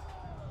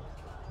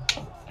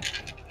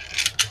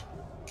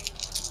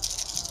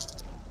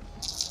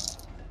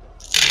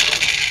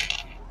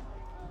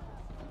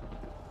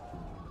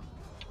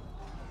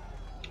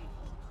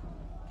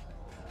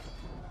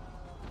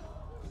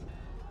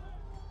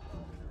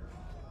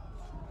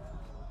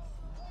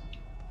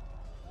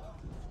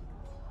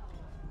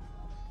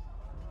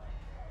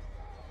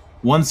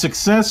 One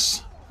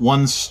success,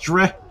 one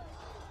stress,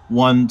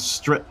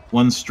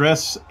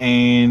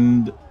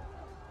 and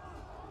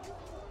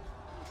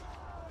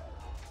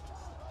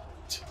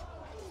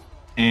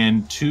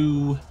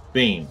 2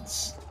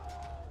 banes.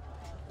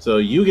 So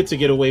you get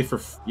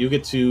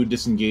to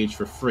disengage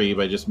for free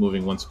by just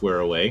moving 1 square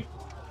away.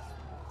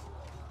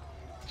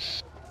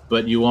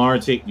 But you are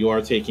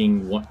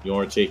taking one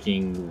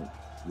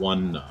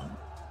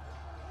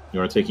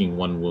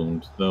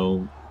wound,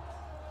 though.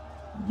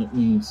 Let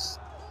me.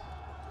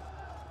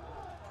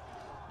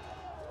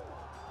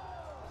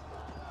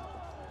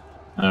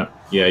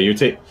 Yeah,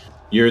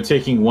 you're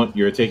taking one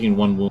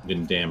wound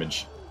in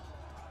damage,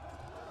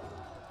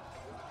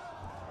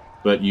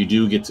 but you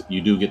do get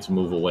to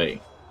move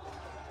away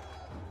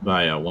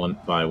by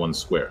one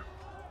square.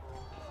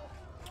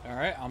 All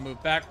right, I'll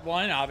move back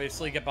 1.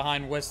 Obviously, get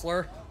behind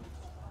Whistler.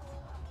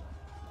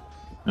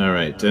 All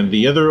right, and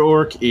the other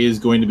orc is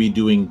going to be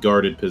doing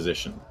guarded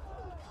position.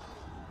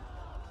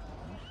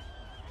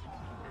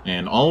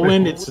 And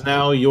Alwyn, it's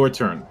now your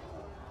turn.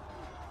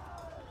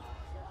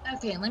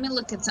 Okay, let me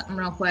look at something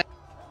real quick.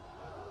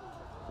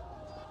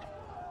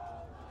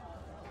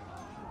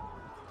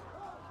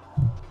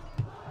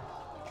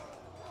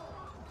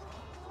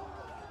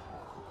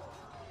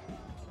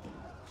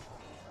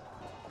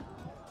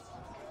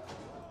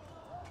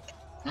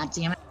 God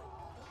damn it.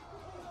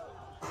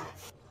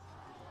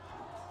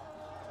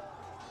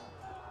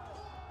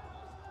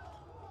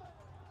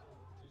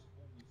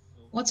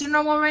 What's your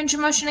normal range of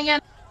motion again?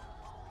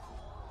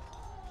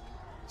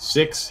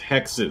 6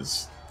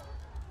 hexes.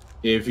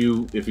 If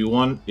you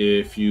want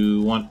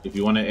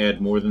to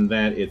add more than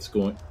that, it's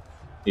going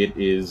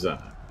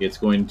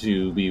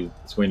to be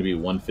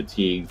 1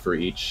 fatigue for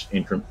each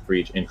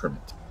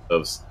increment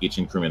of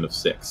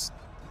 6.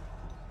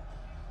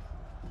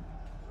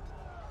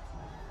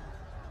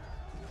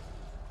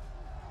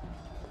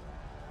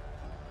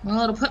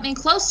 Well, it'll put me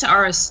close to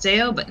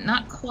Aristeo, but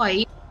not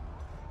quite.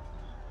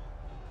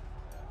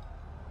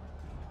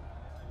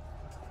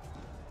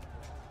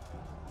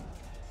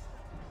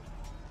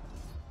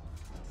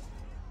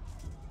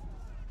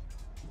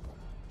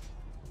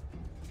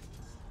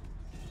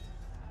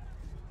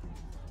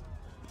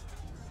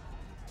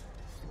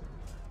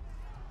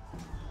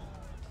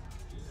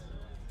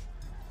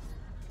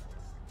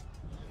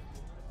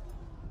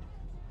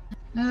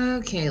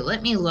 Okay,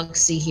 let me look.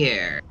 See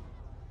here.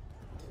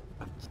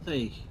 Let's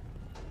see.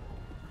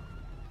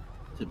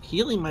 Some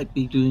healing might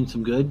be doing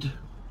some good.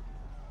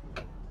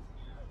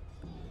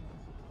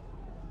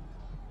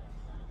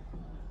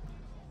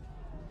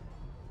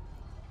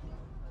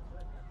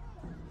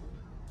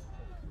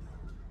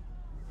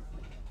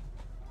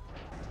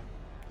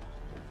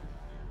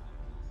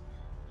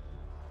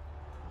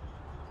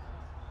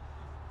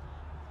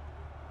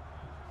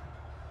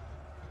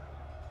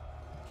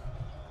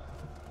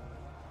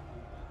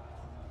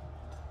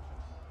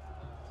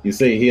 You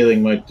say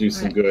healing might do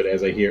some good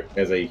as I hear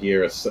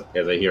a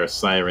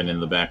siren in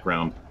the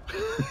background.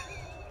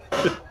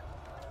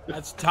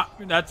 That's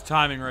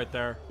timing right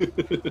there.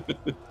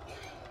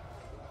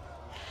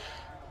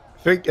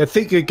 I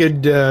think you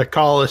could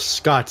call us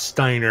Scott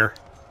Steiner.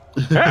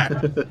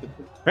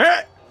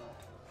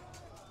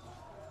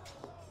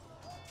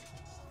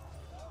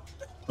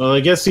 Well, I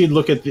guess he'd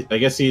look at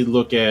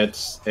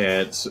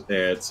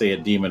say a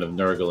demon of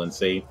Nurgle and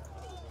say,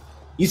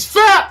 "He's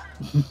fat."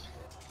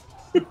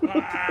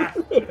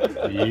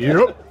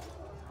 Yep.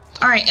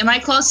 All right, am I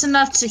close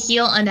enough to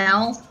heal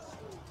Anel?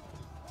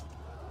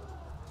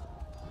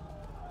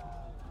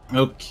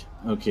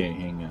 Okay,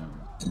 hang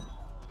on.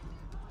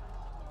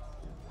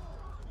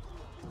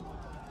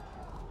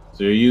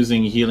 So you're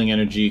using healing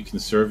energy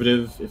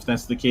conservative, if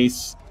that's the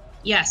case?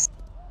 Yes.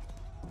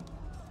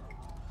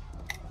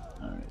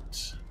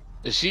 Alright.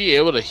 Is she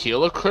able to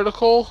heal a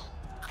critical?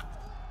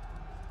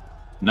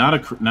 Not a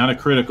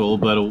critical,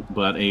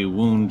 but a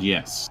wound,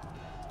 yes.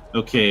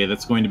 Okay,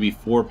 that's going to be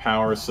 4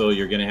 power, so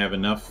you're going to have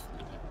enough.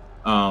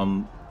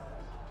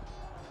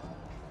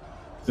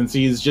 Since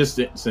he's just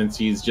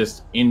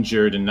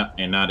injured and not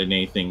in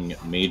anything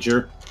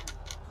major,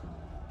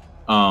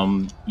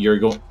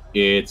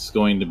 it's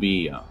going to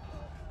be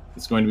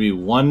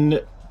one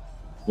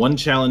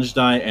challenge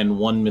die and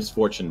 1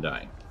 misfortune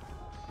die.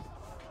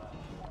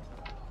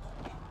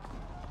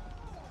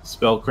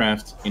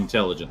 Spellcraft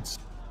intelligence,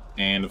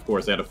 and of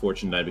course add a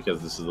fortune die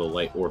because this is a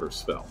light order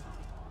spell.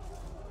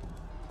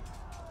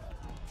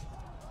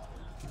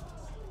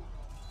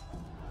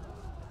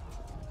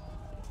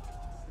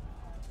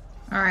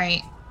 All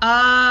right.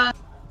 I'm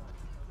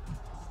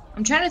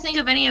trying to think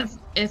of any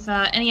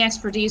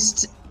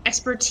expertise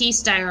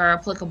die are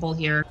applicable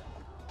here.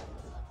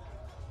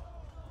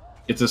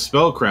 It's a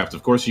spellcraft.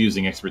 Of course, you're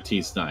using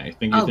expertise die. I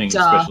think you're thinking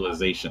duh.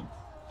 specialization.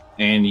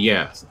 And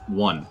yes,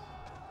 1.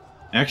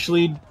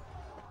 Actually,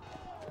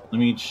 let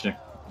me check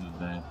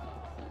that.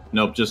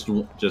 Nope, just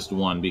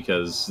 1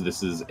 because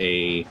this is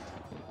a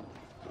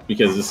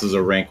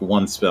rank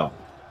 1 spell.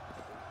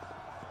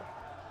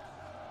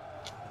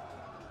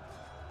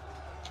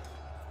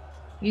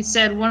 You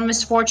said 1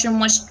 misfortune,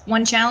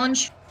 1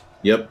 challenge?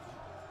 Yep.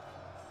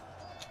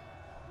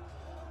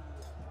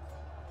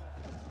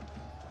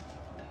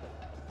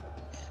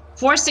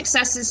 Four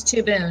successes,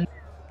 2 boons.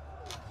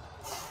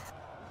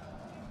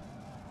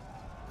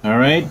 All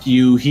right,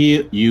 you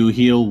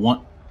heal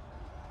 1.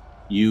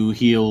 You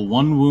heal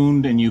 1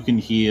 wound, and you can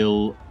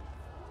heal,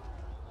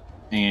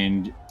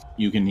 heal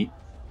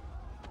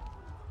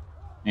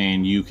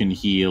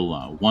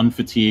 1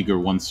 fatigue or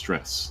 1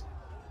 stress.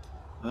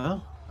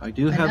 Well, I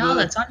do have. No,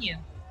 that's on you.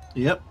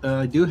 Yep,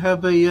 I do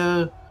have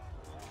a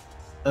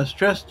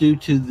stress due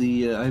to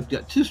the. I've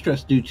got 2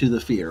 stress due to the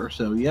fear.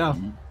 So yeah.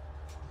 Mm-hmm.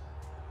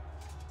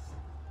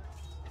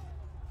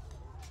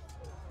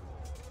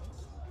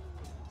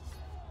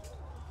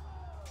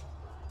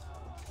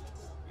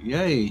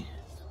 Yay.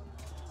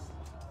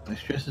 My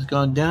stress has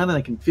gone down, and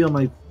I can feel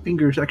my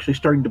fingers actually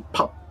starting to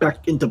pop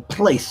back into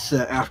place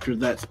after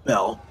that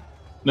spell.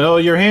 No,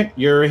 your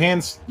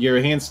hand's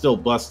still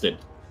busted.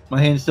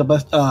 My hand's still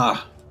busted.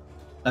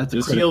 That's a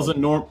This critical.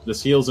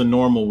 heals a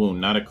normal wound,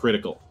 not a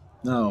critical.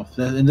 No,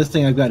 and this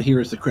thing I've got here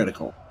is the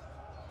critical.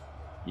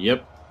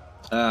 Yep.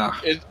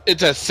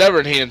 It's a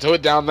severed hand, so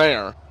it's down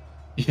there.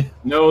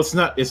 No, it's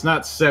not. It's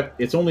not.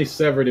 It's only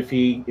severed if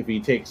he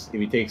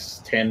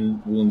takes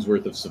 10 wounds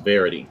worth of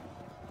severity,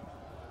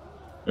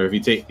 or if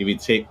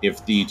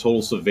the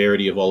total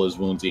severity of all his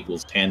wounds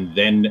equals 10,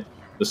 then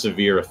the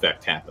severe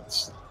effect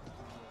happens.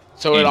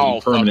 So and it all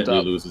he permanently fucked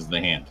up. loses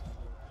the hand.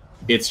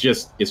 It's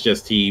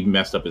just he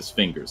messed up his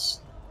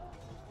fingers.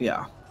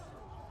 Yeah.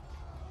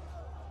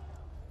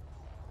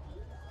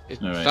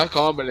 It's All right. stuck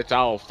on, but it's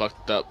all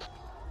fucked up.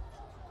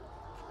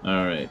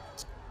 All right.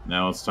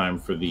 Now it's time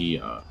for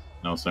that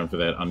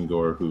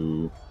Ungor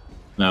who,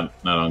 not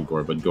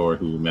Ungor, but Gore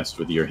who messed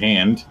with your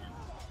hand.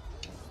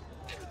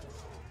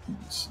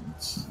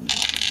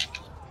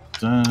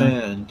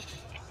 And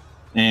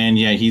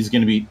yeah, he's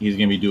gonna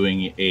be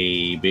doing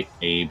a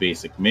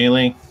basic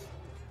melee.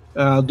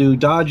 I'll do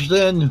dodge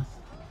then.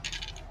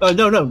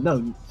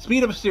 No.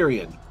 Speed of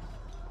Assyrian.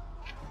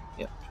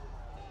 Yep.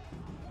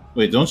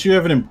 Wait, don't you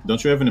have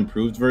an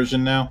improved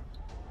version now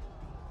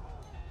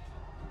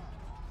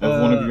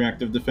of one of your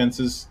active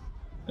defenses?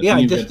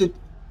 I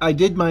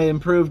did my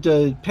improved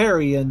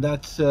parry, and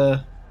that's. Oh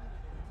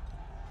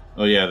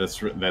yeah,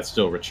 that's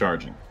still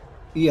recharging.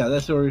 Yeah,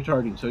 that's still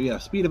recharging. So yeah,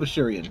 speed of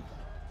Assyrian.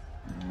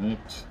 All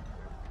right.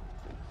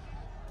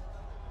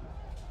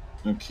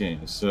 Okay,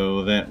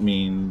 so that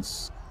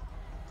means.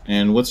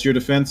 And what's your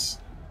defense?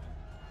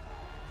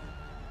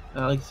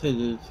 Like I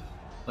said,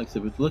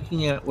 with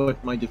looking at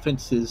what my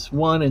defense is,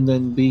 1, and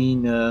then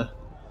being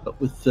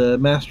with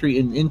mastery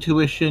and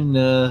intuition,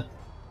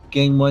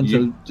 gain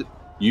 1.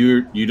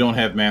 You don't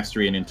have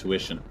mastery and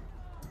intuition.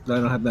 I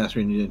don't have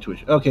mastery and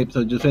intuition. Okay,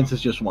 so defense is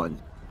just 1.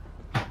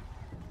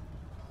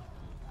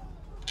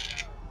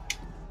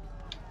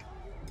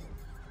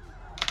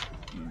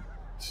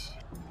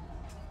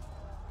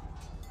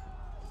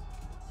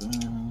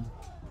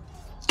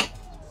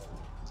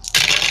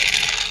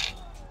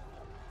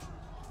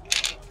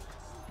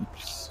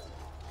 Oops.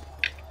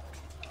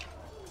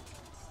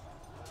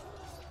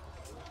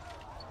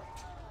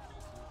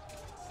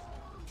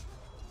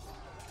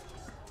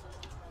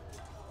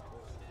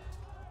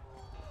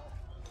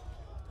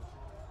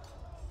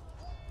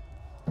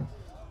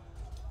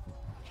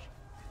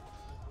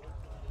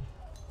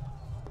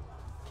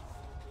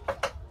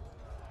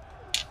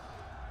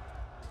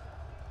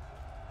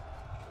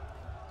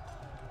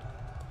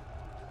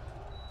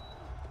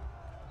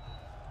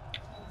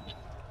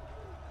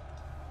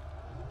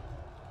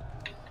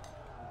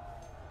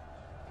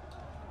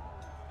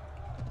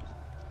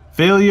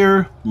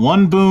 Failure,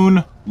 1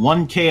 boon,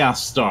 1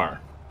 chaos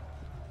star.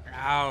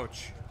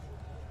 Ouch.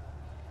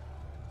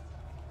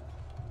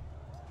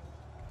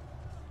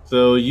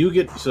 So you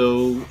can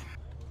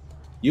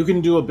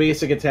do a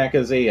basic attack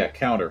as a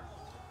counter.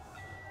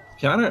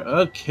 Counter?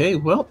 Okay,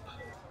 well,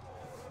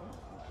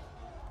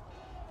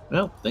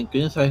 thank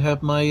goodness I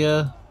have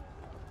my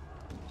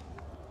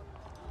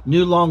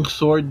new long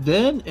sword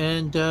then,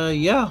 and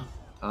yeah.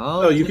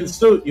 You can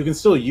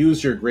still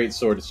use your great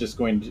sword. It's just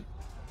going to,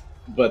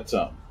 but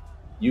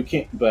you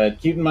can't. But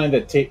keep in mind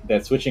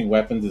that switching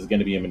weapons is going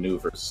to be a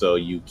maneuver, so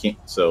you can't.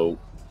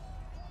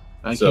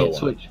 I can't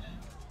switch.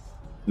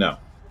 No.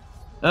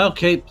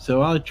 Okay,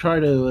 so I'll try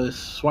to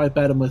swipe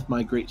at him with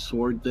my great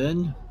sword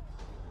then.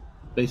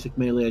 Basic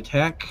melee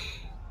attack.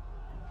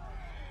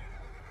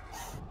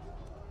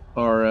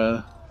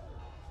 Or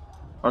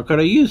could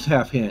I use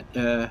half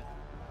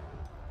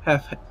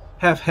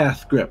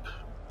grip?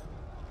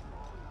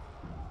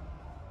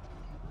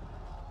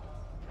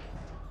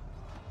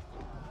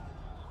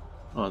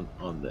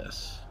 On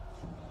this.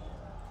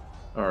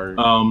 Or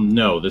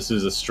no, this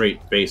is a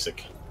straight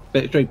basic.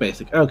 Straight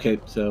basic. Okay,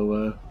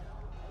 so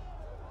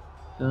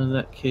in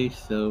that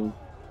case, so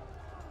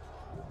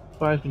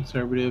 5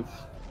 conservative,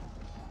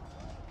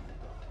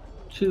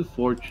 2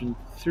 fortune,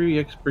 3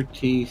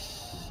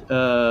 expertise,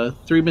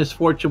 3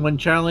 misfortune, 1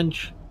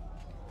 challenge.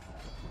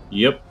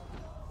 Yep.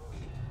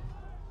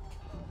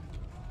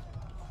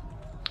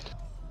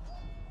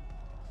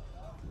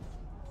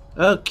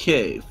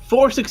 Okay,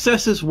 4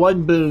 successes,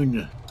 1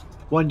 boon,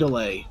 1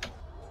 delay.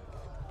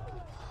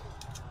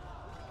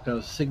 So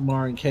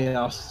Sigmar and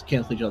Chaos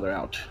cancel each other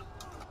out.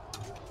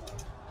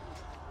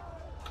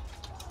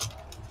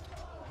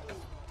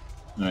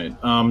 All right.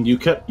 You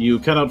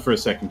cut out for a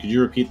second. Could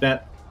you repeat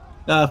that?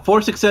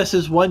 4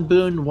 successes, 1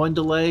 boon, 1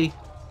 delay.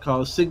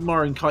 Cause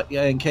Sigmar and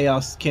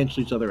Chaos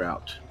cancel each other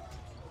out.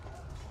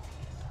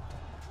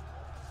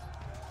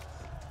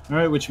 All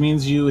right, which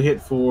means you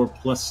hit for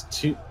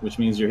 +2. Which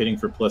means you're hitting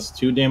for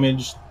 +2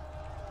 damage,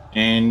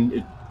 and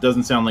it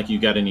doesn't sound like you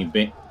got any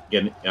boons.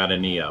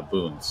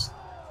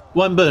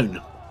 1 boon.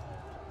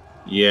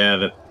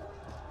 Yeah,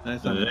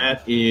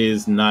 that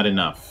is not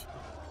enough.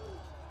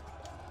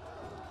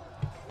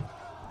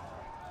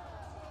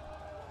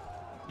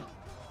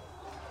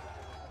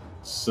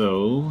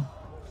 So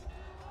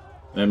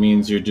that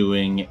means you're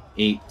doing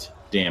 8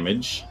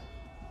 damage.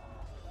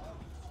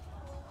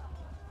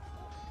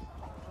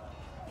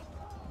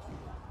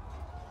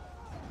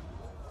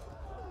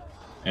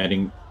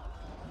 Adding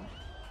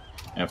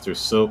after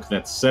soak,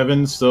 that's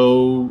 7.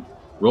 So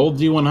roll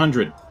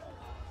D100.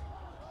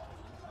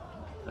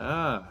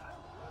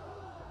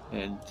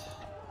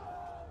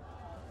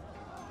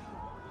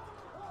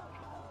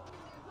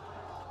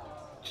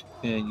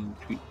 And you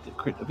treat the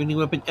crit of any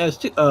weapon as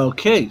 2.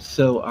 Okay,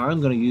 so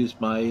I'm going to use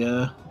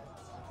my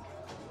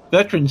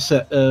veteran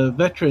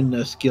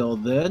skill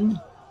then.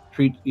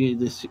 Treat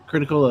this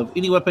critical of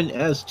any weapon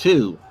as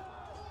 2.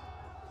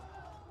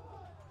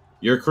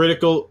 The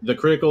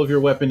critical of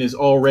your weapon is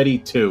already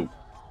 2.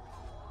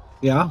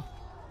 Yeah.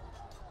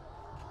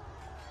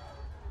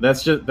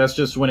 That's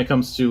just when it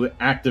comes to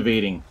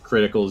activating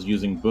criticals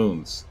using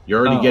boons.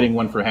 You're already getting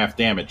 1 for half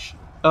damage.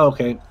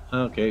 Okay.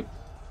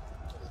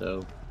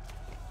 So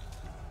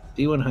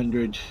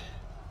D100.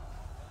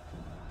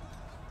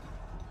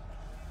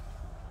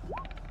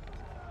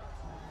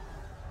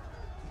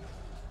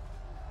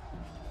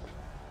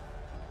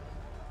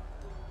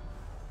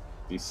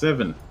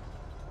 D7.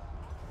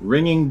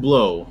 Ringing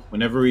blow.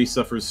 Whenever he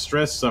suffers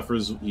stress,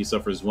 he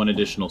suffers 1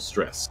 additional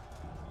stress.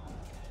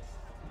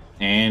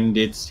 And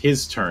it's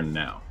his turn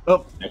now.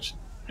 Oh,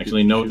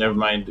 actually, no, never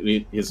mind.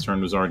 His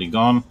turn was already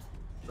gone.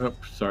 Oh,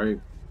 sorry.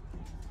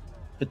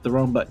 Hit the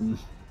wrong button.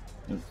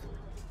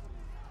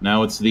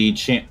 Now it's the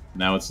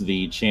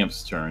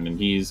champ's turn, and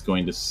he's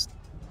going to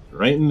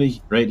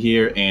right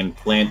here and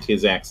plant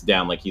his axe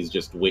down like he's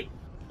just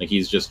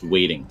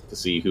waiting to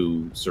see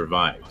who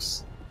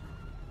survives.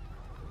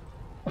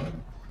 All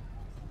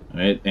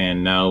right,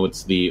 and now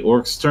it's the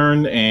orc's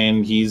turn,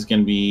 and he's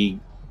gonna be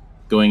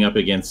going up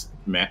against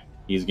Matt.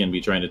 He's gonna be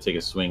trying to take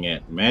a swing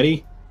at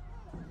Matty.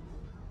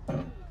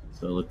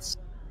 So let's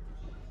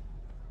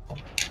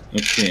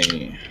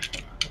see.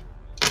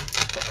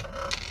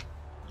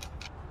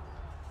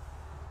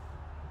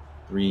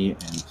 3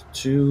 and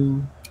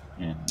 2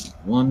 and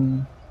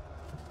 1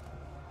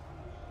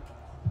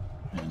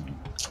 and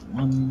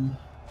 1.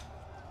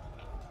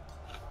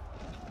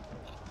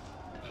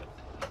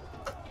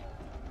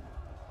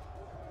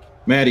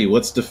 Matty,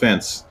 what's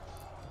defense?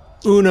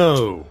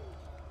 Uno.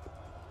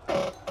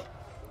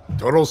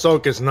 Total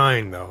soak is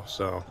 9 though,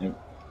 so. Yep.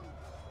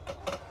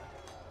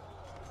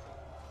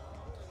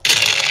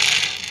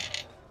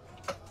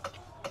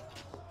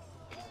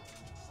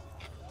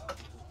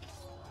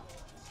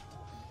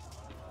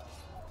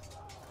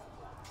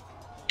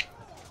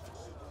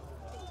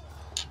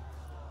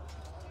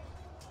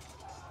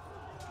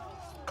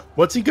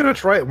 What's he gonna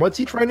try? What's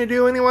he trying to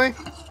do anyway?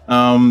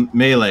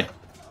 Melee.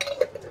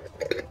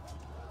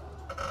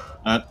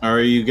 Are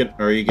you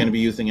gonna be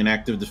using an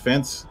active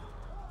defense?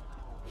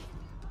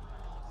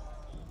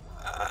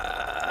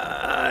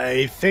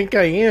 I think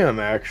I am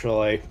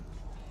actually.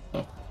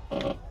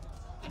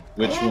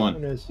 Which one?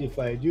 I'm gonna see if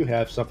I do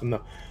have something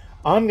though.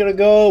 I'm gonna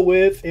go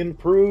with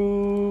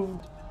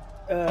improved.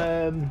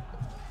 Wait,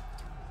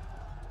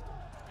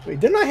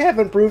 didn't I have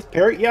improved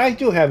parry? Yeah, I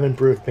do have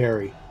improved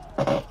parry.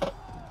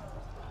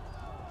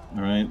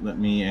 All right, let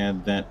me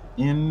add that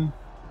in.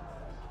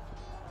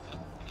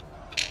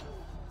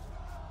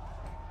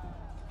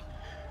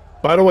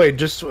 By the way,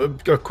 just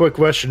a quick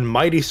question.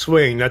 Mighty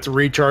Swing, that's a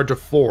recharge of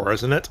 4,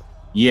 isn't it?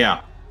 Yeah.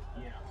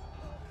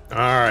 All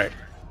right.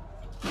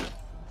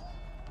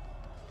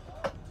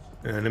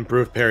 And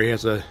improved parry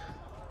has a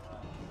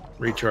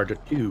recharge of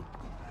 2.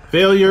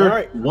 Failure, All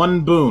right.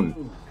 1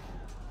 boon.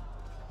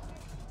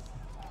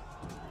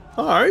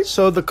 All right,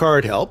 so the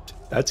card helped.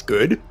 That's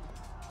good.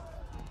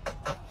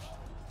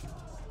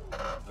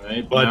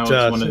 Right, But now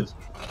it's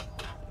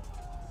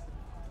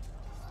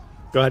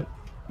go ahead.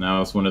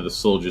 now it's one of the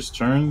soldiers'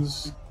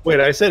 turns. Wait,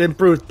 I said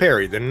improved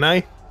parry, didn't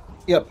I?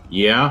 Yep.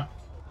 Yeah.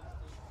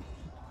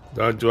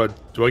 Do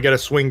I get a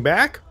swing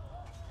back?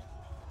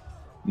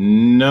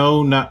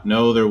 No,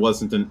 there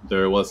wasn't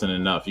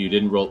enough. You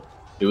didn't roll.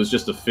 It was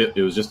just a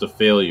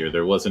failure.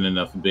 There wasn't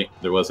enough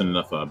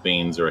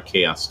Banes or a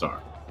Chaos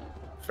Star.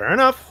 Fair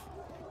enough.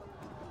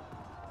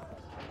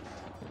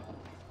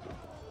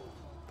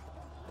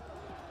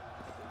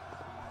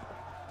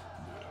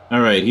 All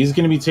right, he's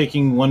going to be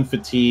taking 1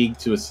 fatigue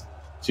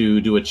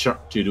to do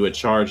a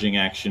charging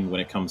action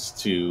when it comes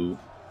to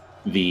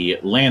the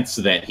lance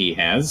that he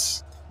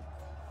has,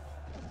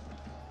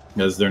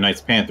 because they're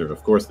Knights Panther.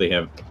 Of course they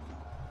have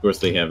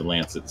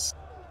lances.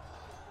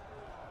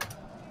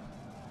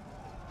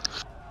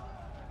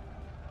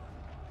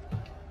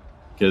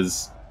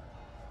 Because,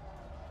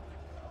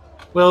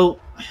 well,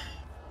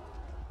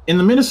 in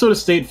the Minnesota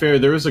State Fair,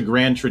 there is a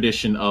grand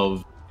tradition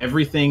of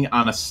everything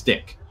on a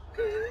stick.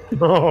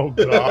 Oh,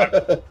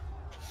 God.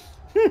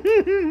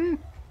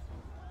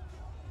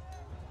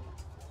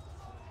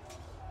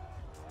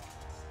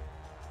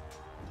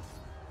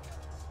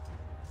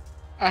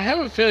 I have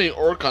a feeling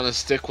Orc on a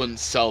stick wouldn't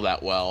sell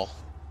that well.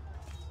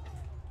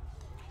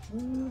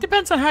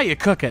 Depends on how you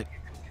cook it.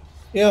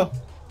 Yeah.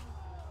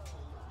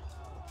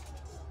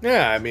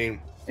 Yeah, I mean...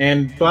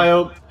 And,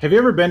 Bio, have you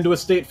ever been to a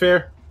state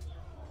fair?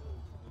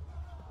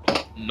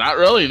 Not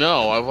really,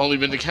 no. I've only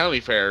been to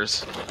county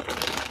fairs.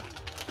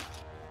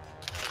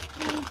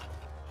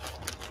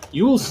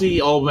 You see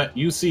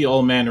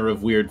all manner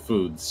of weird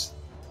foods.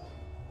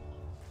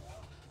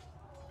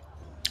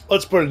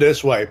 Let's put it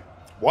this way.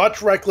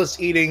 Watch Reckless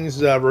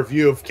Eating's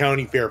review of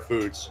county fair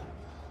foods.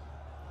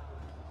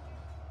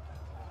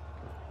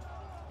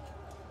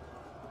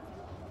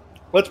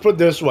 Let's put it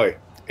this way.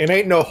 It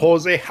ain't no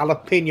Jose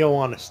Jalapeno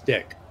on a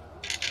stick.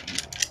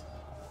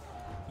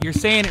 You're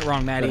saying it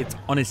wrong, Matty. It's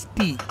on a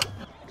steak.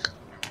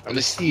 On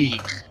a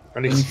steak.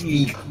 On a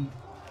steak.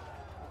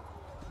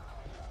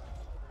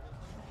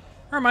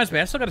 That reminds me,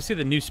 I still got to see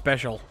the new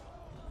special.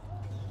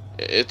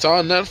 It's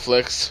on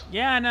Netflix.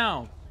 Yeah, I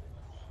know.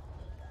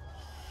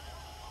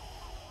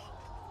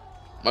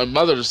 My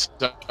mother's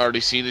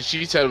already seen it.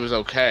 She said it was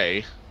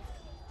okay.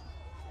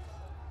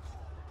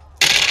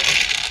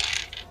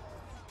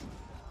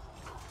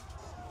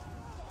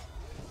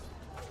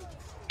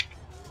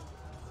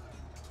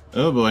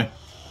 Oh boy.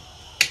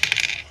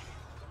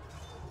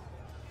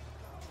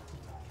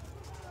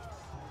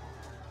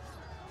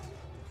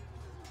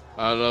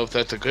 I don't know if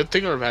that's a good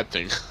thing or a bad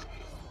thing.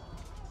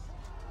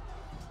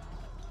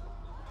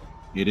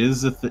 It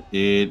is a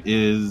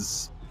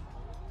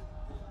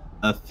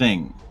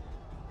thing.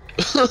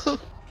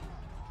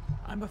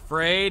 I'm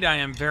afraid. I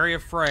am very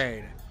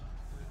afraid.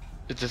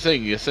 It's a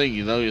thing. You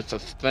know, it's a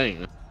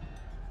thing.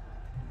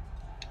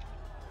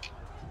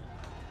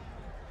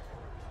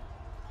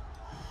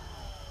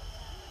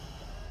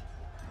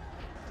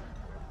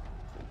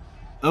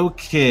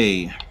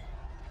 Okay.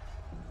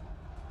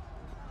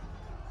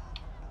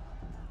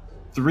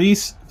 Three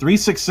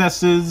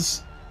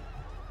successes,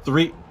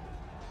 three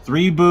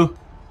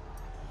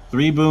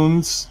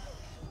boons.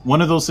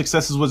 One of those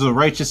successes was a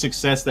righteous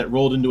success that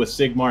rolled into a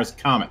Sigmar's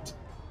Comet.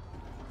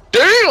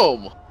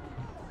 Damn!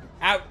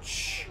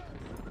 Ouch.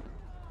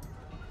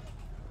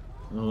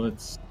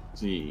 Let's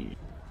see.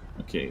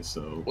 Okay,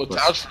 so Well, it's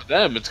ouch for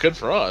them. It's good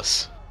for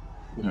us.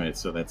 All right,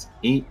 so that's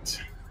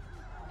 8,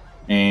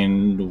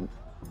 and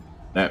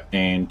 2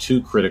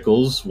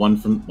 criticals. One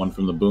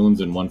from the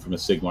boons and one from a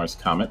Sigmar's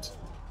Comet.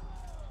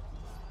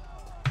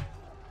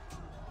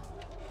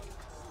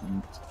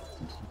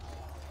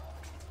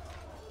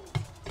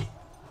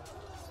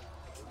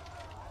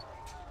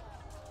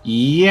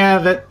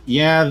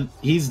 Yeah,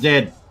 he's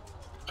dead.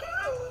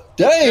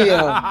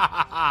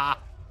 Damn!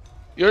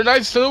 Your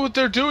knights know what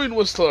they're doing,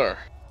 Whistler.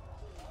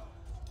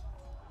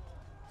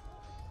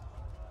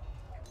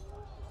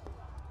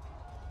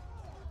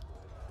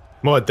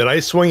 What, did I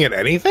swing at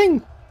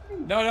anything?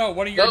 No,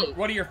 one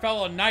of your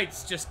fellow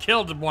knights just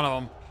killed one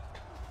of them.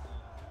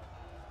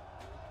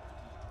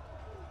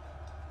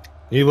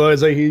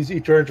 He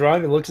turns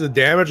around and looks at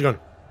the damage going,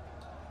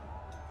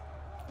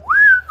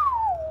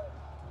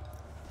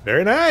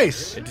 very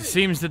nice. It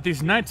seems that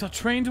these knights are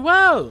trained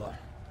well.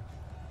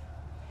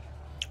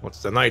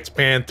 What's the Knight's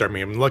Panther? I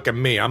mean, look at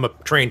me. I'm a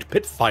trained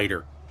pit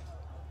fighter.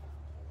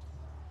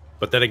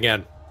 But then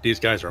again, these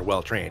guys are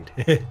well trained.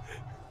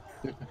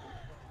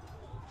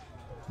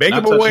 Make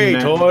him away,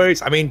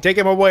 toys. I mean, take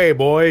him away,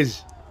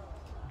 boys.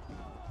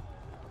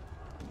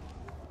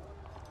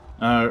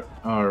 All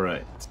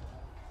right.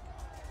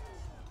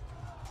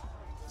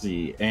 Let's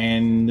see,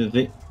 and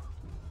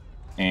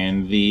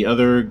the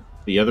other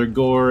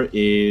gore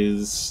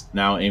is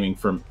now aiming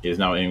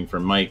for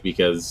Mike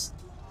because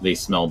they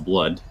smell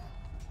blood.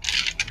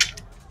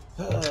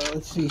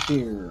 Let's see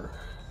here.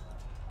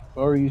 I've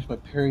already used my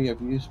parry.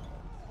 I've used.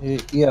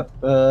 Yep.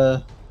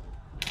 I'm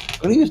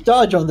gonna use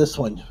dodge on this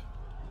one.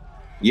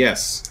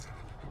 Yes.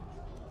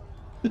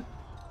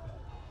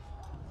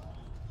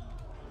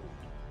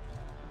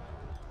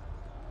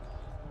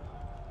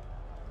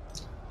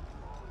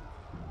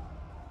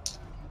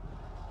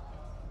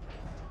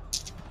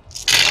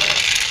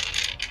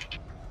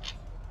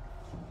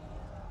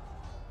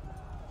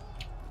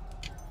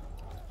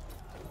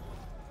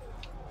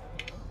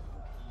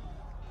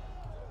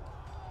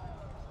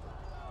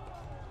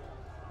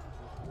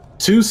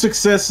 Two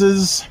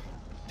successes,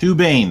 2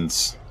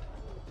 banes.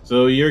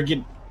 So you're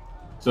getting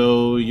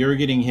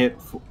hit.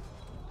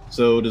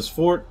 Unless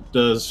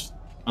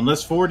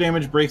 4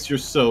 damage breaks your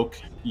soak,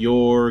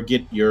 you're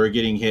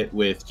getting hit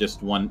with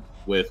just one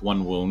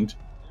wound.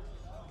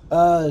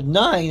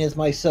 9 is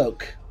my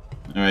soak.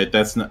 All right,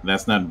 that's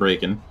not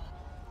breaking.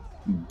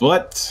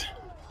 But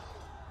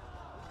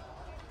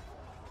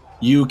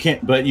you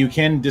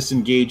can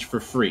disengage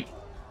for free.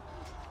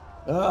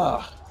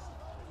 Ah.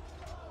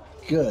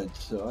 Good,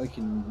 so I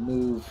can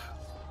move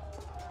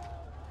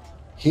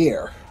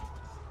here.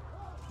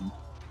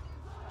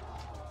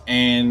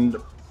 And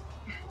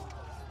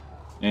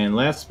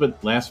last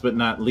but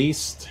not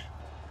least,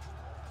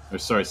 or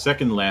sorry,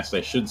 second last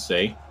I should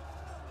say,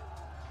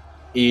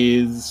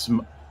 is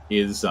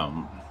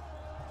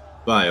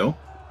Bio.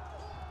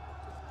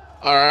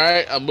 All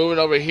right, I'm moving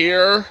over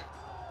here.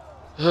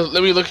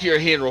 Let me look at your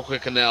hand real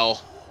quick, Anel.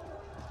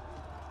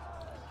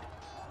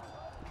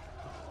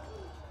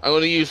 I'm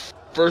going to use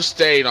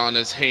first aid on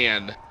his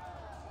hand.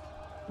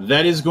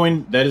 That is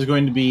going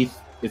to be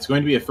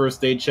a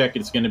first aid check.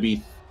 It's going to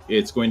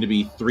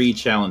be 3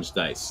 challenge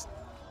dice.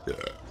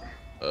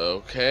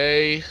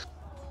 Okay.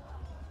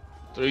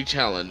 3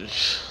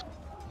 challenge.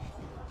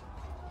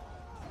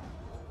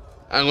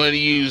 I'm going to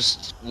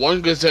use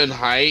 1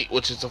 Gesundheit,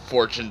 which is a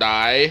fortune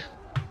die.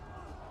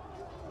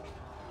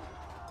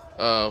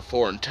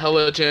 4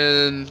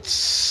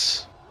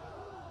 intelligence.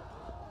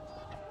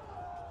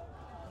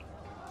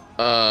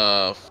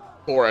 4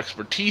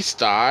 expertise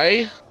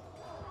die.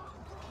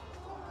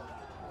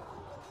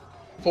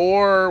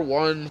 4,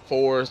 1,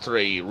 4,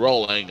 3.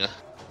 Rolling.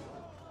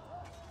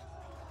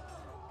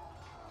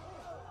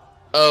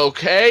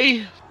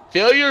 Okay.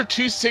 Failure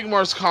 2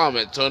 Sigmar's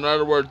Comet. So in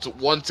other words,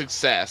 1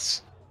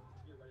 success.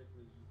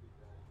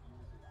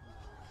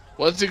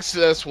 1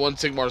 success, 1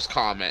 Sigmar's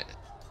Comet.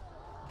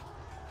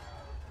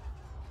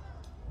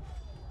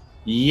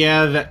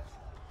 Yeah, that.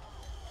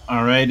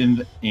 All right,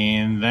 in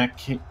that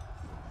case.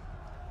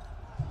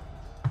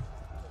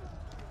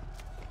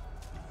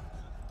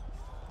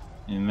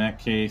 In that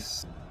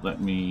case,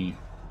 let me...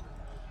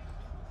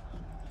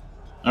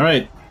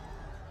 Alright.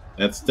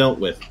 That's dealt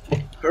with.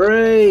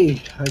 Hooray!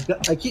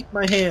 I keep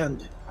my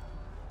hand.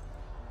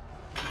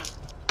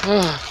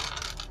 Oh,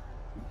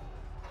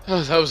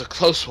 that was a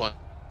close one.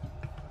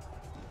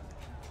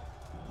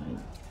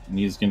 And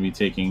he's going to be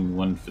taking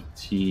 1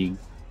 fatigue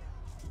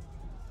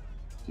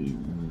to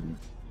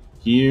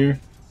here.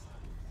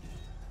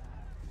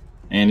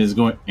 And is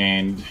going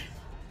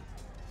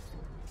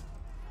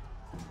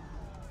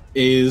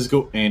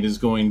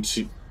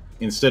to,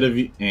 instead of,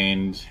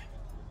 and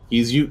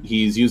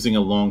he's using a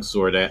long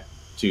sword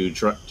to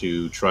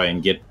try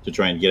and get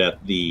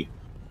at the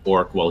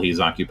orc while he's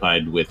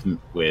occupied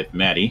with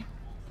Matty.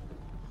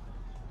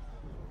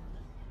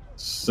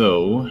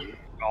 So,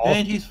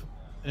 and he's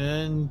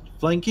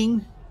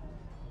flanking.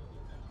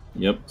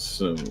 Yep.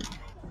 So,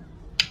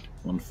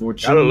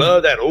 unfortunately, Gotta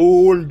love that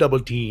old double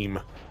team.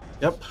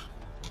 Yep.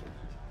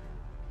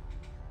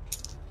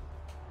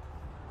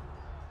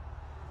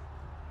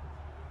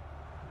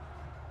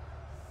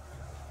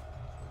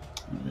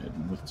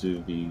 And move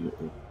to the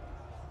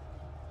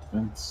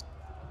events.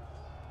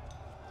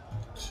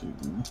 2.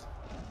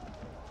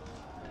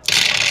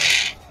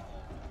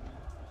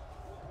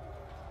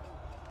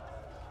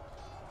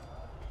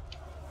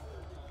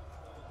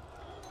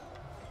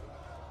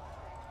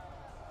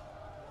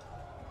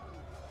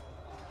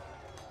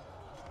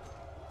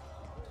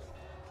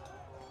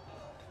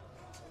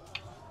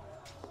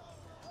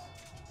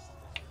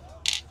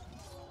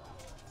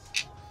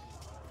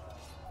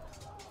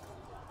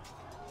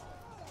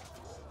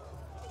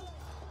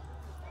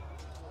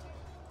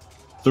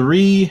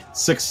 Three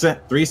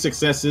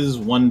successes,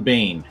 1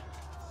 bane.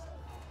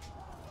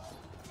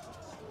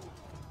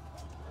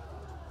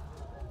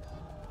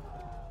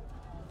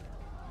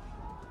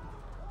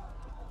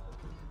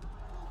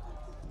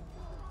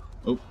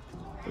 Oh,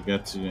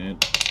 forgot to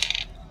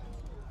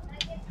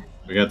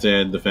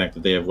add the fact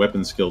that they have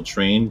weapon skill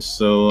trained.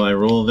 So I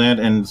roll that,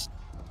 and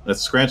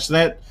let's scratch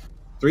that.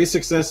 3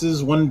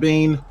 successes, 1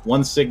 bane,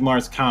 1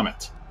 Sigmar's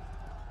Comet.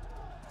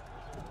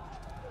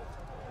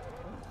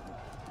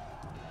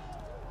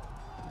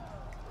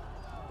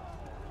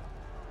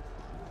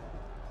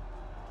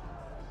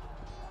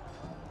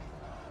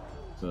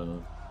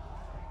 So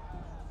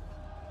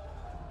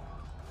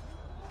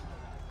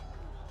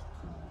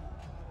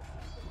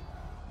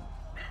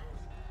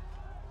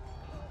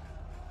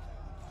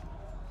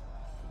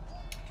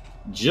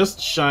just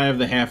shy of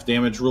the half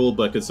damage rule,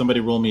 but could somebody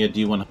roll me a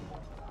D100?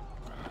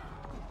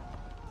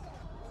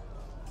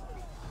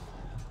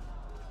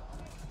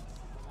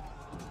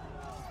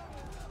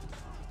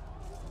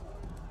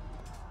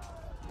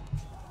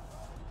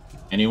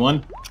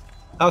 Anyone?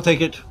 I'll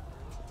take it.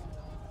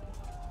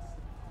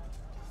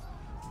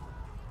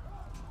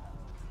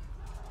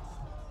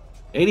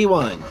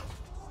 $81.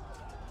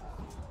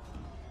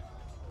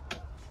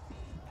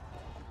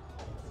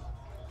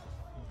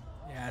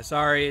 Yeah,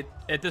 sorry.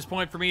 At this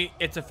point, for me,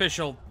 it's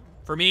official.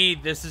 For me,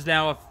 this is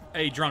now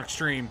a drunk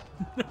stream.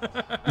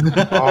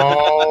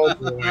 Oh,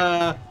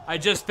 boy. I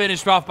just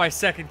finished off my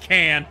second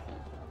can.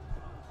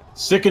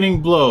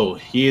 Sickening blow.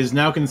 He is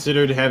now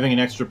considered having an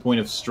extra point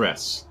of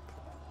stress.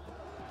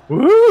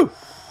 Woo! All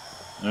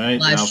right,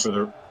 Nice.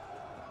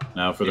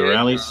 now for the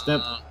rally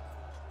step.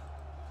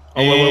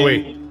 Oh,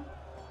 wait.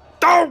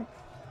 Oh!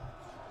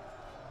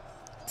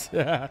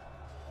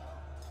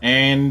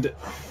 And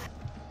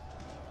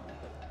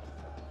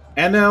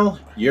NL,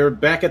 you're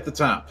back at the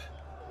top.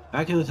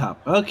 Back at the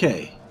top.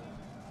 Okay.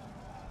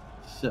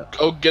 So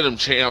Go get him,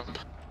 champ.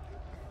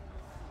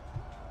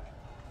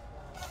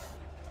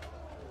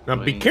 Now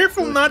be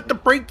careful not to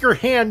break your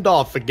hand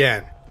off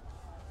again.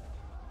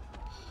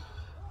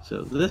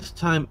 So this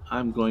time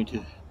I'm going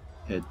to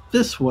head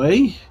this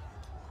way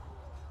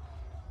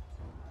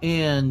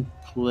and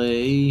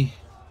play.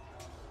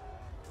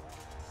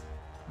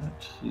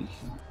 Let's see.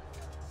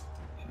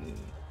 Okay.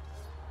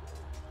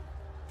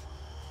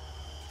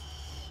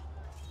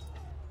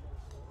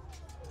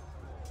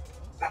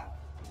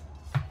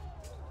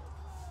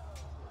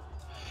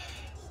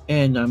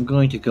 And I'm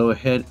going to go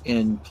ahead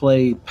and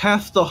play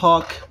Path the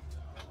Hawk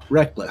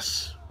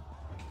Reckless.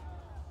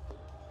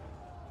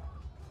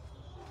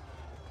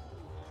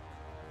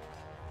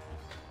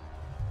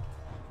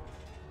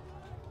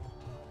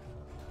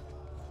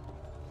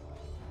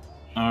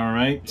 All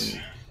right.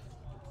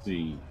 Let's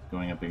see,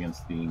 going up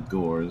against the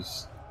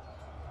Gores.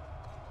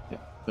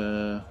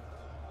 Yep.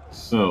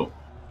 So,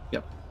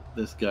 Yep.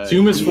 This guy.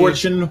 2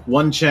 misfortune,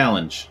 1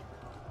 challenge.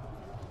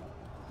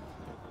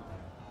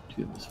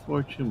 2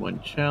 misfortune,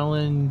 1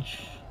 challenge.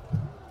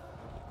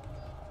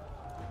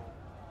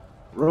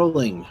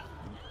 Rolling.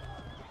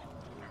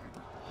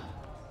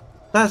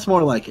 That's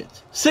more like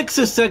it. 6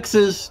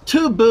 successes,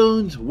 2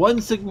 boons, 1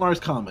 Sigmar's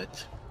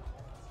Comet.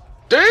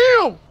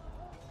 Damn!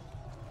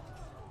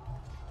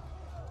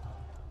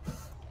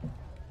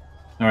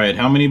 All right,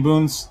 how many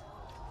boons?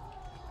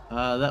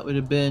 That would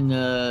have been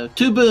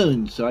 2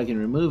 boons, so I can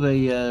remove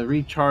a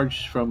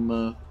recharge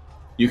from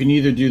You can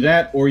either do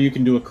that, or you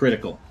can do a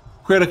critical.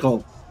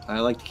 critical. I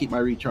like to keep my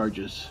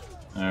recharges.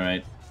 All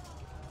right.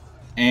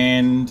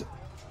 And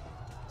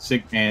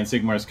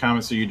Sigmar's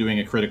Comet, so you're doing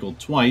a critical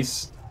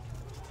twice.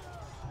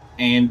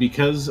 And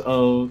because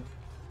of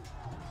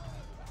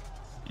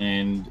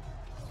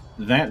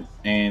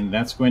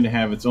that's going to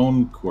have its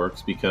own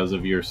quirks because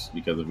of your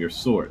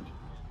sword.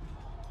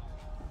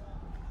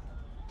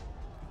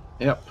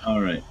 Yep.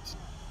 All right.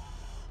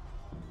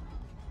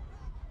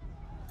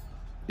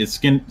 It's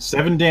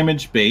 7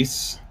 damage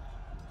base,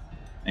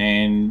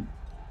 and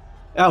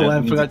Oh, that I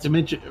means forgot to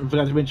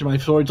mention my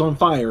sword's on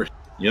fire.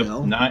 yep,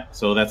 No. 9.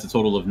 So that's a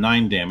total of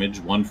 9 damage.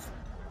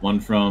 one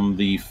from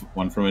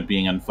it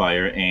being on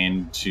fire,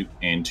 and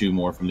two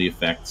more from the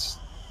effects,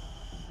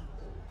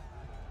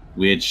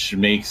 which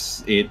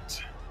makes an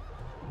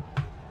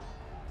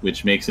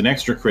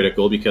extra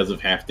critical because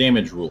of half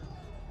damage rule.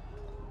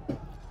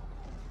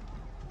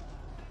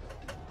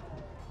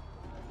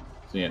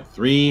 So yeah,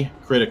 3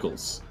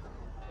 criticals.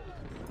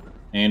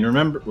 And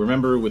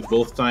remember, with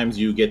both times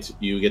you get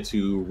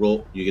to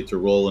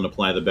roll and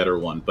apply the better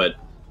one. But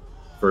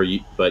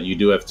you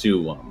do have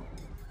to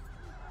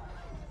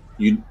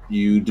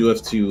you do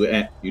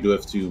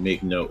have to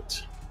make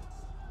note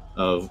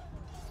of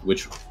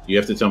which you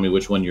have to tell me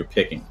which one you're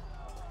picking.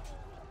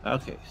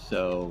 Okay,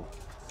 so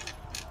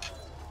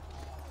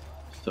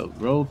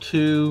roll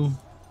 2.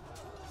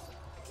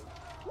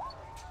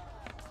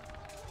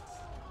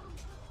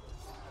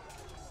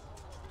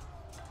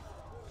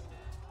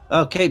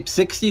 Okay,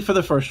 60 for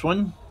the first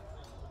one.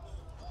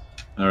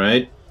 All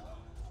right.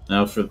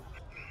 Now for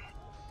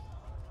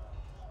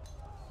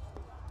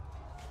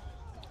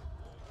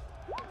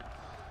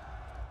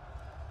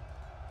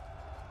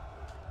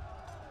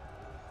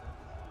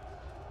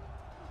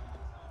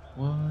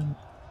one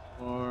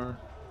more.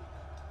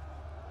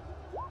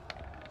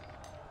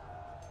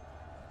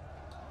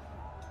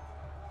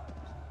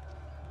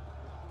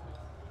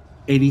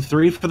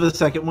 83 for the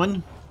second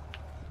one.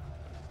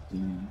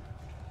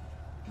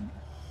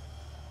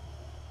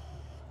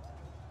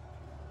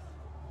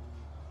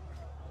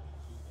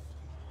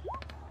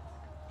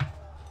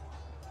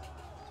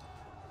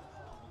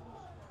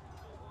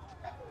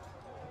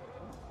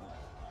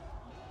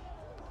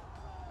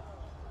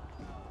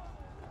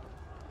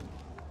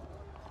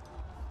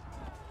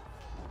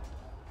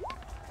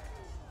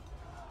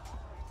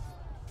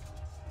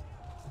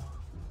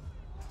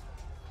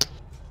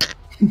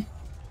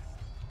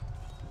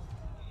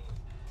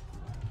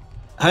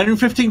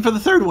 $115 for the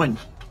third one.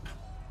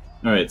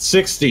 All right,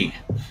 60.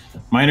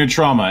 Minor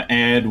trauma.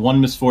 Add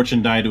 1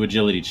 misfortune die to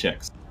agility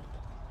checks.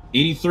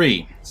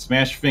 83.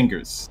 Smash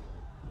fingers.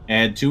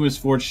 Add 2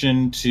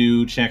 misfortune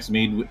to checks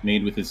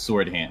made with his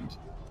sword hand.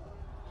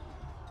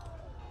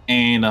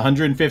 And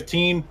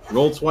 115.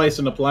 Roll twice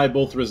and apply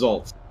both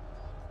results.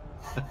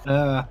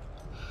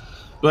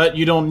 But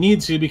you don't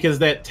need to because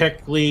that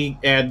technically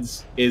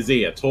adds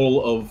a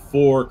total of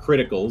 4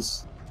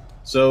 criticals.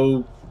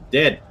 So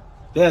dead.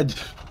 Dead.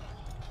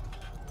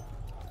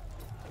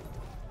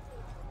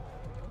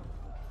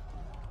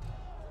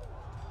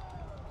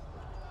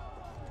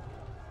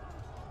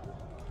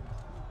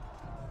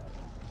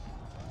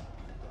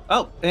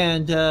 Oh,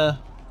 and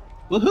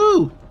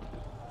woohoo!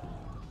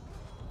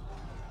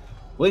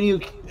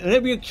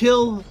 Whenever you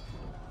kill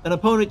an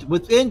opponent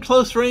within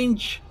close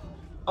range,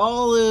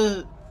 all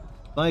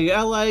my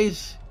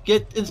allies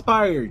get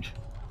inspired.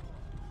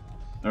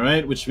 All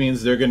right, which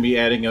means they're going to be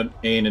adding an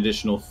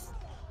additional.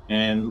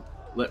 And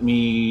let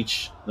me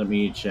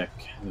check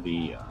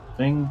the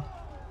thing.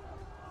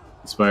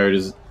 Inspired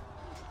is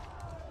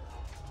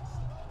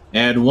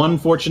add 1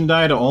 fortune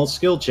die to all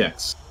skill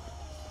checks.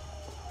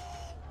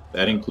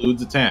 That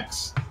includes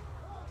attacks.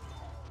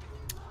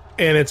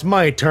 And it's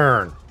my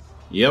turn.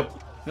 Yep.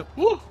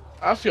 Woo,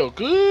 I feel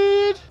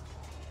good.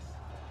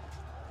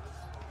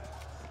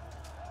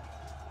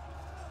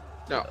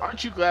 Now,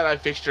 aren't you glad I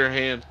fixed your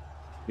hand?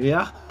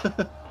 Yeah.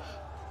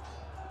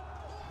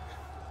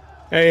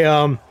 Hey,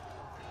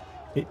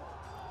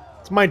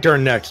 it's my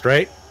turn next,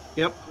 right?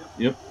 Yep.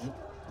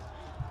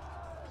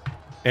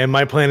 And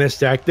my plan is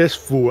to act this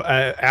fool,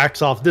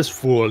 axe off this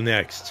fool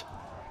next.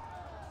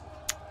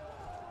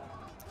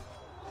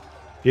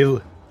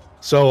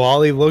 So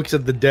Ollie looks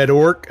at the dead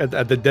orc,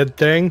 at the dead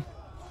thing,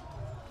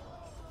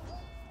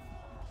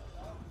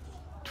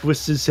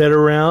 twists his head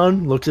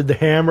around, looks at the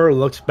hammer,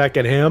 looks back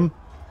at him,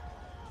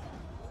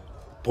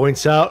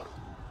 points at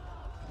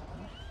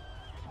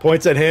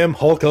him,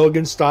 Hulk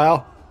Hogan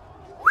style,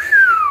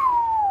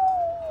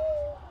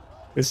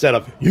 instead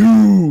of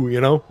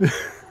you know,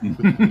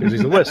 because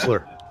he's a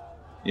whistler.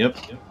 Yep.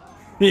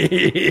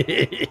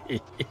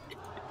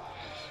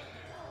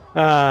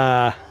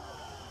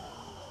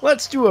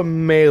 Let's do a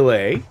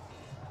melee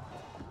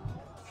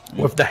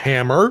with the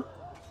hammer.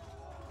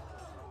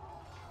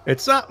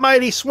 It's not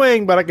mighty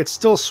swing, but I could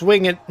still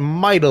swing it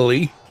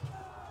mightily.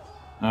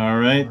 All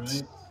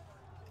right.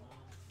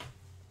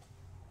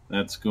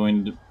 That's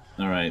going to.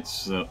 All right.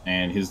 So,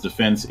 and his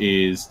defense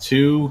is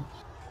 2.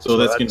 So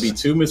that's going to be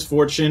 2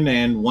 misfortune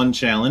and 1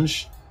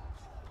 challenge.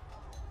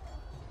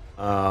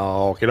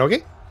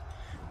 Okay.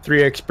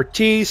 3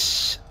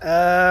 expertise.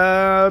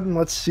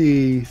 Let's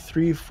see.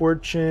 3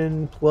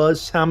 fortune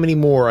plus how many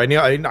more? I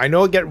know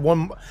I get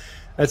 1.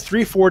 That's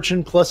 3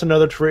 fortune plus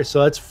another trait,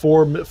 so that's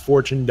 4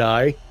 fortune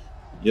die.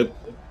 Yep.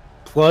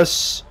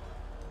 Plus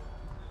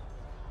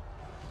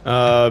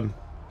the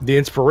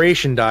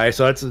inspiration die,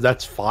 so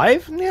that's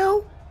 5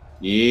 now?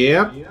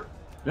 Yep.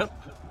 Yep.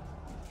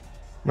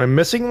 Am I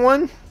missing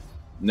one?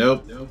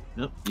 Nope.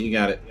 You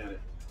got it.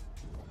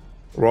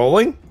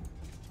 Rolling.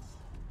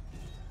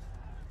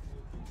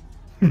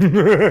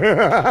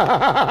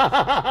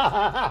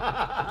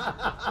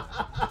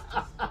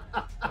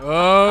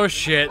 Oh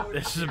shit!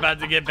 This is about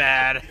to get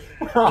bad.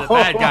 For the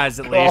bad guys,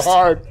 at least.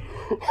 God.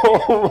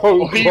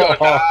 Oh We my gonna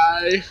God.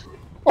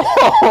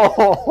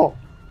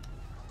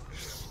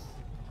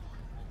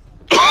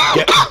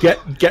 die.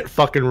 Get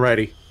fucking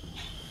ready.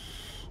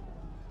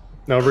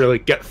 No, really,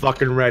 get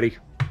fucking ready.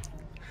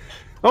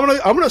 I'm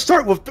gonna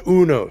start with the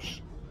Unos.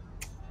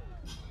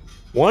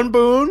 One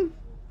boon,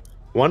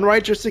 one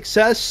righteous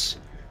success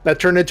that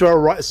turned into a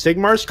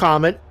Sigmar's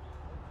Comet.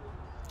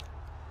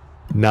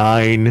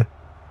 9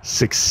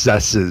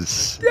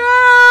 successes. Damn!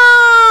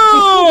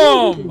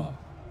 All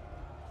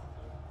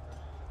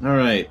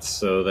right,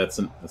 so that's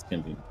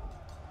gonna be.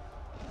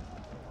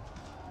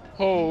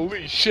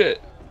 Holy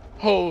shit!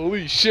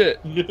 Holy shit!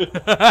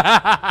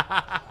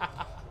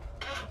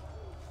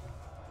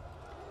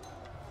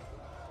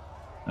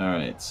 All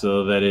right,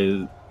 so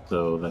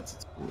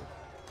that's.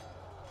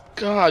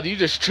 God, you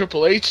just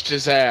Triple H'd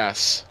his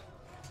ass.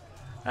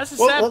 That's a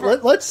sad Well,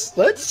 part.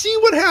 let's see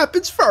what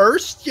happens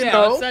first. You Yeah,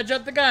 know. let's edge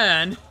up the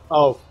gun.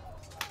 Oh,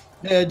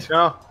 Dead.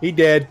 no, he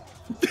did.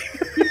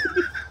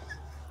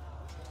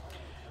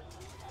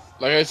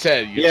 Like I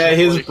said, you Yeah,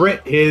 Triple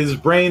H- his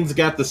brain's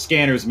got the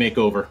scanners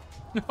makeover.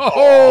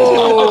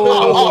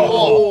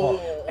 Oh!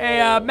 Hey,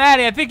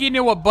 Matty, I think you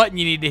know what button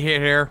you need to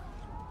hit here.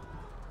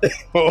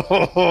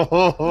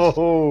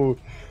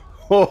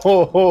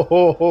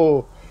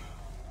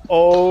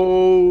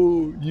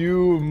 Oh,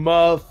 you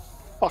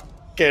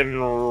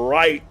motherfucking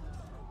right,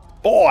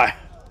 boy.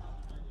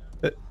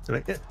 Did I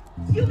get?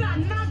 You got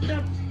knocked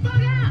the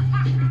fuck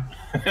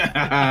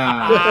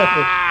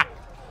out!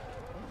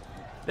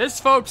 This,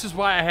 folks, is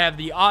why I have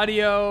the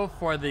audio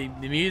for the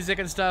music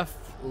and stuff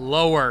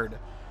lowered,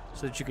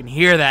 so that you can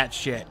hear that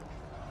shit.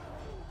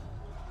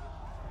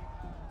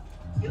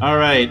 All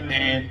right,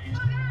 and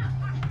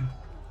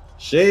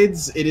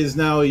Shades, it is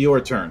now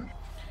your turn.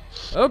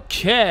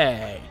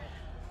 Okay.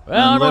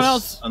 Well, everyone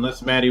else.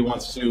 Unless Matty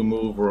wants to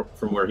move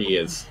from where he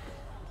is.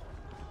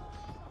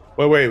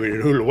 Wait,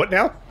 who? What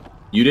now?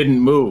 You didn't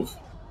move.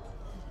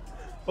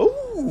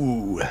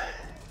 Ooh.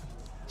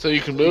 So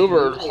you can move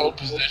or hold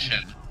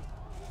position.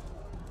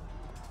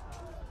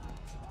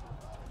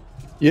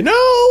 You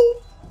know,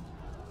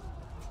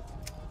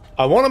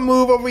 I want to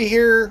move over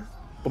here,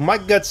 but my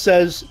gut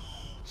says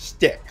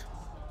stick.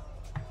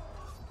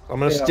 I'm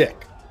gonna stick.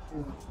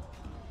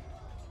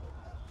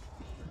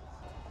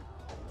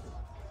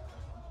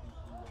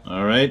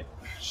 All right,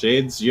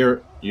 Shades,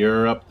 you're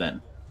up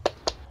then.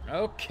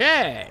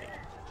 Okay.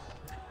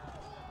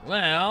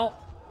 Well,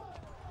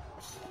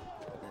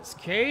 in this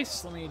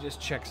case, let me just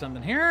check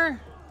something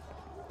here.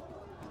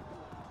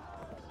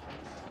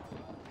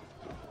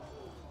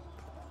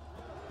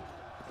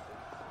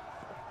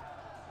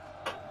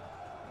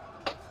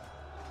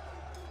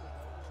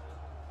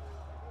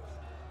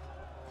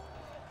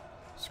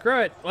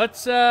 Screw it.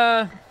 Let's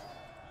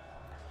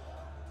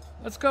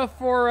go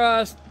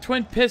for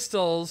twin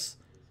pistols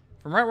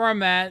from right where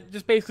I'm at.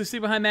 Just basically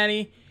sleep behind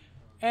Matty.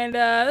 And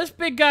this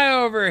big guy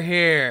over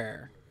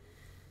here.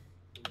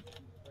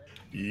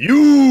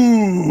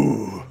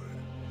 You.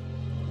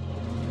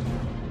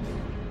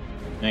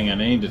 Hang on,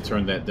 I need to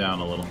turn that down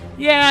a little.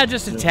 Yeah,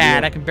 just a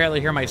tad. I can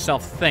barely hear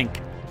myself think.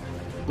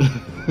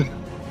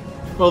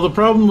 Well, the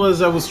problem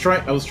was I was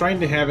trying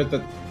to have it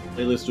that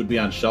the playlist would be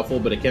on shuffle,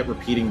 but it kept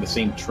repeating the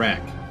same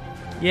track.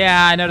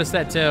 Yeah, I noticed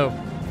that too.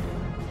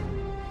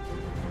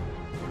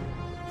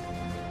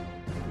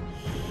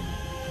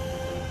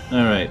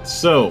 All right,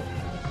 so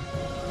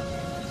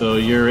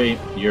you're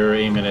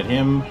aiming at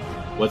him.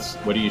 What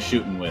are you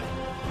shooting with?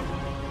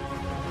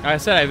 Like I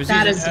said I was.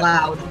 That using, is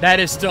loud. That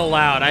is still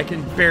loud. I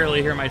can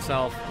barely hear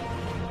myself.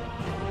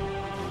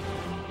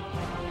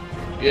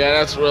 Yeah,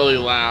 that's really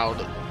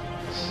loud.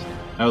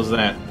 How's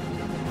that?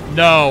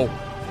 No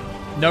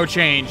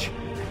change.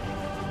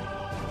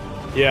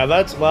 Yeah,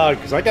 that's loud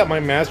because I got my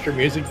master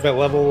music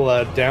level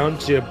down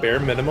to a bare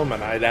minimum,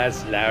 and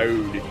that's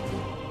loud.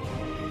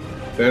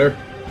 Better?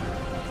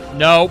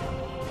 Nope.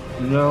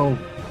 No.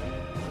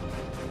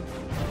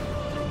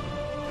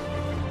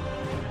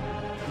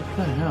 What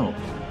the hell?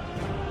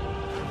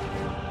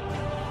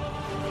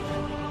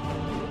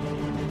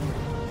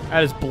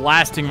 That is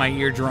blasting my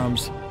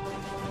eardrums.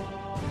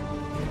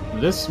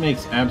 This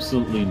makes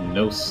absolutely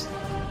no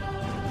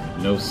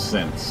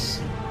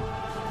sense.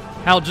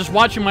 Hell, just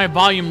watching my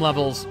volume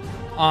levels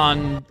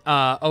on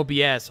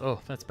OBS. Oh,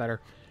 that's better.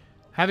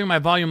 Having my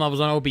volume levels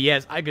on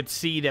OBS, I could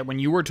see that when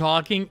you were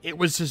talking, it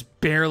was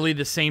just barely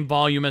the same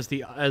volume as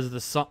the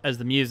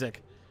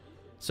music.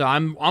 So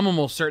I'm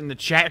almost certain the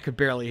chat could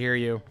barely hear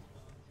you.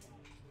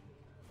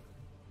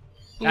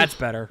 That's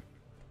better.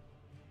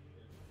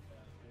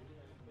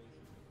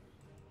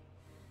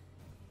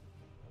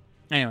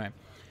 Anyway,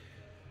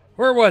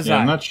 where was I?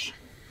 I'm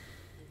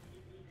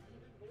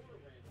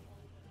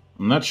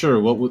not sure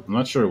what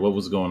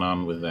was going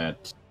on with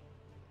that.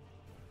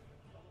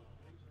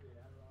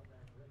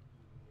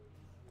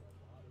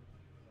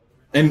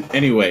 And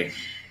anyway,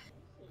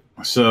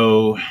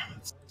 so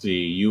let's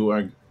see.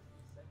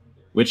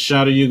 Which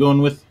shot are you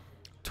going with?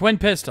 Twin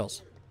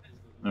pistols.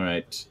 All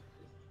right.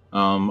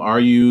 Are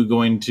you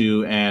going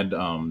to add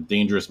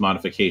dangerous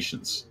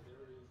modifications?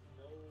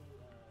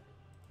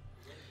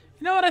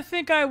 You know what? I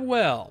think I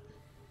will.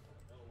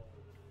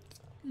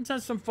 Let's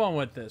have some fun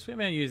with this. We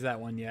haven't used that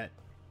one yet.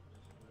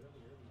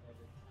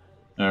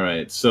 All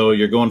right, so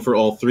you're going for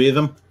all 3 of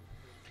them?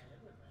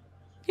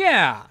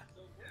 Yeah.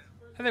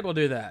 I think we'll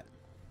do that.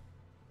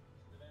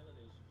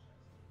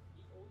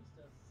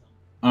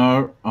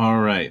 All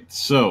right,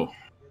 so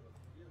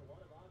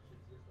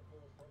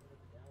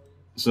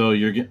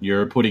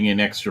you're putting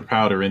in extra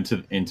powder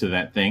into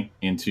that thing,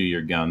 into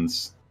your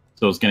guns.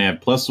 So it's going to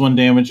have +1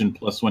 damage and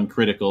 +1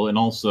 critical, and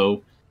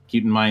also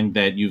keep in mind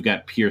that you've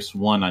got Pierce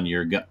 1 on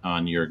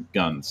your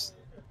guns.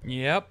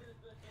 Yep.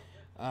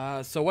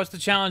 So what's the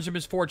challenge of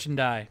misfortune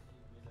die?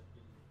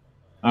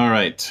 All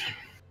right.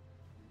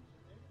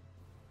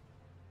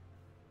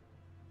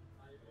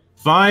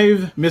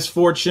 5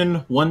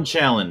 misfortune, 1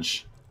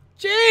 challenge.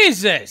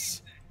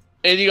 Jesus!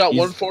 And you got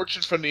 1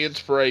 fortune from the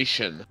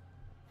inspiration.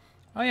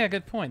 Oh yeah,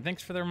 good point.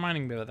 Thanks for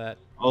reminding me of that.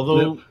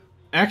 Although,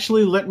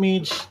 actually, let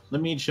me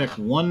check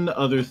one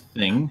other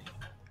thing.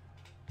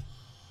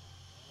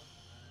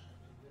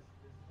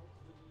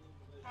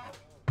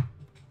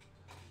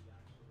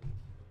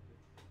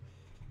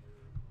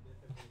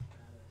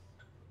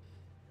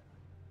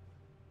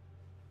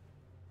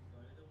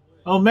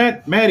 Oh,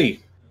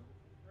 Matty.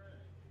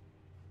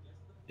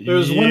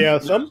 There's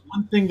one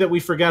thing that we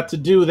forgot to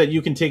do that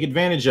you can take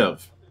advantage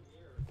of.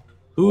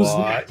 Who's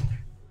that?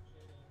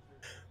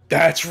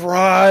 That's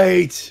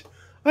right.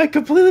 I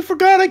completely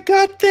forgot I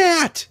got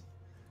that.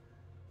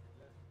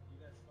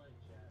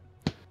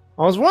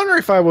 I was wondering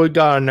if I would have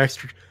got an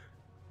extra.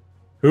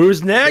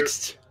 Who's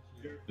next?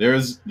 There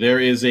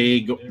is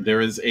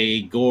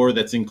a gore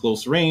that's in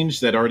close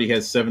range that already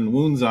has 7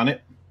 wounds on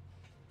it.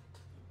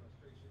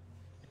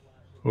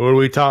 Who are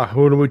we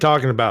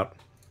talking about?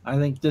 I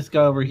think this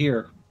guy over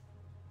here.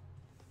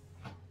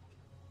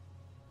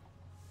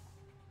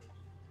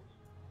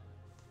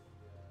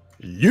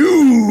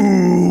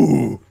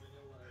 You,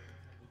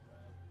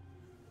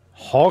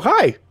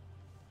 Hawkeye.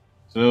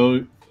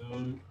 So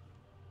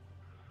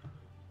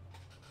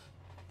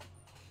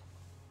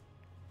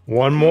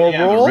one more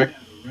roll.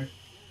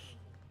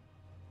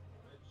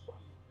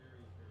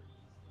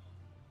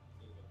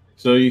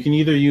 So you can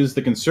either use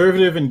the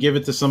conservative and give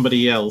it to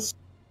somebody else,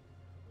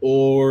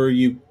 or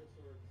you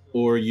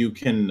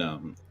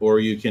can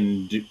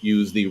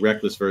use the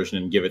reckless version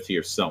and give it to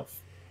yourself.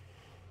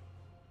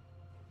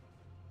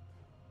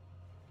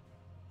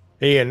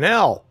 Hey, and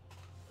now,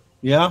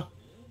 yeah,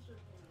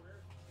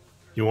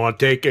 you want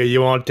to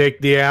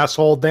take the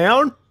asshole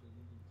down?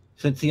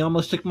 Since he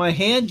almost took my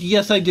hand,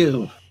 yes, I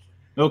do.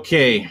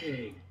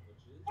 Okay.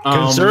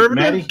 Conservative,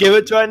 Matty, give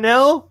it to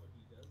Anel.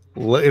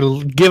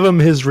 Give him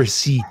his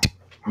receipt.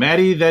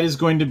 Matty, that is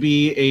going to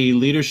be a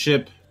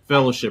leadership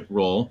fellowship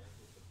roll.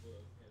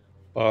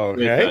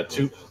 Okay.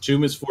 With, two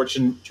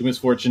misfortune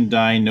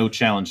die, no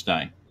challenge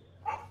die.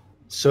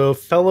 So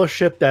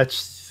fellowship,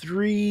 that's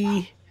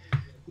 3.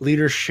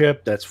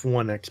 Leadership, that's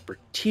 1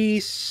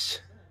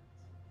 expertise.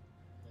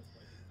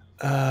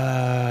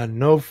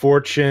 No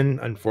fortune,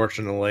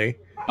 unfortunately.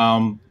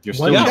 You're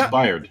still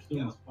inspired.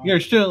 You're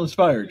still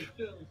inspired.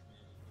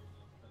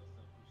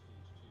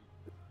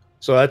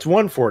 So that's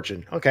 1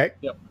 fortune. Okay.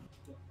 Yep.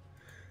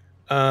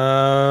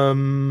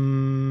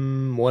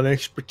 1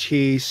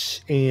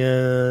 expertise,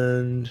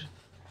 and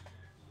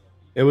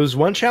it was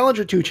 1 challenge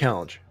or 2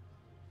 challenge?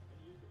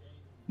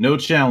 No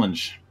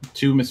challenge.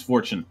 2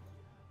 misfortune.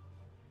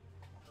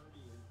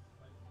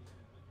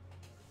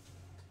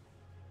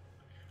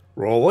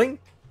 Rolling.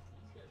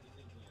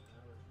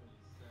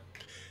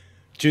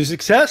 2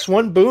 success,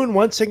 1 boon,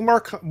 1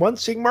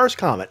 Sigmar's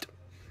Comet.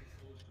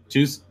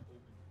 2.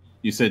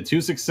 You said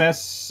 2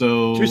 success,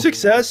 so 2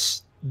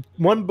 success,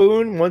 1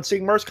 boon, 1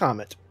 Sigmar's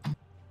Comet.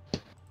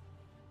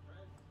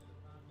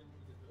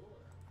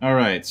 All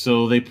right,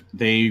 so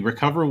they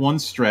recover 1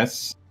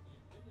 stress,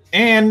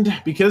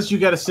 and because you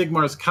got a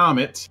Sigmar's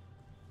Comet,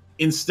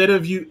 instead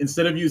of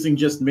using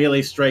just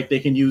melee strike, they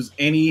can use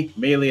any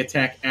melee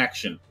attack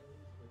action.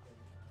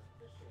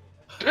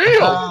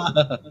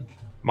 Damn!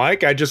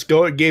 Mike, I just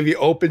gave you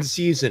open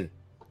season.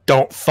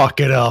 Don't fuck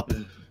it up.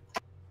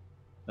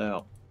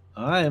 Well,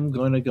 I am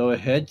going to go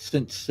ahead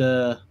since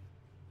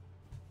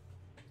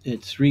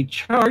it's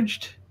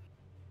recharged.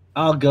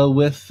 I'll go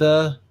with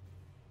Flight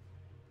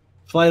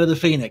of the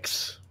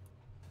Phoenix.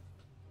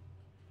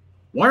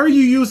 Why are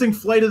you using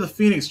Flight of the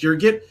Phoenix?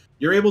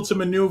 You're able to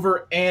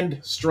maneuver and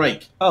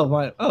strike. Oh,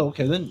 right. Oh,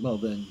 okay.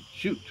 Then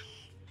shoot.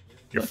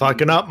 You're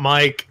fucking up,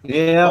 Mike.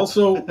 Yeah.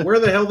 Also, where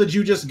the hell did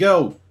you just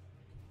go?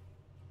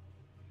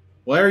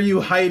 Why are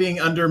you hiding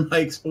under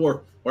Mike's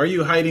horse? Why are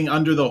you hiding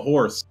under the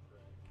horse?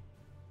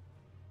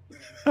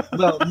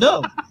 Well,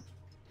 no.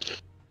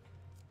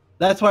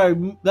 That's why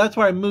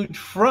I moved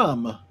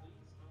from.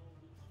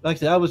 Like I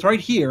said, I was right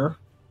here.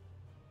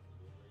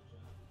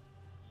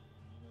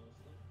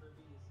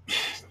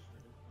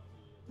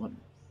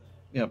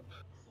 Yep.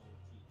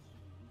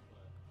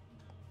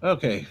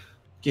 Okay.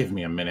 Give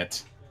me a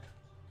minute.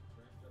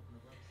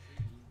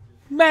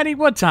 Matty,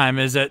 what time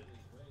is it?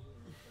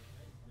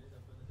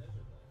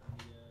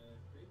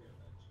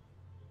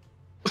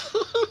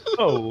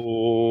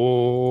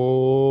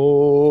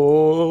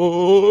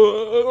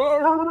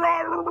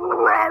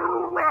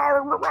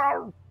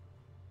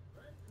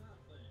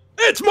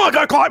 It's monk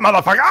o'clock,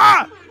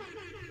 motherfucker!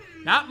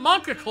 Not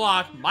monk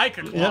o'clock, Mike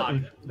o'clock.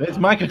 Yep, it's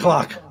Mike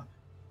o'clock.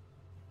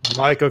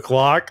 Mike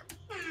o'clock.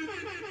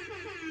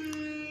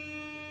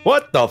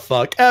 What the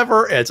fuck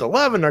ever? It's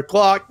 11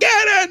 o'clock.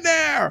 Get in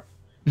there!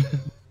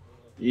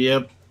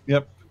 Yep.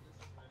 Yep.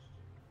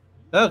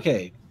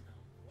 Okay.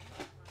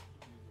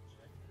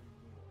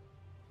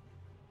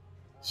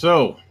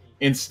 So,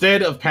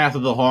 instead of Path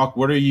of the Hawk,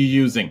 what are you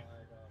using?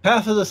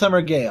 Path of the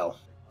Summer Gale.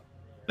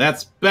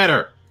 That's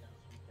better.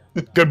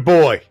 Good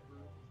boy.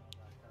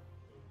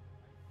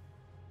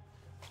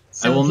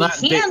 So I will he not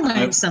can da- learn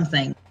I-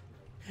 something.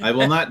 I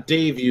will not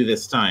Dave you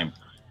this time.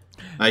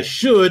 I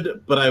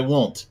should, but I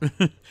won't.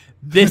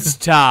 This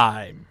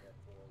time.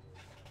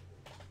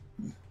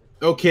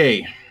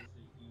 Okay.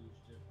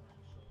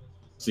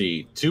 Let's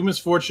see. 2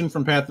 misfortune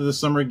from Path of the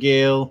Summer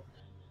Gale,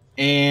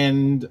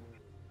 and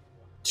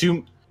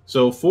 2.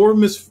 So 4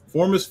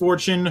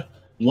 misfortune,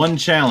 1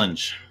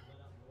 challenge.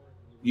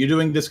 You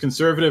doing this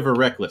conservative or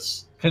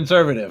reckless?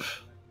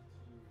 Conservative.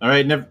 All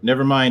right.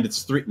 Never mind.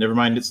 It's 3. Never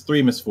mind. It's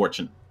 3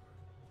 misfortune.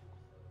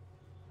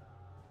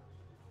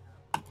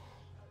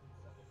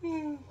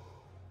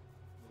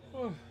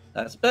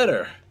 That's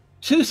better.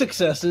 2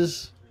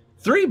 successes,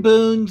 3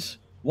 boons,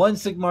 1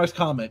 Sigmar's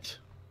Comet.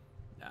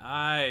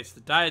 Nice.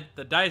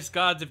 The dice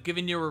gods have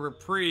given you a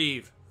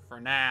reprieve for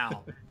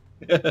now.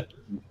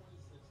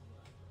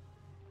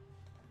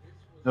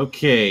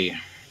 Okay.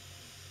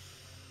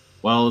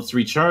 While it's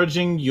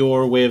recharging,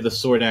 your Way of the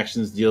Sword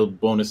actions deal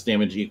bonus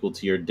damage equal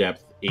to your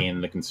depth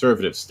in the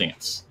conservative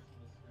stance.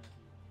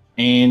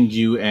 And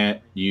you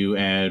add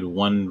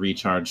 1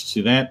 recharge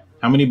to that.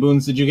 How many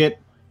boons did you get?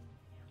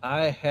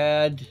 I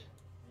had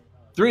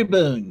 3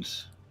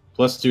 boons.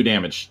 Plus 2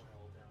 damage.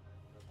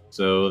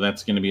 So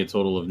that's going to be a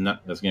total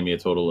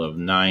of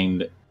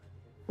 9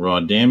 raw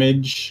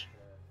damage.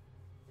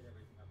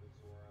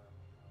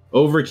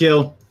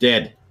 Overkill,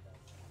 dead.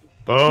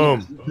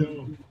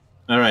 Boom.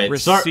 All right.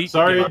 Receipt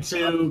Sorry given.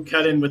 to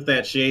cut in with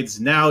that, Shades.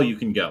 Now you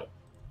can go.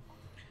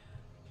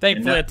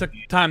 Thankfully, I took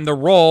time to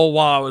roll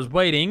while I was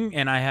waiting,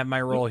 and I have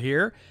my roll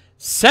here.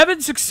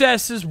 7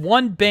 successes,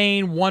 1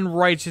 Bane, 1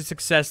 righteous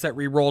success that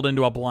re-rolled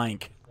into a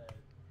blank.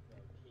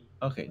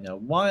 Okay, now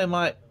why am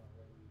I...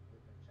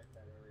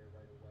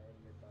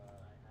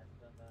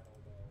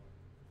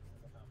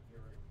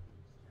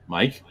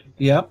 Mike,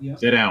 Yep.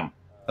 sit down.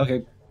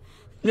 Okay.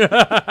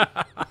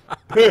 God,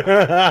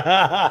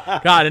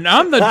 and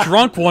I'm the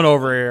drunk one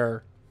over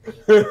here.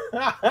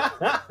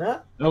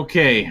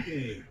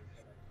 Okay.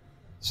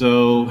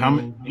 So how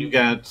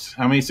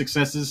many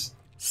successes?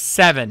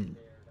 7.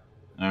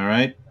 All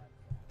right.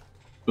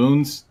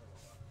 Boons.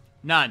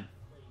 None.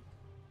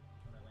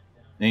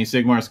 Any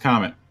Sigmar's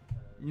Comet.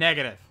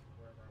 Negative.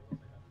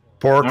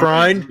 Pork All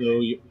right, rind.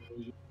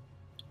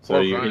 So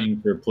you're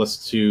hitting for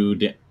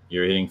 +2.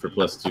 You're hitting for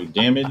 +2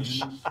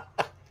 damage,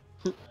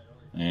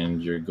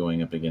 and you're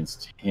going up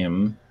against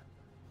him.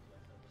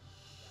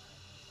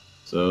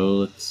 So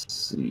let's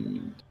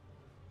see.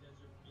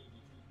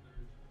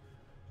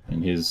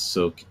 And his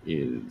soak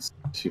is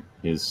 2.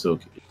 His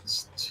soak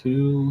is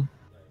 2.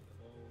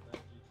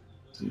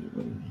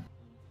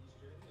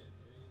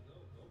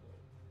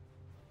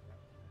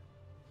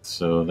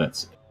 So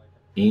that's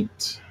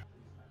 8.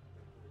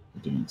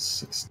 We're doing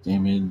 6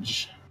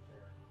 damage.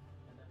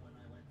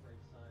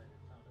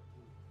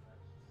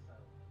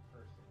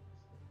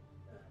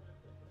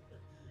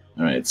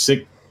 All right,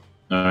 6.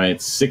 All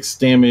right, 6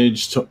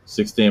 damage.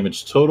 6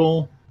 damage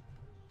total.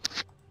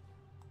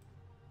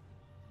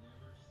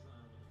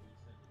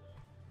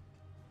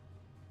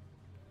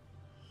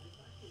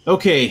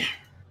 Okay,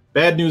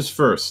 bad news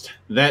first.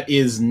 That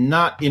is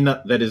not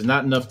enough. That is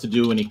not enough to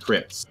do any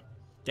crits.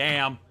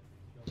 Damn.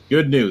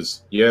 Good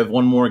news. You have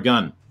 1 more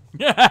gun.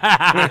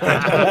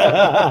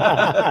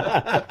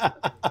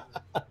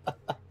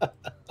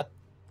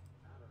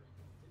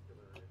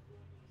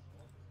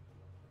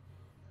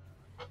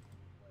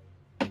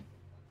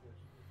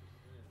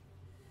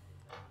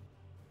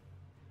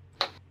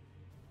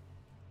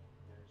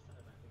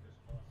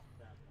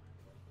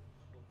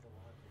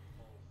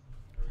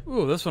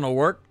 Ooh, this one will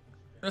work.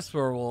 This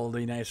one will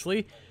do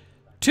nicely.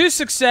 2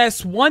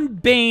 success, 1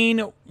 Bane,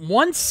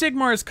 1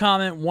 Sigmar's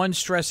Comment, 1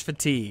 Stress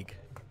Fatigue.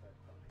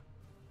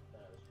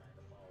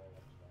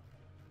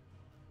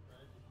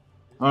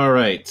 All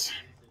right,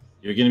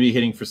 you're going to be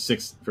hitting for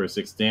 6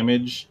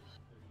 damage,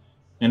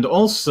 and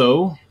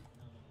also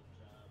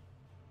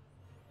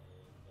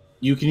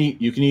you can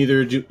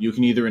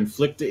either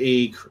inflict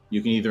a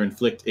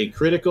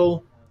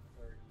critical,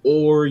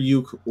 or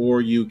you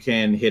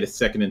can hit a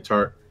second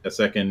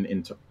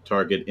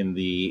target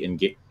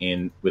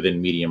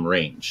within medium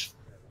range.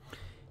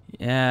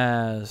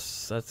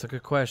 Yes, that's a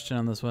good question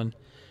on this one.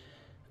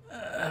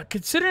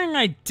 Considering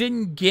I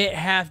didn't get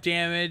half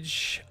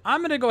damage,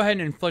 I'm gonna go ahead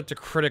and inflict a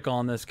critical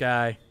on this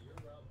guy.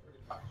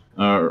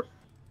 All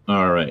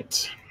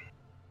right.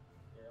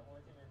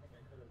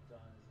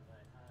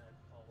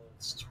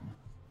 It's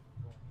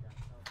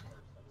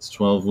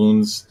 12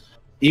 wounds.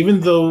 Even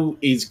though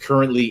he's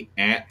currently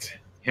at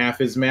half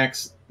his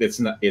max, it's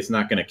not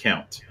going to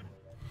count.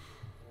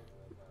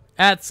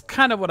 That's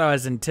kind of what I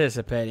was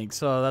anticipating,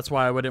 so that's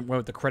why I went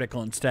with the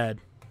critical instead.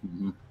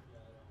 Mm-hmm.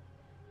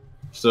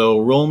 So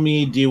roll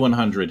me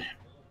D100.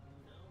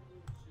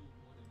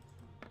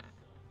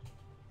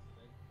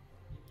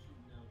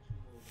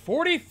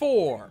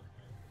 $44.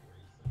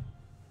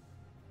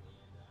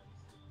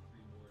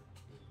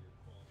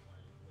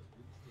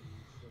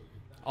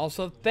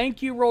 Also,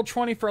 thank you,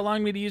 Roll20, for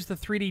allowing me to use the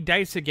 3D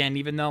dice again,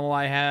 even though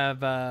I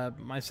have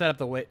my setup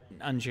the way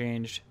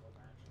unchanged.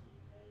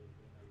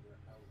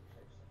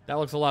 That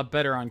looks a lot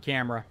better on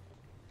camera.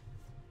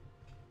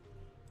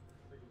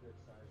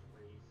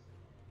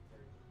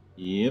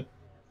 Yep.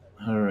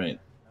 All right.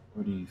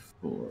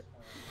 44.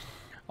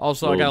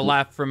 Also, I got a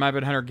laugh from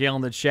Ivan Hunter Gale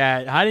in the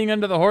chat. Hiding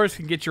under the horse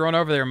can get you run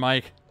over there,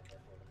 Mike.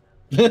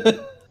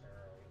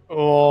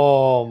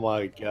 Oh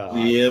my god.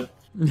 Yep.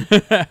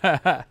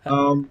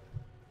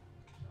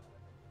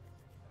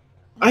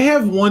 I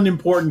have one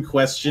important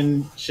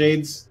question,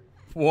 Shades.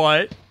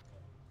 What?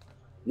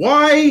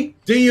 Why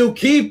do you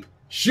keep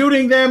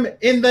shooting them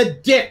in the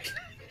dick?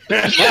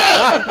 Oh my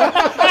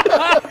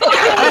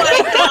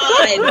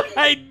god!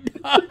 I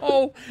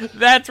know.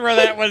 That's where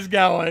that was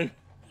going.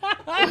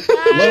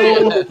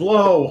 Low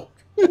blow.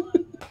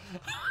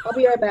 I'll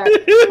be right back.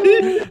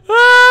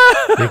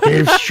 He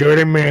keeps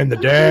shooting me in the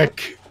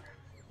dick.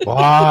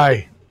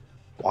 Why?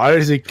 Why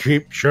does he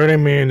keep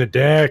shooting me in the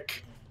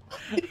dick?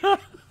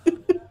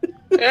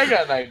 I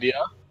got an idea.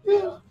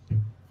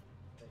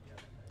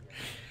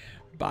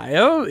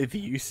 Bio, if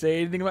you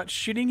say anything about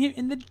shooting him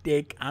in the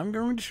dick, I'm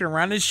going to turn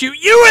around and shoot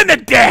you in the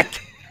dick!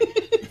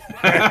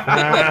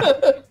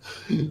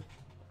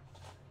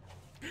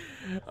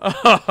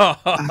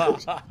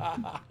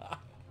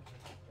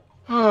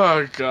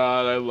 Oh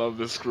god, I love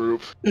this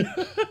group.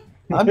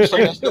 I'm just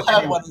like, I still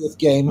have one in this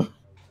game.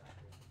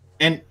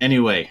 And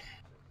anyway,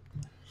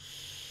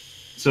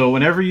 so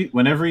whenever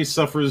he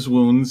suffers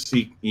wounds,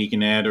 he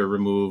can add or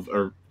remove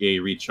a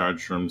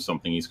recharge from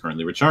something he's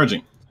currently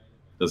recharging.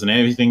 Doesn't have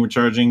anything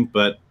recharging,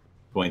 but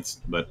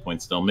points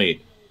still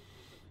made.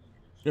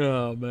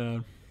 Oh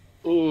man!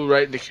 Ooh,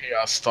 right into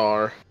Chaos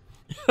Star.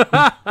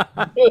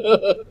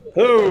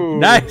 Ooh.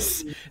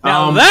 Nice.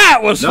 Now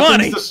that was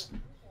funny.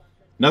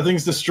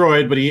 Nothing's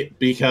destroyed, but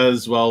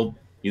because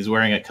he's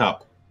wearing a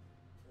cup.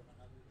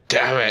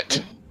 Damn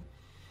it!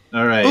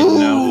 All right. Ooh,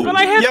 now, but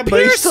I have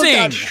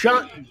piercing.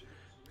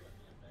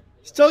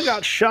 Still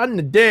got shot in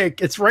the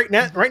dick. It's right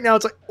now. Right now,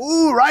 it's like,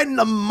 ooh, right in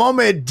the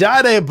mommy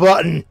daddy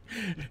button.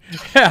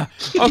 Yeah.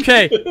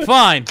 Okay.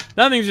 Fine.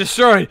 Nothing's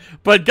destroyed,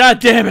 but god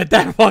damn it,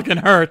 that fucking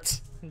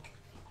hurts.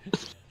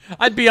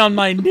 I'd be on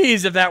my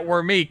knees if that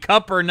were me,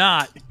 cup or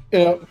not.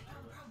 Yeah.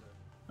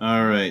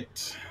 All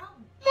right.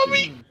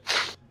 Mommy.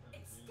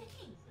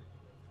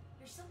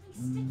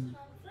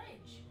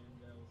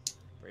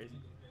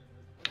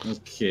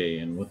 Okay,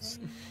 and what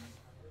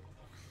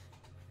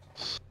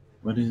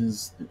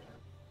is the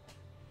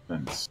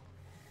defense?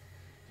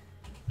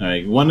 All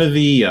right, one of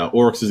the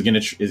orcs is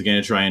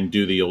gonna try and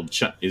do the old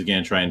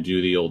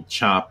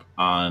chop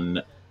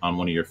on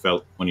one of your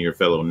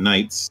fellow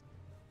knights,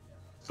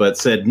 but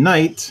said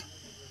knight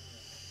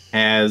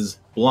has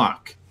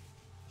block.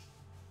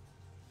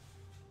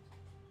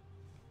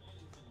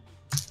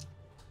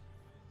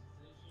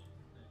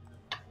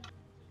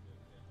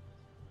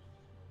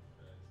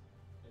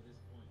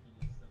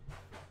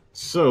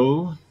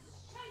 So,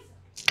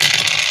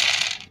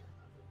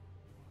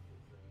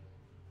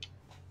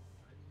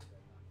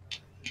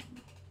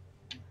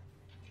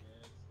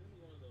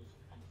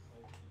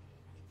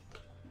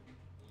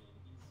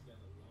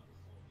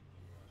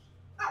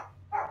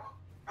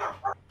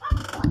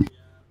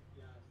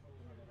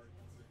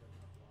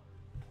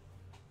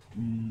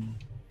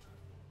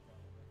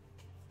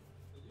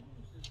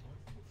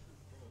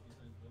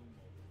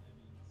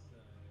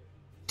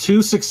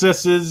 two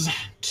successes,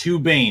 2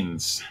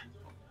 banes.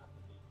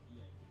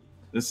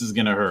 This is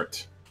gonna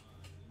hurt.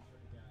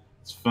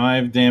 It's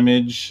 5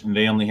 damage, and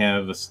they only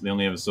have a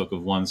soak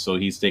of 1, so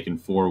he's taken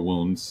 4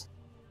 wounds.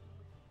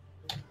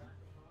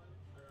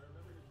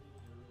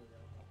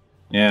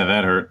 Yeah,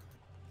 that hurt.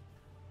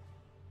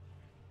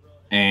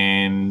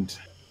 And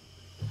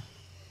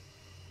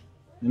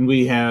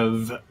we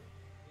have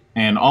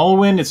an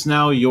Alwyn. It's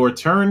now your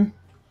turn.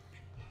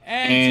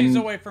 And she's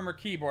away from her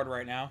keyboard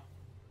right now.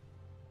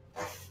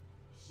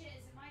 Shit, is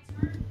it my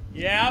turn?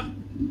 Yeah.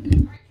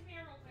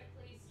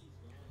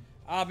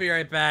 I'll be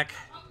right back.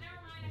 Oh,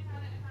 never mind. I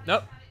found it.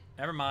 Nope.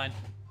 Never mind.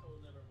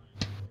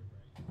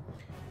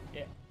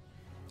 Yeah.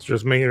 It's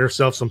just making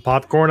herself some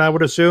popcorn, I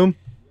would assume.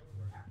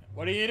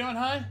 What are you doing,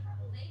 hon?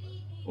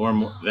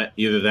 Or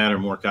either that or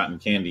more cotton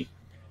candy.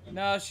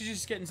 No, she's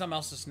just getting something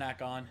else to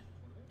snack on.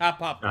 Hot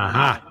popcorn.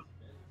 Aha.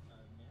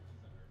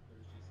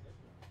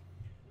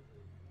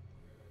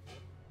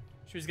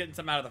 She was getting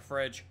something out of the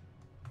fridge.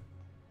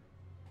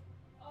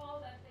 Oh,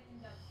 that thing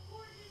does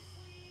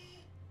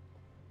gorgeously.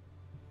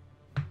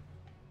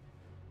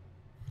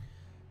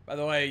 By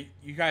the way,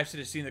 you guys should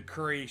have seen the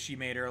curry she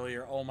made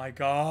earlier. Oh my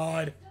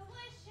god.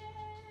 Delicious.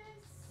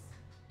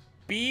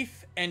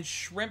 Beef and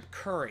shrimp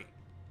curry.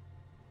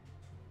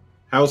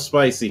 How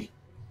spicy?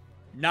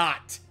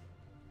 Not.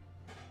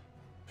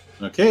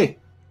 Okay.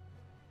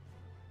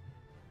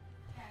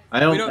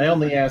 I We don't-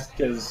 only ask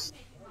because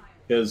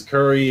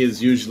curry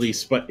is usually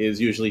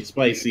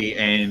spicy,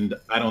 and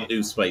I don't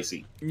do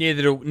spicy.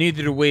 Neither do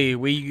we.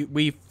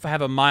 We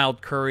have a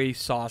mild curry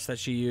sauce that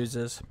she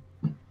uses.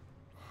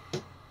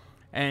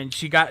 And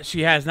she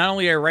has not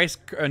only a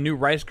new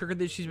rice cooker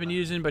that she's been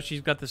using, but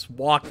she's got this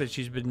wok that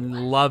she's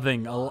been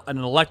loving, an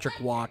electric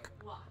wok.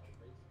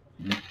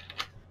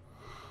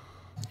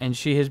 And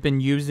she has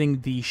been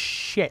using the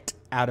shit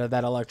out of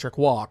that electric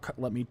wok,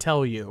 let me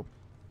tell you.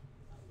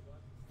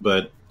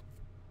 But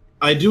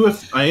I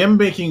am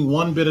making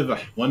one bit of a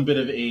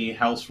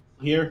house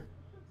rule here.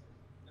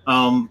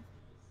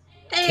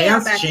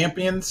 Chaos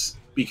champions,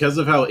 because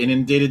of how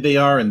inundated they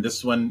are, and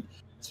this one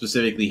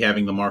specifically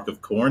having the mark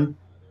of corn,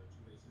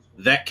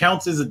 that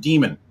counts as a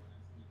demon.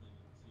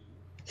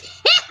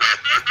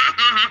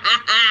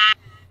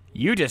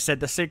 You just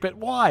said the secret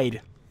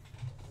wide.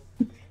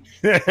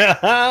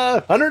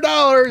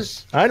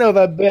 $100. I know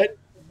that bet.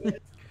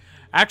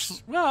 Actually,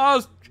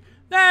 well,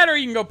 that or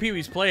you can go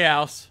Pee-wee's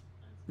Playhouse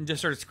and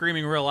just start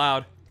screaming real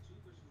loud.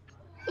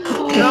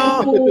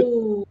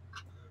 No.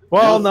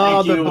 Well,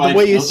 no, the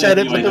way you said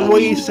it, but the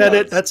way you said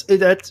it,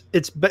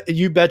 it's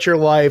you bet your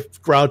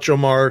life, Groucho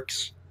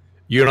Marx.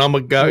 You know I'm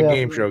a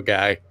game show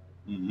guy.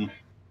 Mm-hmm.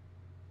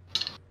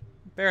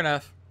 Fair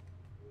enough.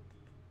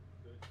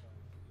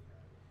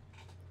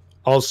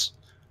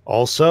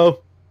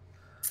 Also,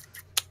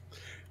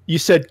 you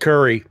said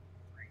curry.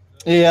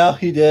 Yeah,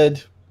 he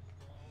did.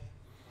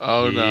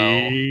 Oh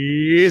no.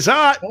 He's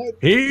hot.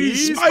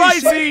 He's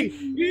spicy.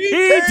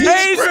 He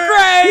tastes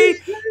great.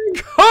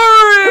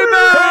 Curry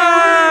man.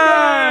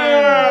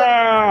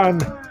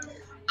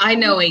 I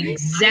know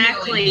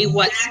exactly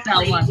what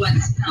spell one.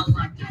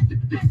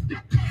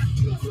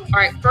 All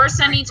right, first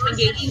I need to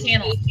engage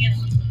channel.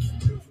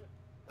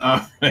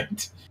 All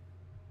right.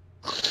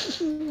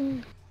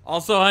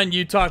 Also, hon,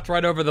 you talked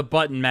right over the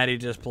button Matty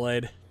just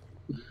played.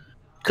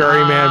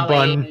 Curry man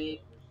button.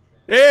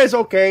 It's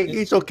okay.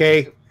 It's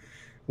okay.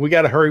 We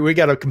gotta hurry. We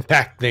gotta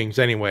compact things,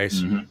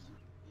 anyways. Mm-hmm.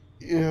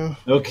 Yeah.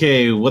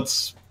 Okay.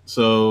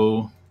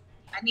 So?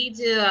 I need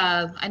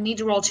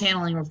to roll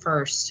channeling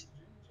first.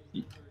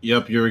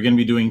 Yep, you're going to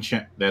be doing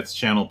that's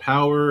channel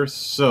power.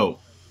 So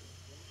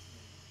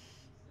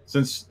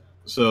let's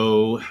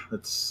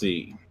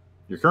see.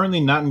 You're currently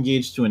not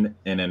engaged to an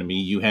enemy.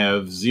 You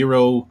have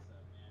 0.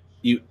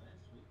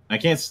 I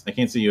can't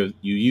say you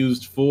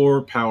used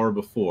 4 power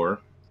before.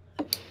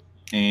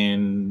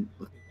 And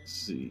let's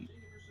see.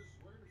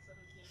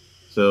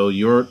 So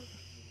you're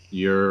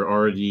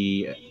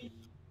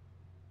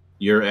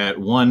at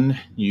 1.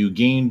 You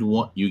gained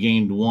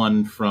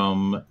 1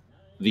 from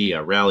the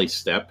rally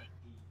step.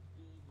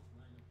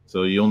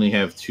 So you only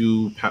have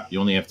 2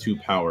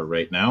 power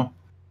right now.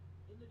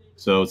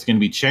 So it's going to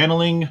be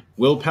channeling,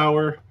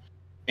 willpower,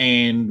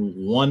 and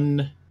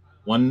one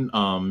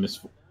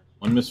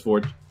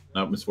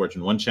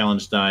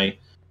challenge die,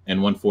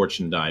 and 1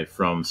 fortune die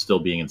from still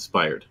being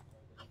inspired.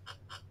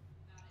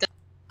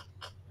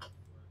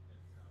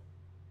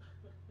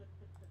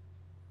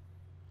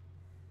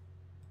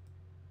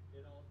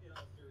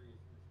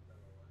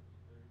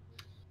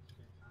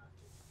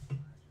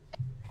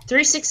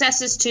 Three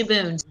successes, 2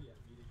 boons.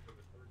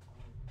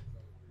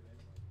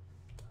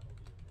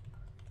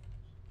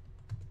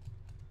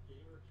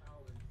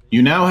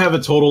 You now have a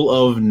total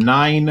of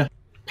 9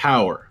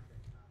 power.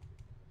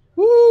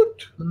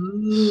 Woot!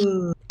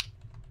 Ooh.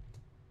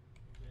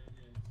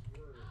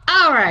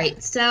 All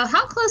right. So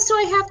how close do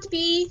I have to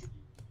be?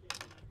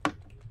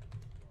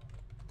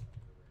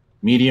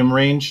 Medium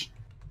range,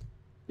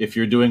 if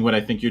you're doing what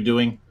I think you're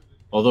doing.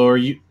 Although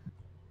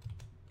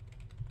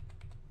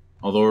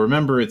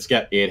remember,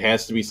 it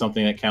has to be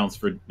something that counts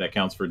for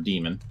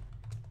demon.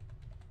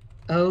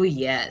 Oh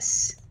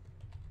yes.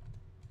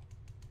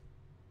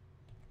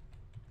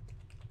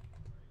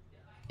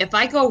 If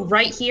I go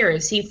right here,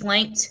 is he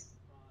flanked?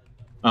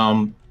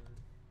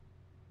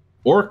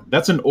 Orc.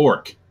 That's an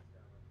orc.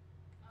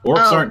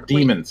 Orcs aren't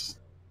demons.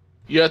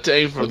 You have to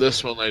aim for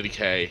this one, Lady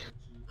K.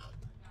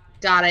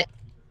 Got it.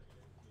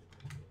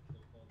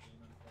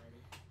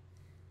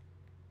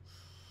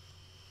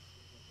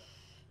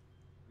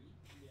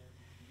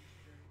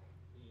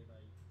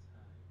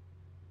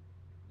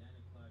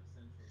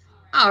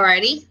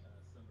 Alrighty.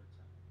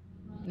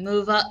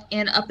 Move up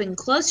and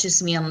close, just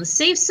to be on the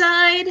safe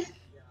side.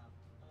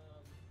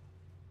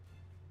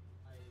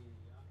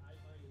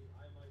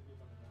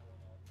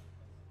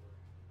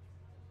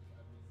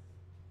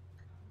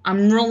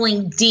 I'm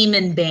rolling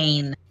Demon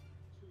Bane.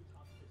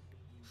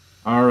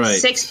 All right.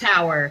 6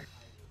 power.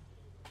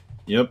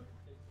 Yep.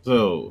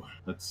 So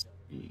let's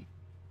see.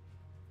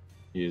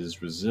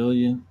 is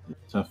resilient,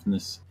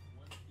 toughness.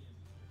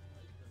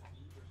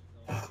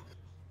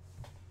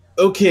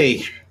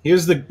 Okay,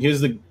 here's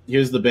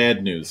the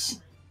bad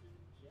news.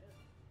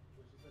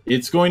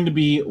 It's going to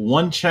be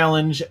one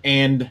challenge,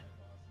 and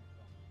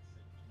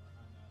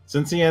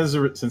since he has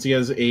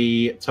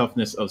a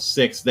toughness of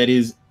 6, that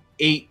is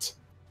 8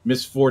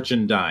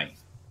 misfortune die.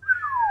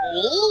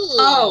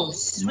 Oh,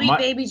 sweet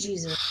baby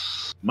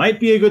Jesus! Might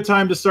be a good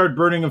time to start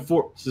burning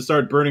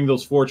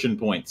those fortune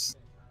points.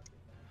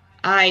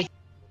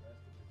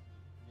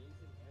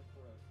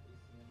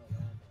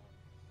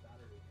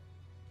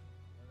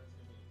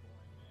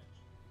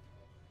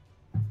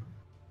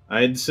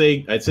 I'd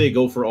say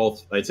go for all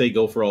 3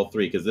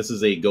 because this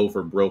is a go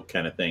for broke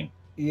kind of thing.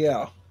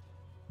 Yeah.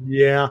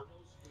 Yeah.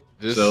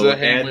 This So is a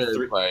add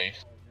hammer play.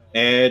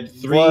 Add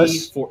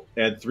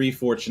 3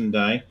 fortune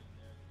die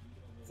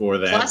for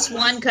that.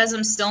 +1 because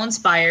I'm still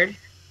inspired.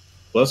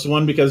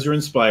 +1 because you're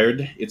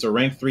inspired. It's a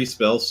rank 3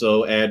 spell,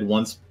 so add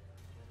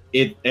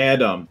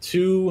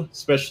two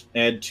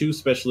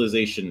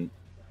specialization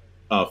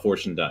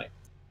fortune die.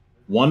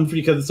 1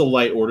 because it's a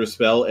light order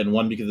spell, and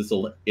 1 because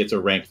it's a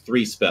rank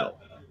 3 spell.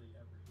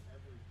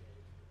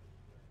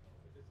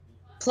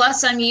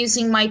 Plus, I'm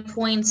using my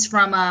points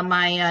from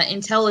my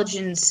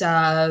intelligence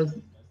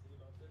thing,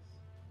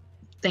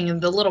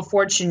 the little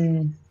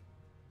fortune.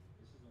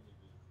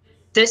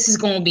 This is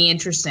going to be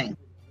interesting.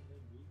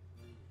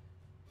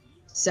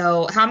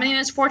 So, how many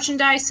is fortune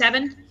die?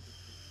 7?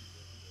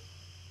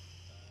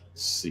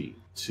 Let's see.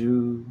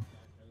 2,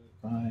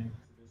 5,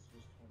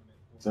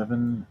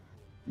 7.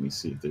 Let me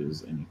see if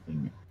there's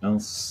anything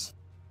else.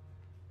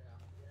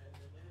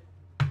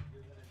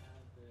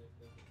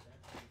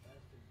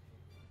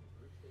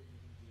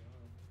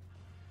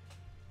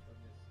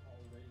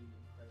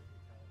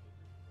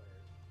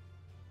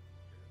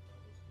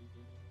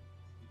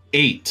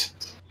 Eight,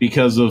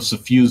 because of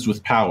suffused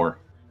with power.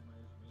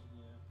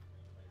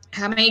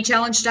 How many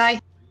challenge die?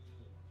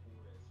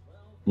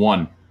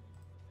 1.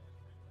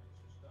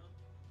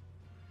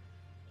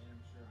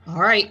 All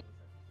right.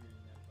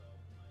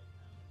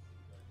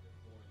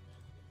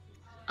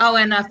 Oh,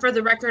 and for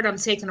the record, I'm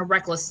taking a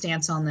reckless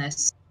stance on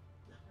this.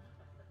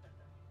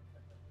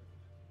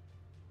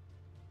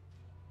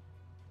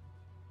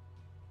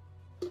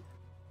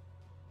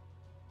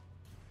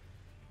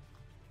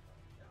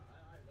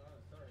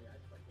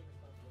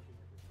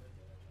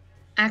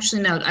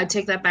 Actually, no, I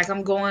take that back.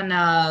 I'm going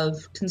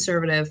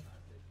conservative.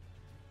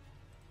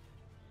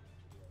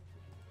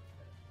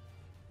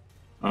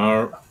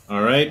 All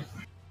right.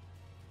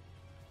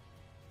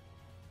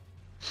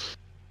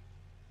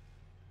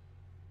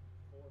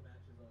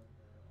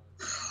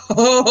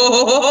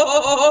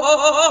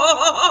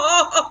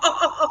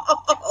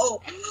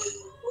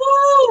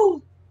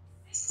 Woo!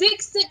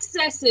 6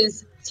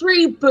 successes,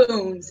 3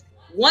 boons,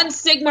 1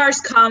 Sigmar's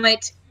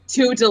Comet,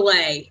 2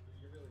 delay.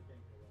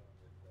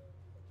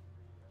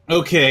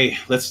 Okay,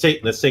 let's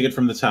take it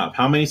from the top.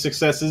 How many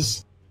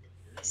successes?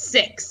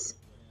 6.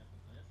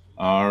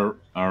 All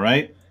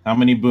right. How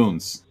many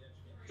boons?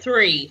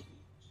 3.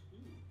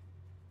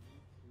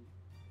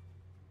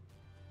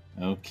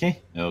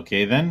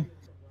 Okay then.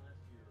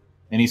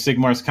 Any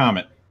Sigmar's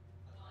Comet?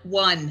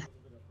 1.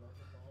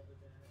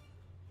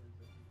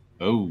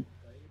 Oh.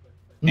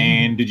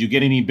 And did you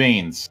get any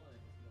Banes?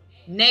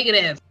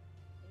 Negative.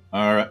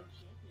 All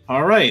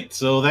right.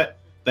 So that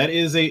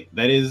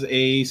is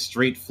a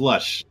straight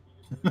flush.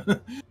 Okay.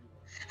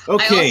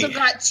 I also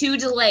got 2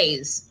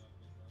 delays.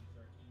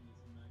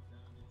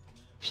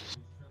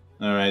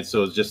 All right.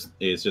 So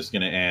it's just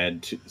gonna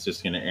add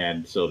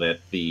so that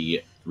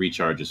the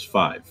recharge is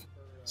 5.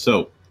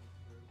 So.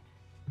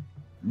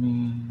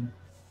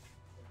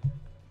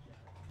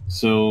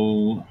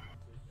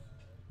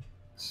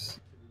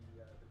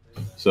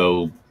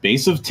 So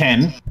base of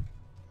 10,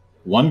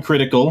 1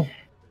 critical.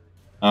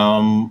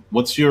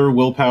 What's your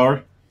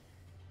willpower?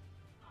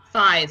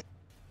 5.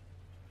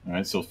 All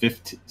right, so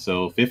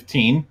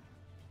 15,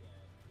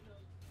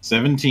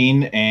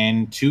 17,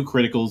 and 2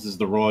 criticals is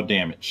the raw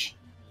damage.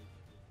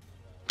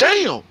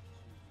 Damn.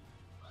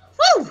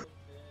 Woo!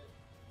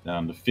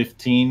 Down to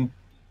 15.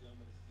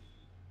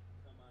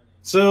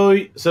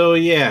 So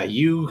yeah,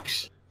 you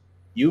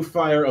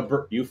fire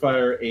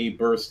a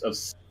burst of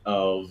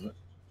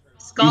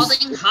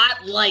Scalding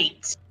hot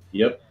light.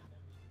 Yep.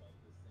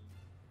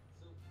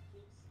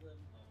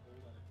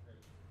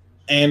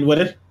 And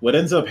what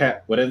ends up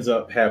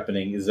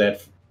happening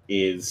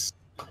is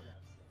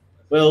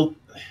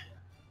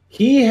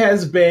he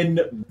has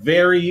been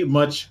very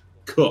much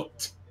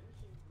cooked.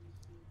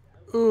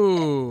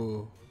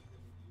 Ooh.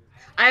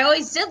 I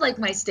always did like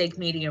my steak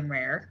medium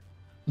rare.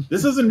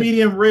 This isn't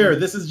medium rare.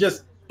 This is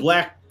just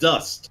black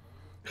dust.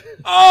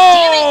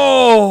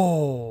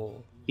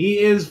 Oh! He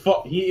is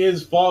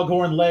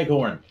Foghorn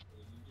Leghorn.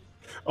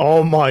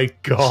 Oh my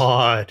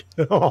god.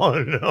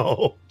 Oh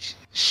no.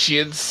 She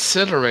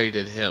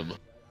incinerated him.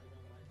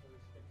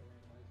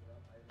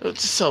 Note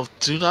to self,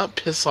 do not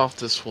piss off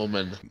this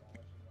woman.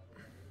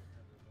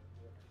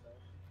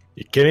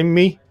 You kidding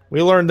me?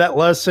 We learned that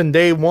lesson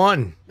day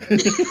 1.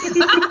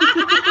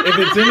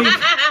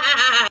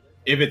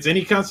 if it's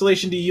any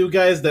consolation to you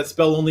guys, that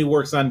spell only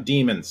works on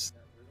demons.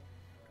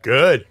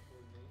 Good.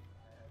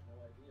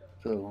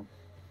 So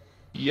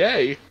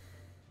Yay.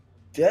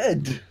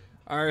 dead.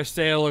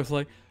 Aristeo looks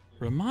like,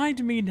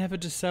 remind me never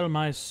to sell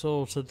my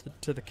soul to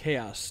the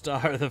Chaos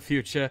Star of the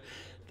future.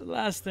 The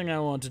last thing I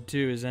want to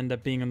do is end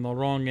up being on the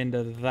wrong end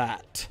of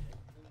that.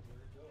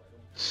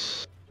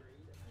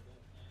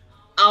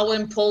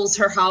 Alwyn pulls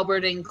her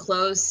halberd in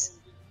close,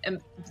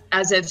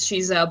 as if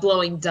she's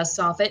blowing dust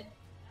off it.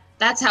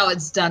 That's how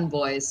it's done,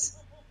 boys.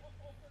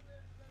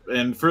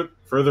 And for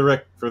the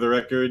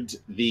record,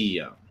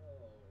 he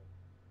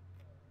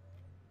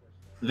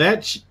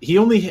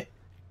only,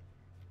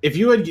 if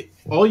you had,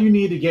 all you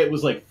need to get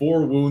was like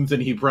 4 wounds,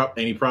 and he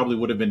probably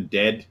would have been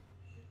dead.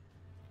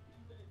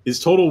 His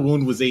total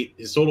wound was 8.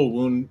 His total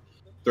wound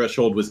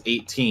threshold was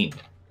 18.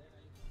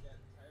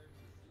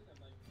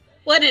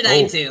 What did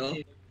I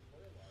do?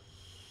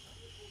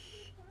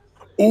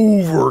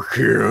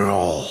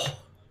 Overkill.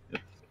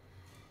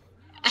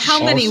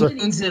 How many Also-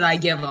 wounds did I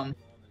give him?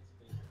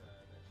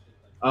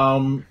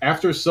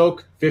 After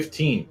soak,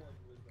 15.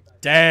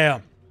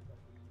 Damn.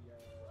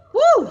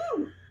 Woo!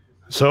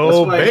 So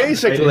That's why I didn't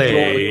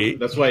basically,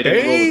 that's why I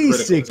didn't roll the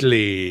critical.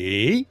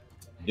 basically,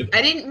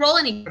 I didn't roll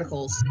any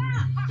criticals.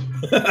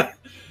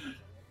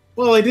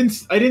 Well, I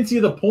didn't see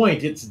the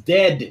point. It's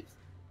dead.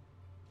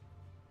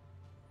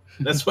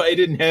 That's why I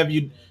didn't have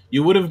you.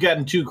 You would have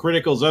gotten 2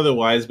 criticals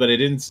otherwise, but I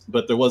didn't.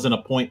 But there wasn't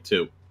a point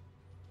to.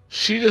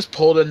 She just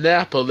pulled a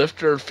Nappa,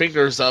 lifted her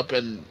fingers up,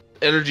 and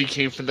energy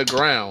came from the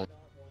ground.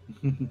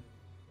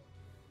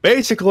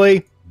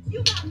 basically,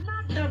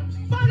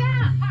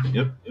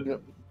 Yep.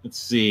 Let's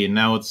see.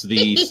 Now it's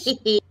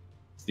the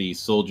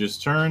soldier's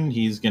turn.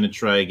 He's gonna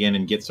try again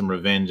and get some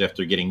revenge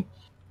after getting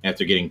I'll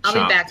chopped.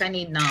 be back. I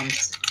need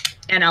noms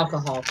and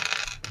alcohol.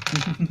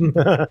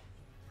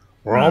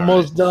 we're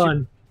almost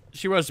done.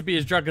 She wants to be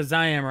as drunk as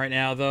I am right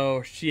now,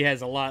 though she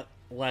has a lot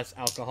less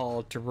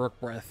alcohol to work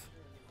with.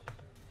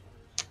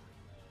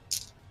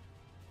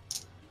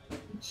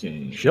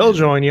 Okay. She'll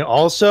join you.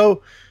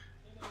 Also,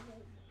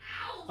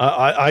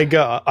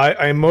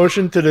 I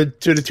motioned to the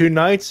 2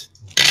 knights,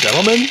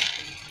 gentlemen.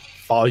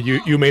 Follow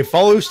you may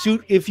follow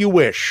suit if you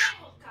wish.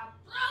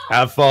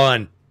 Have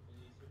fun.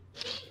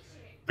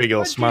 Big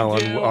old smile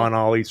on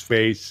Ollie's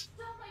face.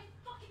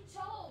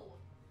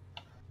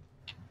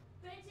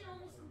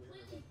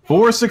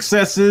 4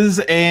 successes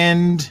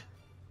and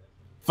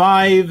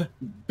 5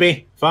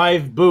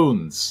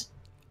 boons.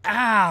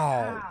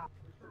 Ow!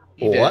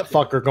 Oh, that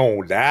fucker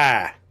gonna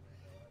die.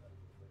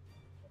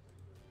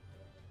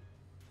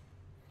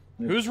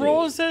 Whose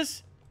role is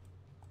this?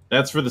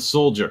 That's for the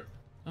soldier.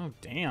 Oh,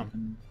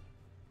 damn.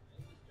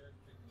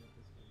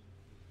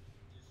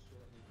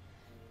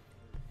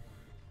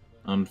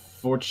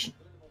 Unfortunately,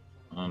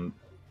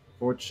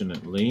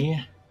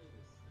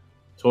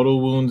 total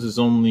wounds is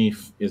only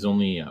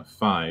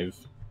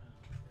 5.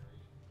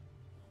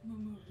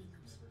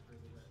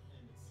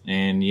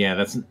 And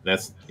yeah,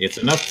 it's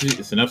enough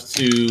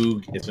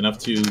to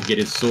get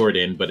his sword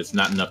in, but it's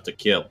not enough to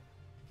kill.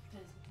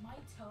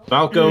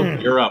 Falco,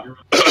 you're up.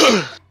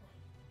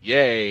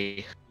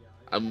 Yay.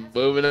 I'm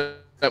moving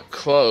up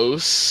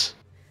close.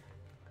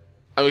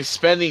 I'm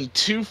expending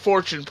 2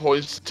 fortune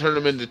points to turn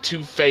them into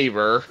 2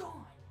 favor.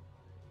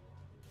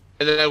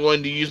 And then I'm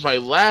going to use my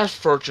last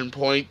fortune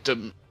point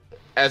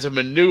as a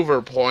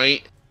maneuver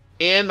point.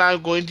 And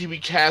I'm going to be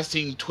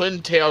casting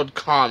Twin-Tailed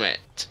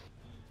Comet.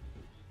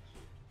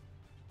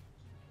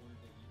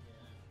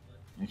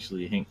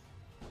 Actually,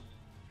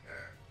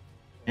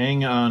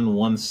 hang on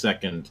 1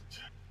 second.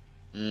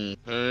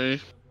 Okay.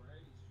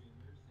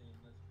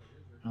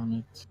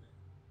 Comet.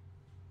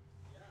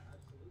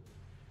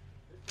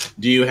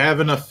 Do you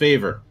have enough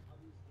favor?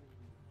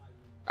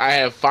 I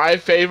have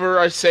 5 favor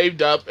I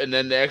saved up, and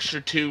then the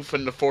extra 2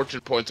 from the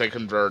fortune points I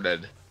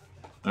converted.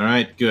 All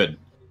right, good.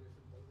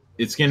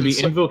 It's going to be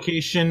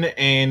invocation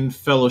and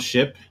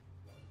fellowship.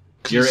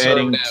 You're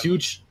adding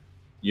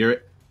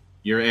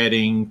you're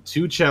adding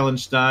 2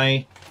 challenge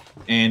die,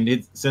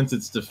 and since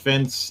its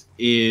defense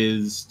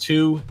is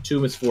 2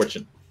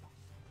 misfortune.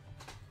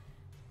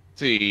 Let's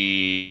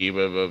see,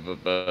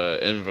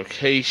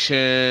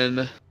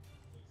 invocation.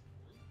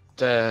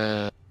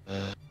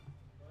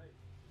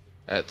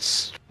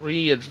 That's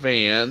 3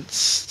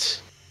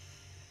 advanced.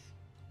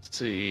 Let's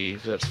see,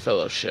 that's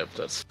fellowship.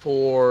 That's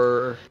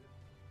 4.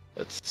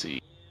 Let's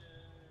see.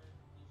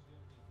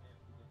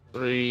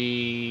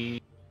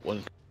 3,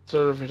 1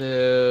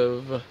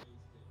 conservative.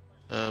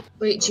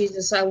 Wait,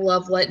 Jesus, I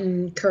love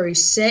letting curry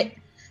sit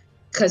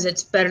because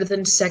it's better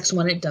than sex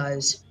when it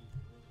does.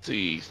 Let's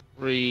see,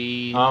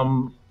 3.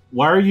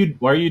 Why are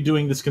you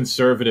doing this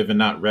conservative and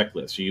not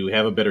reckless? You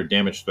have a better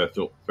damage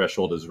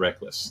threshold as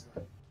reckless.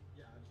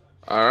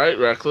 All right,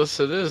 reckless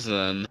it is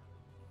then.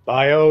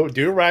 Bio,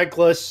 do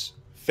reckless.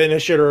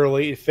 Finish it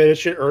early.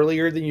 Finish it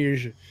earlier than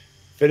usual.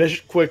 Finish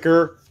it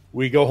quicker.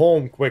 We go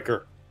home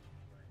quicker.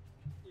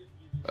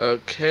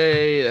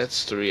 Okay,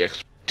 that's 3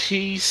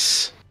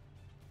 expertise.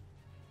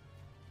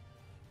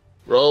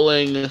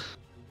 Rolling.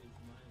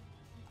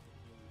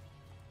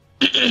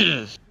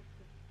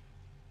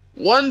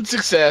 1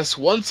 success,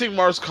 1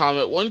 Sigmar's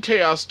Comet, 1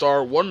 Chaos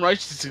Star, 1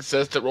 Righteous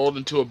Success that rolled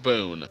into a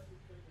boon.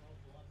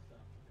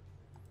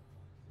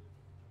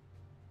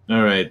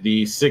 All right,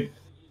 the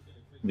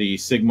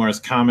Sigmar's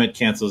Comet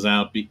cancels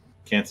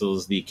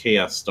the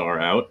Chaos Star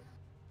out,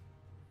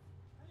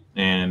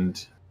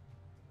 and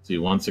see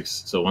one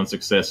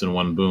success and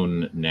 1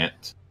 boon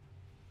net.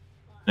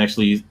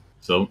 Actually,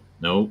 so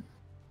no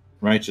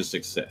righteous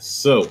success.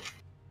 So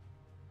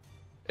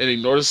It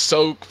ignores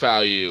soak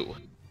value.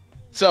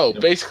 So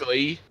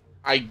basically,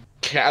 I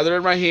gather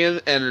in my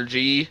hand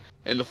energy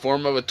in the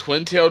form of a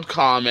twin-tailed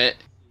comet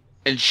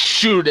and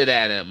shoot it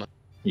at him.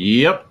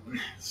 yep.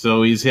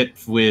 So he's hit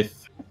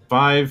with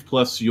 5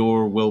 plus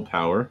your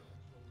willpower.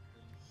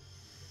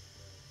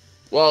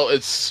 Well,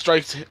 it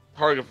strikes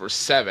target for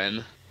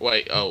 7.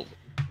 Wait, oh.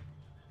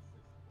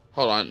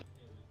 Hold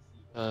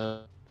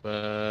on.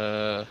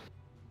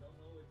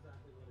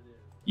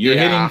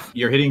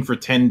 You're hitting for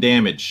 10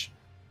 damage.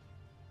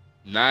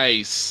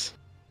 Nice.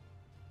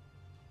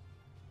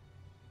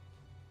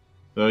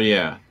 So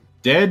yeah,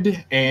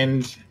 dead,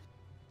 and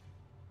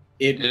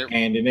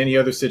in any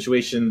other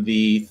situation,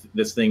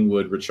 this thing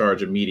would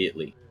recharge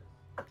immediately.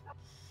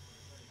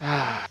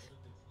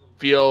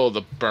 Feel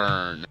the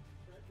burn.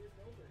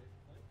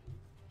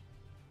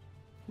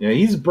 Yeah,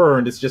 he's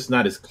burned. It's just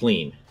not as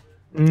clean.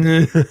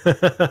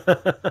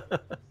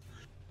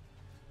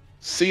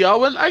 See,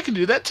 Owen, I can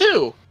do that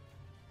too.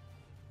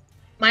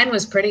 Mine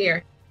was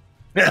prettier.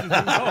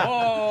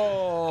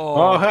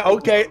 Oh,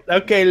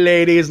 okay,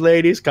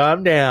 ladies,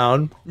 calm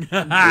down. We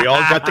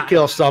all got to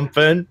kill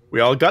something.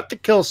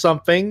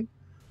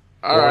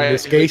 All right. In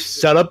this case,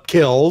 set up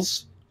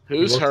kills.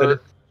 Who's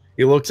hurt?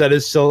 He looks at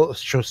his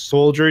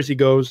soldiers. He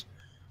goes,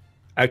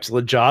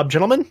 "Excellent job,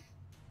 gentlemen."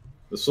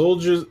 The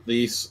soldiers,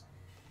 these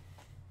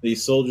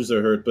soldiers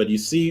are hurt, but you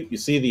see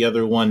the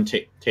other one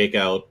take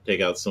out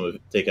his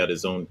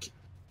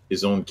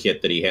own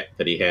kit that he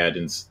had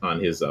on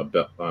his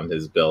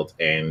belt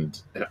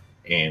and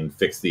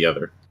fix the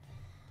other.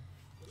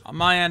 On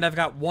my end, I've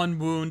got 1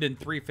 wound and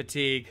 3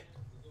 fatigue.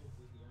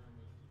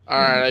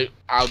 Alright,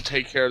 I'll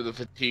take care of the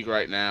fatigue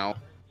right now.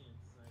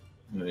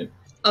 Right.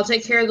 I'll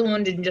take care of the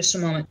wound in just a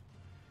moment.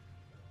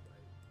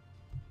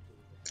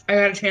 I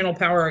gotta channel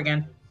power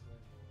again.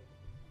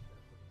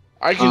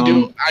 I can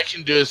do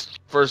this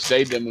first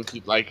aid them if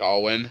you'd like,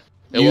 Alwyn.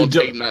 It won't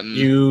take nothing.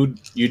 You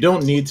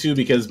don't need to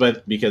because by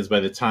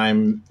the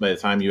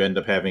time you end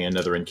up having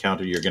another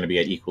encounter, you're going to be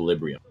at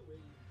equilibrium.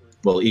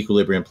 Well,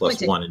 equilibrium plus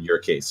 1 in your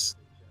case.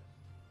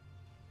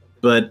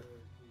 But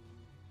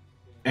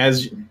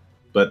let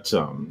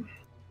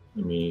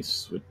me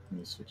switch.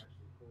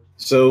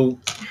 So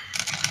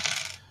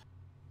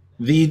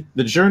the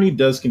journey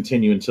does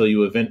continue until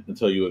you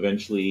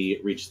eventually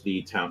reach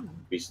the town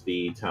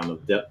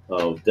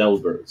of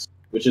Delvers,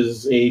 which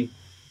is a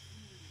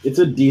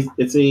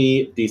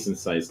decent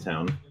sized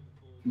town.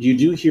 You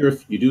do hear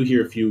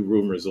a few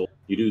rumors.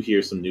 You do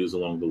hear some news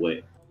along the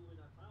way.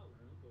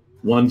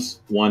 One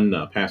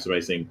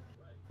passerby saying,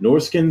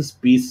 "Norskins,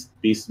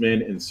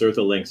 Beastmen, and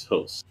Surtha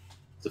hosts.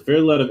 It's a fair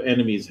lot of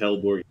enemies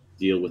Hellborg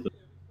deal with, but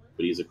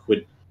he's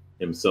acquitted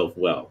himself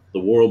well. The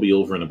war will be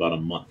over in about a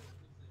month."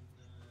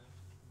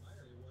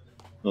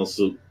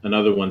 Also,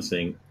 another one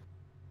saying,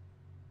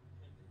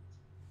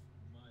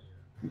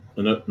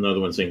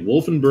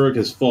 "Wolfenburg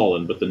has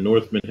fallen, but the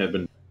Northmen have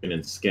been broken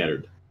and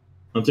scattered.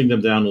 Hunting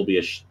them down will be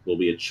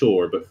a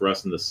chore, but for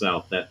us in the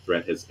south, that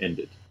threat has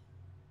ended."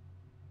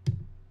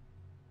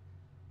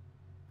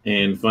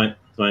 And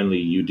finally,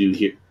 you do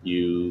hear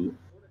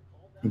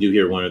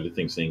one other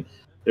thing saying,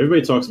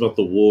 "Everybody talks about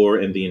the war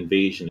and the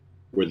invasion,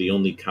 where the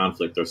only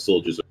conflict our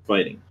soldiers are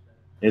fighting.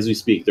 As we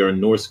speak, there are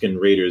Norskan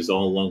raiders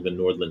all along the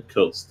Nordland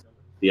coast.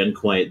 The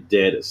unquiet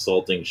dead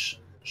assaulting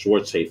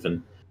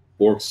Schwarzhafen,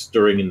 orcs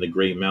stirring in the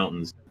Grey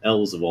Mountains,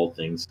 elves of all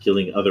things,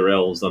 killing other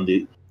elves on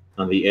the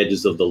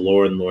edges of the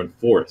Lorn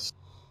forest.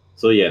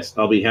 So yes,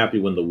 I'll be happy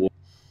when the war,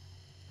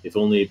 if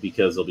only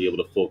because I'll be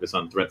able to focus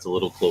on threats a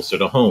little closer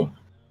to home."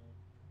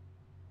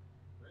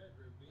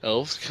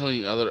 Elves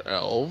killing other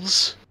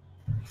elves?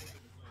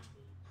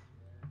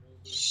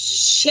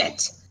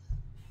 Shit!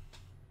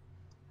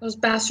 Those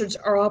bastards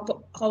are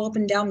all up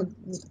and down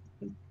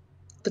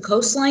the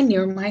coastline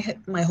near my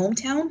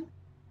hometown.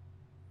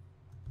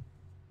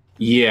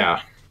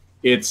 Yeah,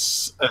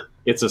 it's a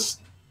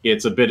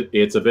bit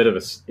of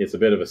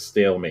a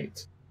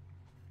stalemate.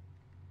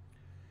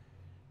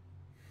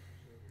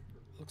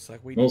 Looks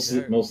like we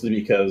Mostly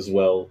because,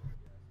 well,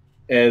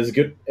 as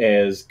good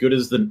as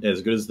the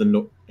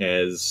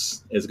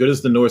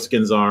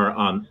Norskins are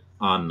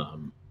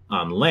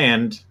on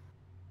land,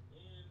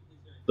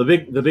 the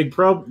big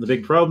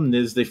problem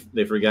is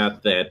they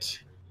forgot that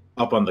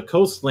up on the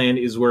coastland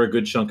is where a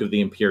good chunk of the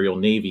Imperial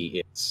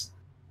Navy is.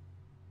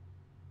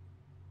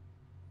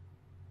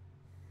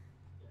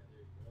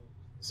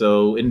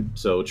 So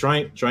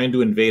trying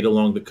to invade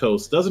along the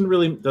coast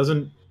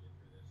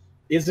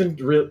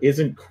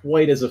isn't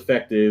quite as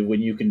effective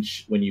when you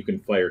can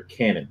fire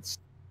cannons.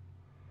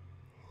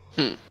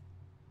 Hmm.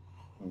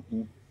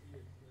 Mm-hmm.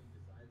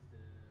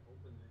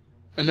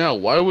 And now,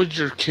 why would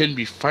your kin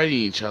be fighting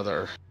each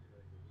other?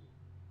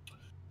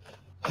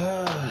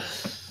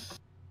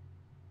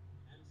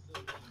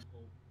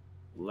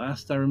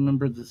 Last I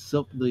remember,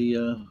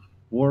 the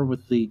war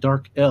with the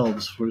Dark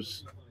Elves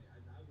was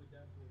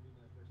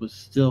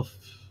still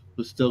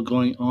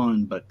going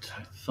on, but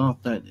I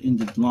thought that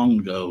ended long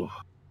ago.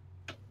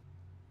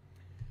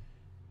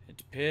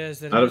 It appears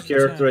that Out it of is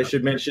character, I returned.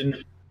 should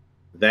mention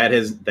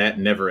that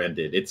never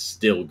ended. It's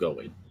still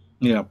going.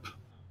 Yep.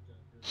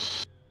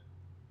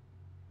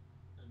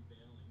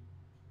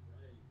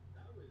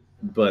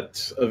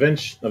 But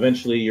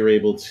eventually, you're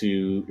able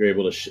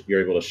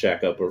to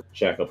shack up a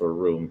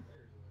room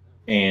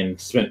and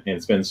spend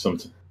some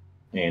time.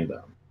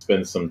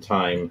 Spend some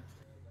time.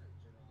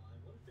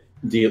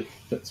 You'll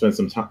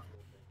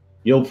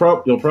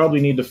probably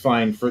need to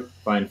find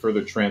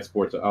further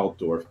transport to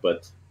Altdorf,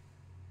 but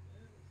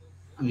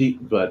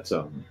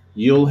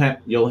you'll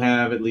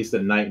have at least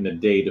a night and a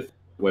day to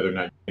whether or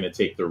not you're going to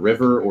take the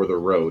river or the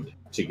road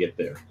to get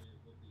there.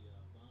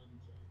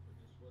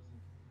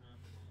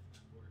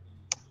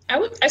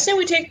 I say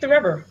we take the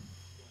river.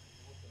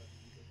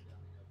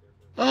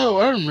 Oh,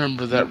 I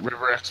remember that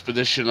river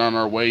expedition on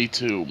our way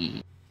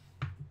to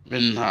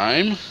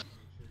Middenheim.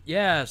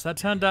 Yes, that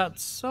turned out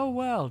so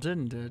well,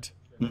 didn't it?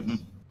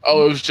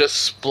 Oh, it was just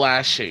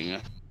splashing.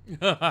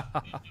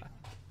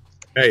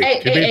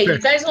 Hey, you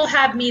guys will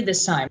have me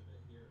this time.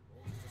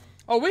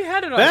 Oh, we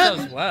had it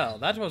ourselves as well.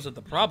 That wasn't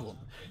the problem.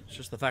 It's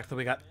just the fact that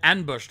we got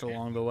ambushed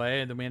along the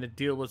way, and then we had to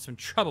deal with some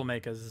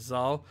troublemakers, is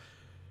all.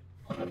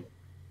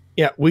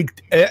 Yeah, we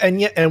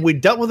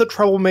dealt with the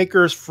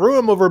troublemakers, threw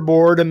them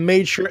overboard, and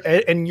made sure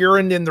and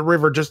urined in the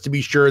river just to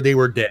be sure they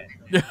were dead.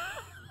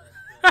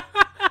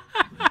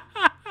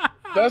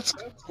 That's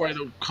quite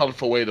a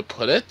colorful way to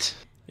put it.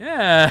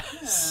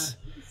 Yes.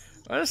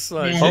 That's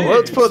like,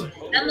 let's put.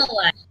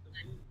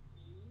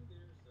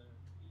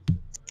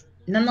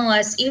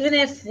 Nonetheless, even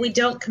if we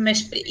don't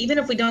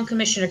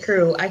commission a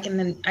crew, I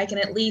can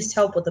at least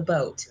help with the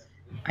boat.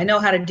 I know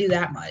how to do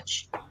that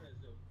much.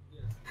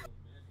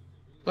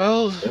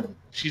 Well,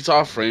 she's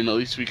offering. At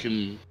least we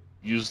can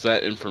use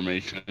that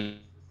information.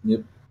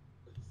 Yep.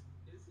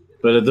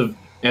 But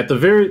at the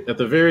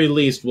very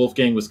least,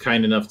 Wolfgang was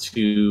kind enough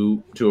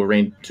to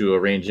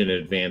arrange in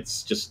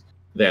advance just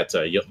that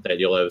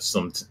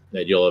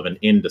you'll have an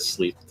inn to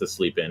sleep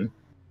in.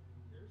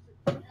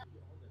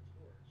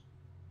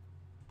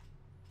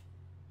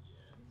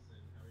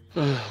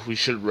 We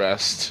should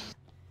rest.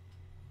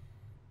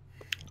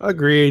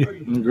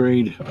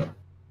 Agreed.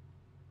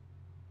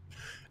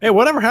 Hey,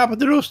 whatever happened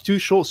to those two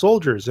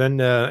soldiers and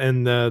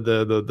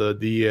the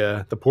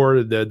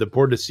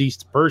poor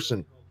deceased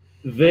person?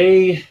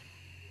 They're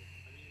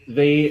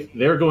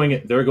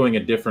going a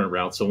different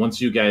route. So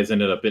once you guys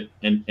ended up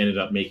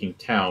making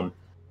town,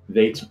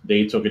 they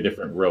took a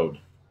different road.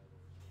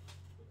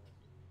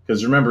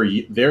 Because remember,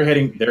 they're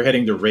heading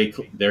to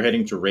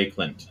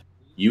Rakeland.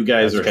 You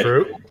guys are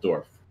heading to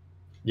Dorf.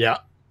 Yeah.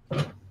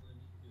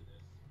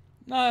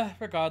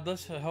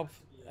 Regardless,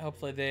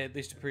 hopefully they at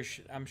least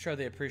appreciate. I'm sure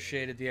they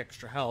appreciated the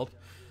extra help.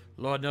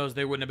 Lord knows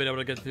they wouldn't have been able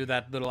to get through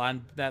that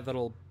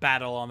little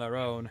battle on their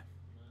own.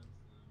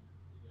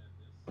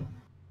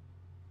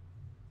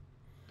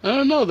 I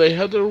don't know. They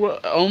had their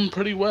own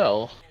pretty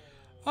well.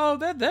 Oh,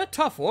 they're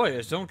tough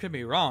warriors. Don't get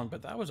me wrong,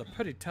 but that was a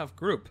pretty tough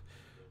group.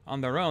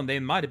 On their own, they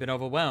might have been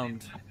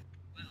overwhelmed.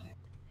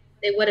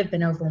 They would have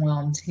been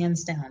overwhelmed,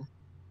 hands down.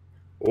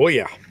 Oh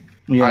yeah.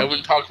 I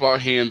wouldn't talk about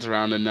hands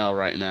around Nell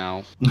right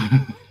now.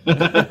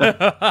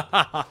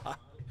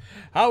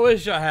 How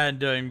is your hand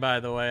doing, by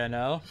the way,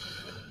 Nell?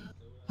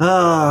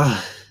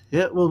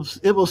 It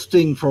will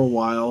sting for a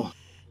while,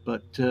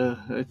 but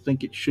I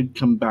think it should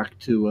come back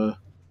to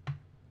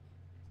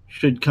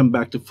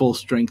full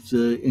strength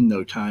in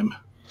no time.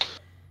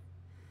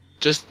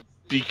 Just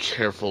be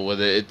careful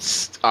with it.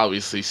 It's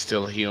obviously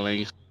still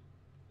healing.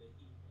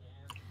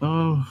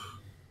 Oh.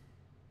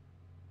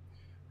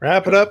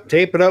 Wrap it up,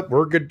 tape it up,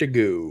 we're good to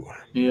go.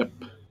 Yep.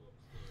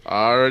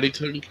 Already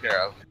taken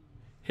care of.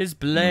 His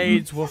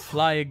blades will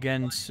fly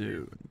again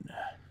soon.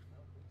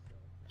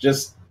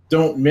 Just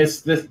don't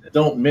miss this.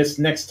 Don't miss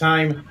next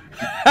time.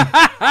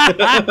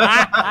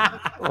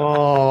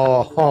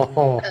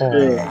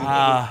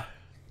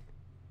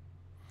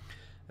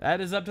 That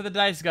is up to the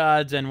dice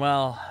gods, and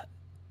well,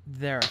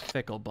 they're a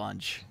fickle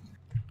bunch.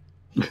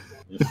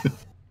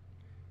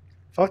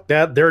 Fuck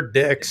that, they're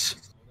dicks.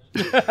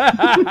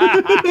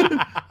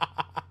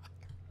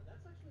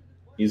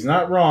 He's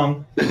not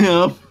wrong.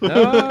 No,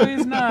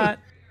 he's not.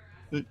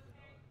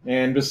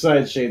 And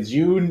besides, Shades,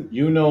 you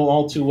know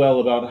all too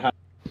well about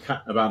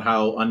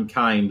how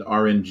unkind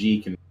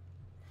RNG can.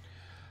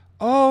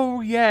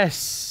 Oh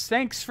yes,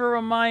 thanks for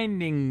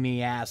reminding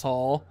me,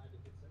 asshole.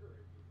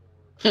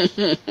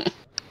 Hey,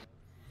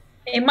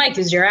 Mike,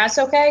 is your ass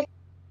okay?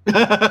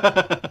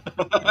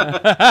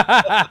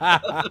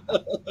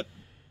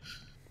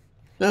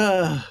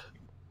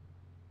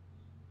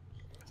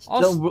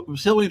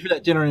 Still waiting for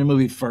that January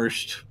movie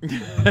first. Don't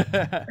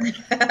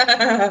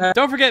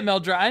forget,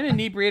 Mildra, I'm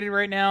inebriated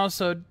right now,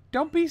 so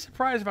don't be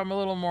surprised if I'm a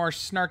little more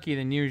snarky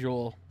than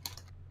usual.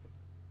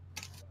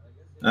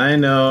 I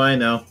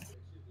know.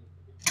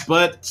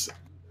 But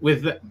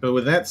with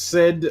that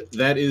said,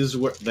 that is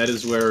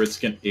where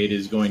it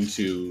is going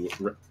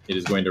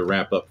to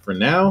wrap up for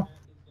now.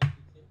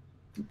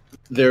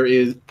 There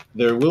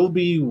will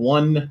be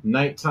one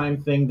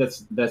nighttime thing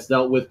that's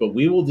dealt with, but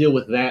we will deal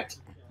with that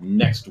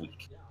next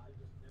week.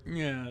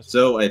 Yes.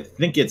 So I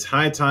think it's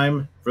high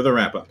time for the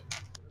wrap up.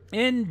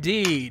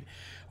 Indeed.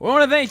 We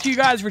want to thank you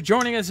guys for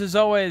joining us as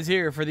always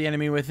here for The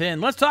Enemy Within.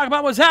 Let's talk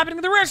about what's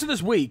happening the rest of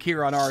this week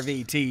here on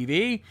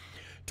RVTV.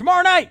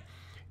 Tomorrow night,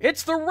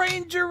 it's the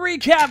Ranger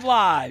Recap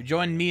Live.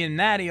 Join me and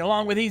Matty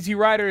along with Easy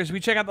Rider as we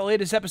check out the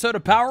latest episode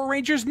of Power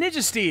Rangers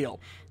Ninja Steel.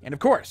 And of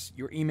course,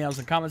 your emails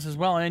and comments as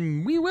well,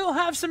 and we will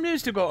have some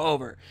news to go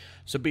over.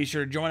 So be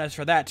sure to join us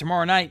for that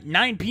tomorrow night,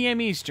 9 p.m.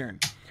 Eastern.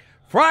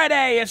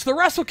 Friday, it's the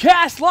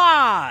WrestleCast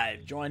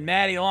Live. Join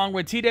Matty along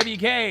with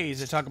TWKs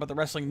to talk about the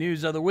wrestling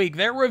news of the week,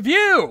 their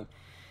review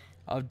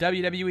of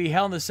WWE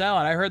Hell in the Cell.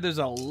 And I heard there's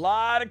a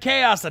lot of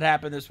chaos that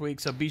happened this week,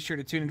 so be sure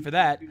to tune in for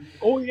that.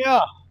 Oh,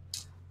 yeah.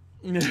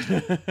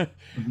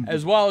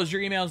 As well as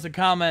your emails and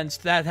comments.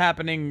 That's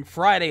happening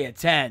Friday at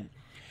 10.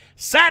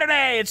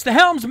 Saturday, it's the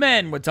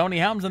Helmsman with Tony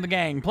Helms and the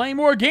gang playing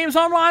more games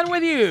online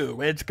with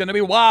you. It's going to be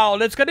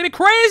wild. It's going to be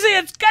crazy.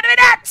 It's going to be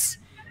nuts.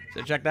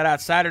 So check that out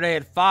Saturday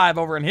at 5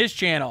 over on his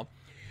channel.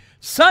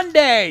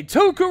 Sunday,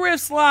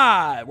 Tokuris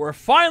Live. We're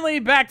finally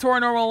back to our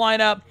normal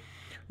lineup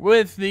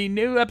with the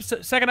new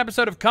second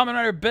episode of Kamen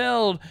Rider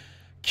Build,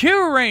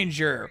 Q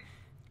Ranger,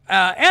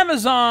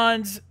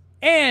 Amazons,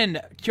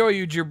 and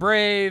Kyoryuger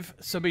Brave.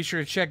 So be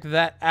sure to check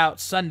that out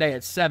Sunday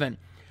at 7.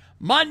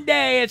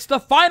 Monday, it's the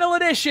final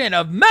edition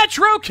of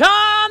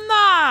MetroCon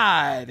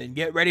Live. And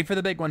get ready for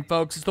the big one,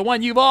 folks. It's the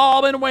one you've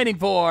all been waiting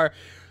for.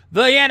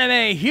 The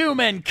Anime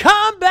Human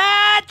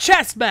Combat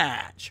Chess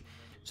Match.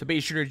 So be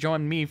sure to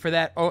join me for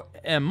that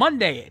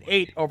Monday at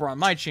 8 over on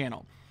my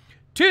channel.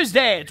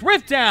 Tuesday, it's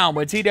Rift Down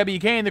with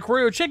TWK and the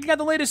crew, checking out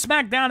the latest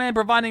SmackDown and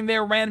providing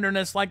their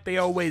randomness like they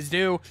always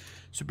do.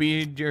 So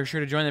be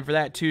sure to join them for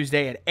that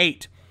Tuesday at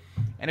 8.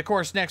 And of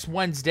course, next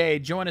Wednesday,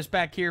 join us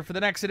back here for the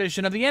next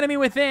edition of The Enemy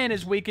Within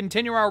as we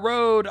continue our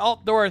road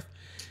alt north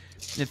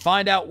and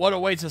find out what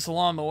awaits us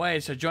along the way.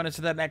 So join us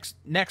for that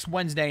next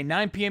Wednesday,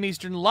 9 p.m.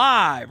 Eastern,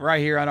 live right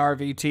here on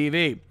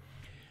RVTV.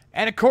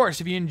 And of course,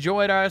 if you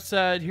enjoyed us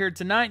here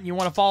tonight and you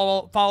want to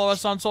follow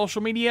us on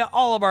social media,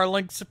 all of our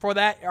links for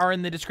that are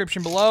in the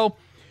description below.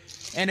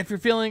 And if you're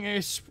feeling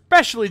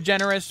especially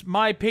generous,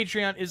 my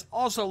Patreon is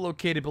also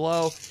located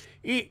below.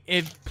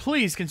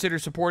 Please consider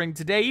supporting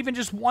today. Even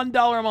just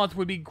 $1 a month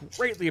would be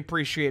greatly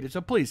appreciated.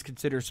 So please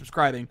consider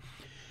subscribing.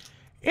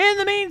 In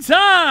the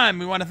meantime,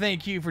 we want to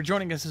thank you for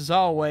joining us as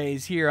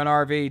always here on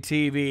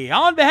RVTV.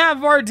 On behalf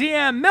of our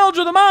DM,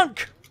 Mildra the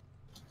Monk.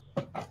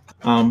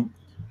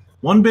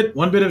 One bit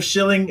of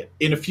shilling.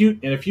 In a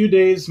few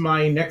days,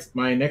 my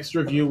next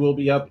review will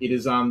be up. It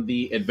is on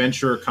the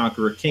Adventurer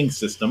Conqueror King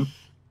system.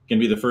 It can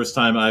be the first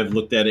time I've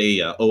looked at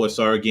a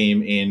OSR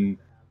game in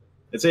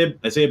I'd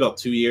say about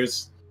 2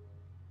 years.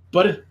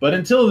 But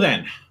until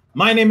then,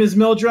 my name is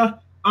Mildra.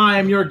 I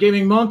am your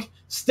gaming monk.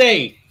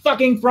 Stay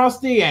fucking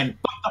frosty and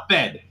fuck the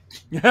bed.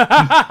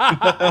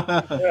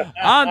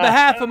 On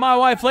behalf of my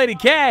wife, Lady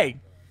K.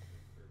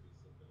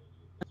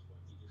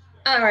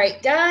 All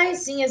right,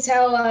 guys, seeing as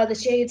how the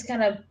Shades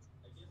kind of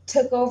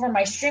took over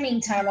my streaming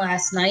time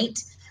last night,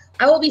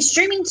 I will be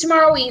streaming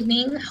tomorrow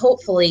evening,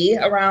 hopefully,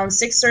 around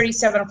 6:30,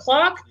 7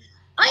 o'clock.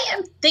 I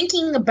am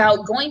thinking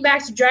about going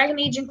back to Dragon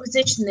Age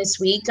Inquisition this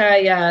week.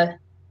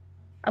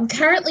 I'm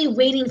currently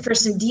waiting for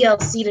some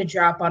DLC to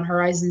drop on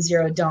Horizon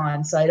Zero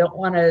Dawn, so I don't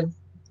want to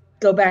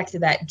go back to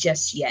that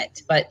just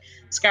yet. But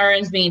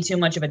Skyrim's being too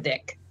much of a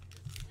dick.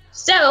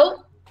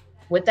 So,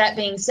 with that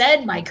being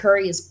said, my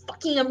curry is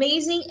fucking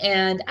amazing,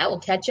 and I will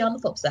catch you on the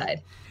flip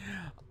side.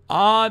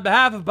 On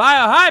behalf of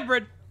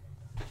BioHybrid.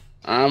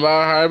 I'm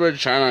BioHybrid.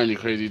 Shine on, you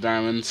crazy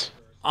diamonds.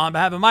 On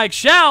behalf of Mike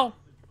Shell.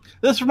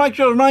 This is Mike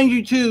Shell remind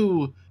you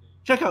to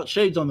check out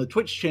Shades on the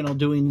Twitch channel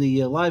doing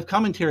the live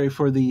commentary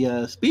for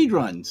the speed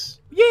runs.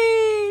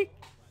 Yay!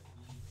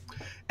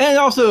 And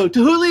also to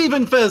Who Leave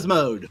in Fez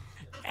mode.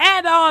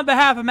 And on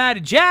behalf of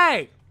Matty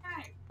Jay.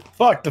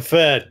 Fuck the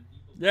Fed.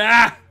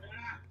 Yeah.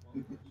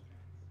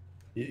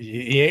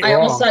 You ain't I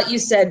wrong. almost thought you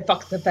said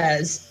fuck the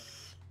Fez.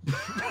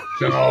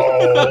 No.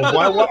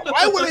 Why would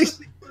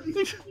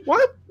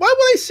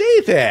I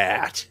say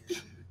that?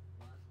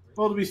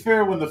 Well, to be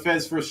fair, when the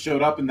Fez first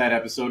showed up in that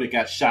episode, it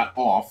got shot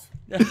off.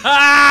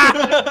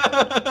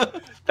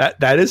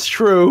 That is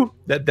true.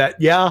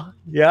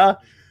 Yeah.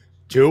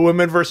 2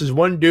 women versus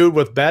 1 dude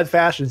with bad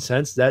fashion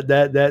sense.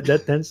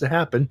 That tends to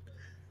happen.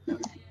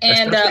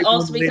 And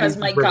also because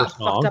Mike got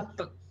song.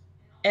 fucked up.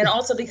 And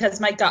also because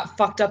Mike got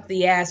fucked up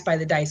the ass by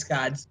the dice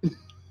gods.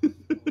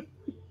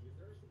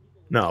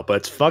 No, but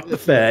it's fuck the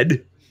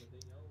Fed,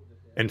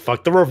 and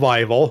fuck the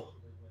Revival,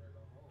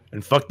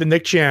 and fuck the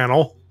Nick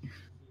Channel.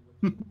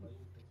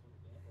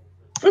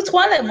 It's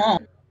one of them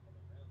all.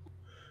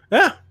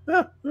 Yeah,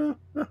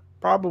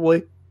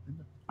 probably.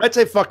 I'd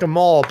say fuck them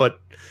all, but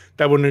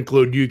that wouldn't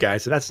include you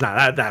guys. So that's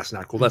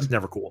not cool. That's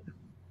never cool.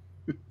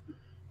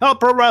 Help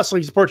pro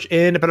wrestling support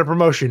independent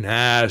promotion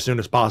as soon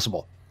as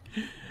possible.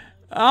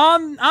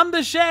 I'm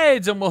the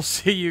Shades, and we'll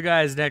see you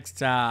guys next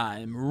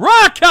time.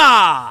 Rock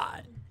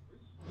on!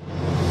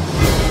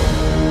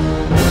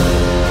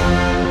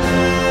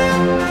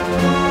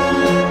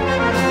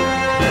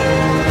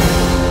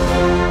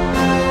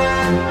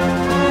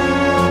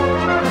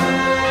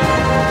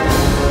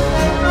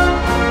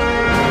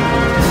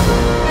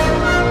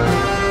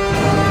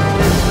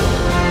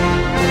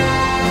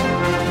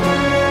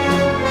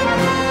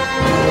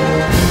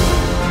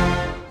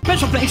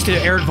 Special thanks to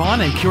Eric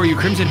Vaughn and Cure You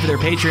Crimson for their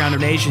Patreon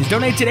donations.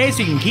 Donate today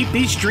so you can keep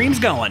these streams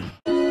going.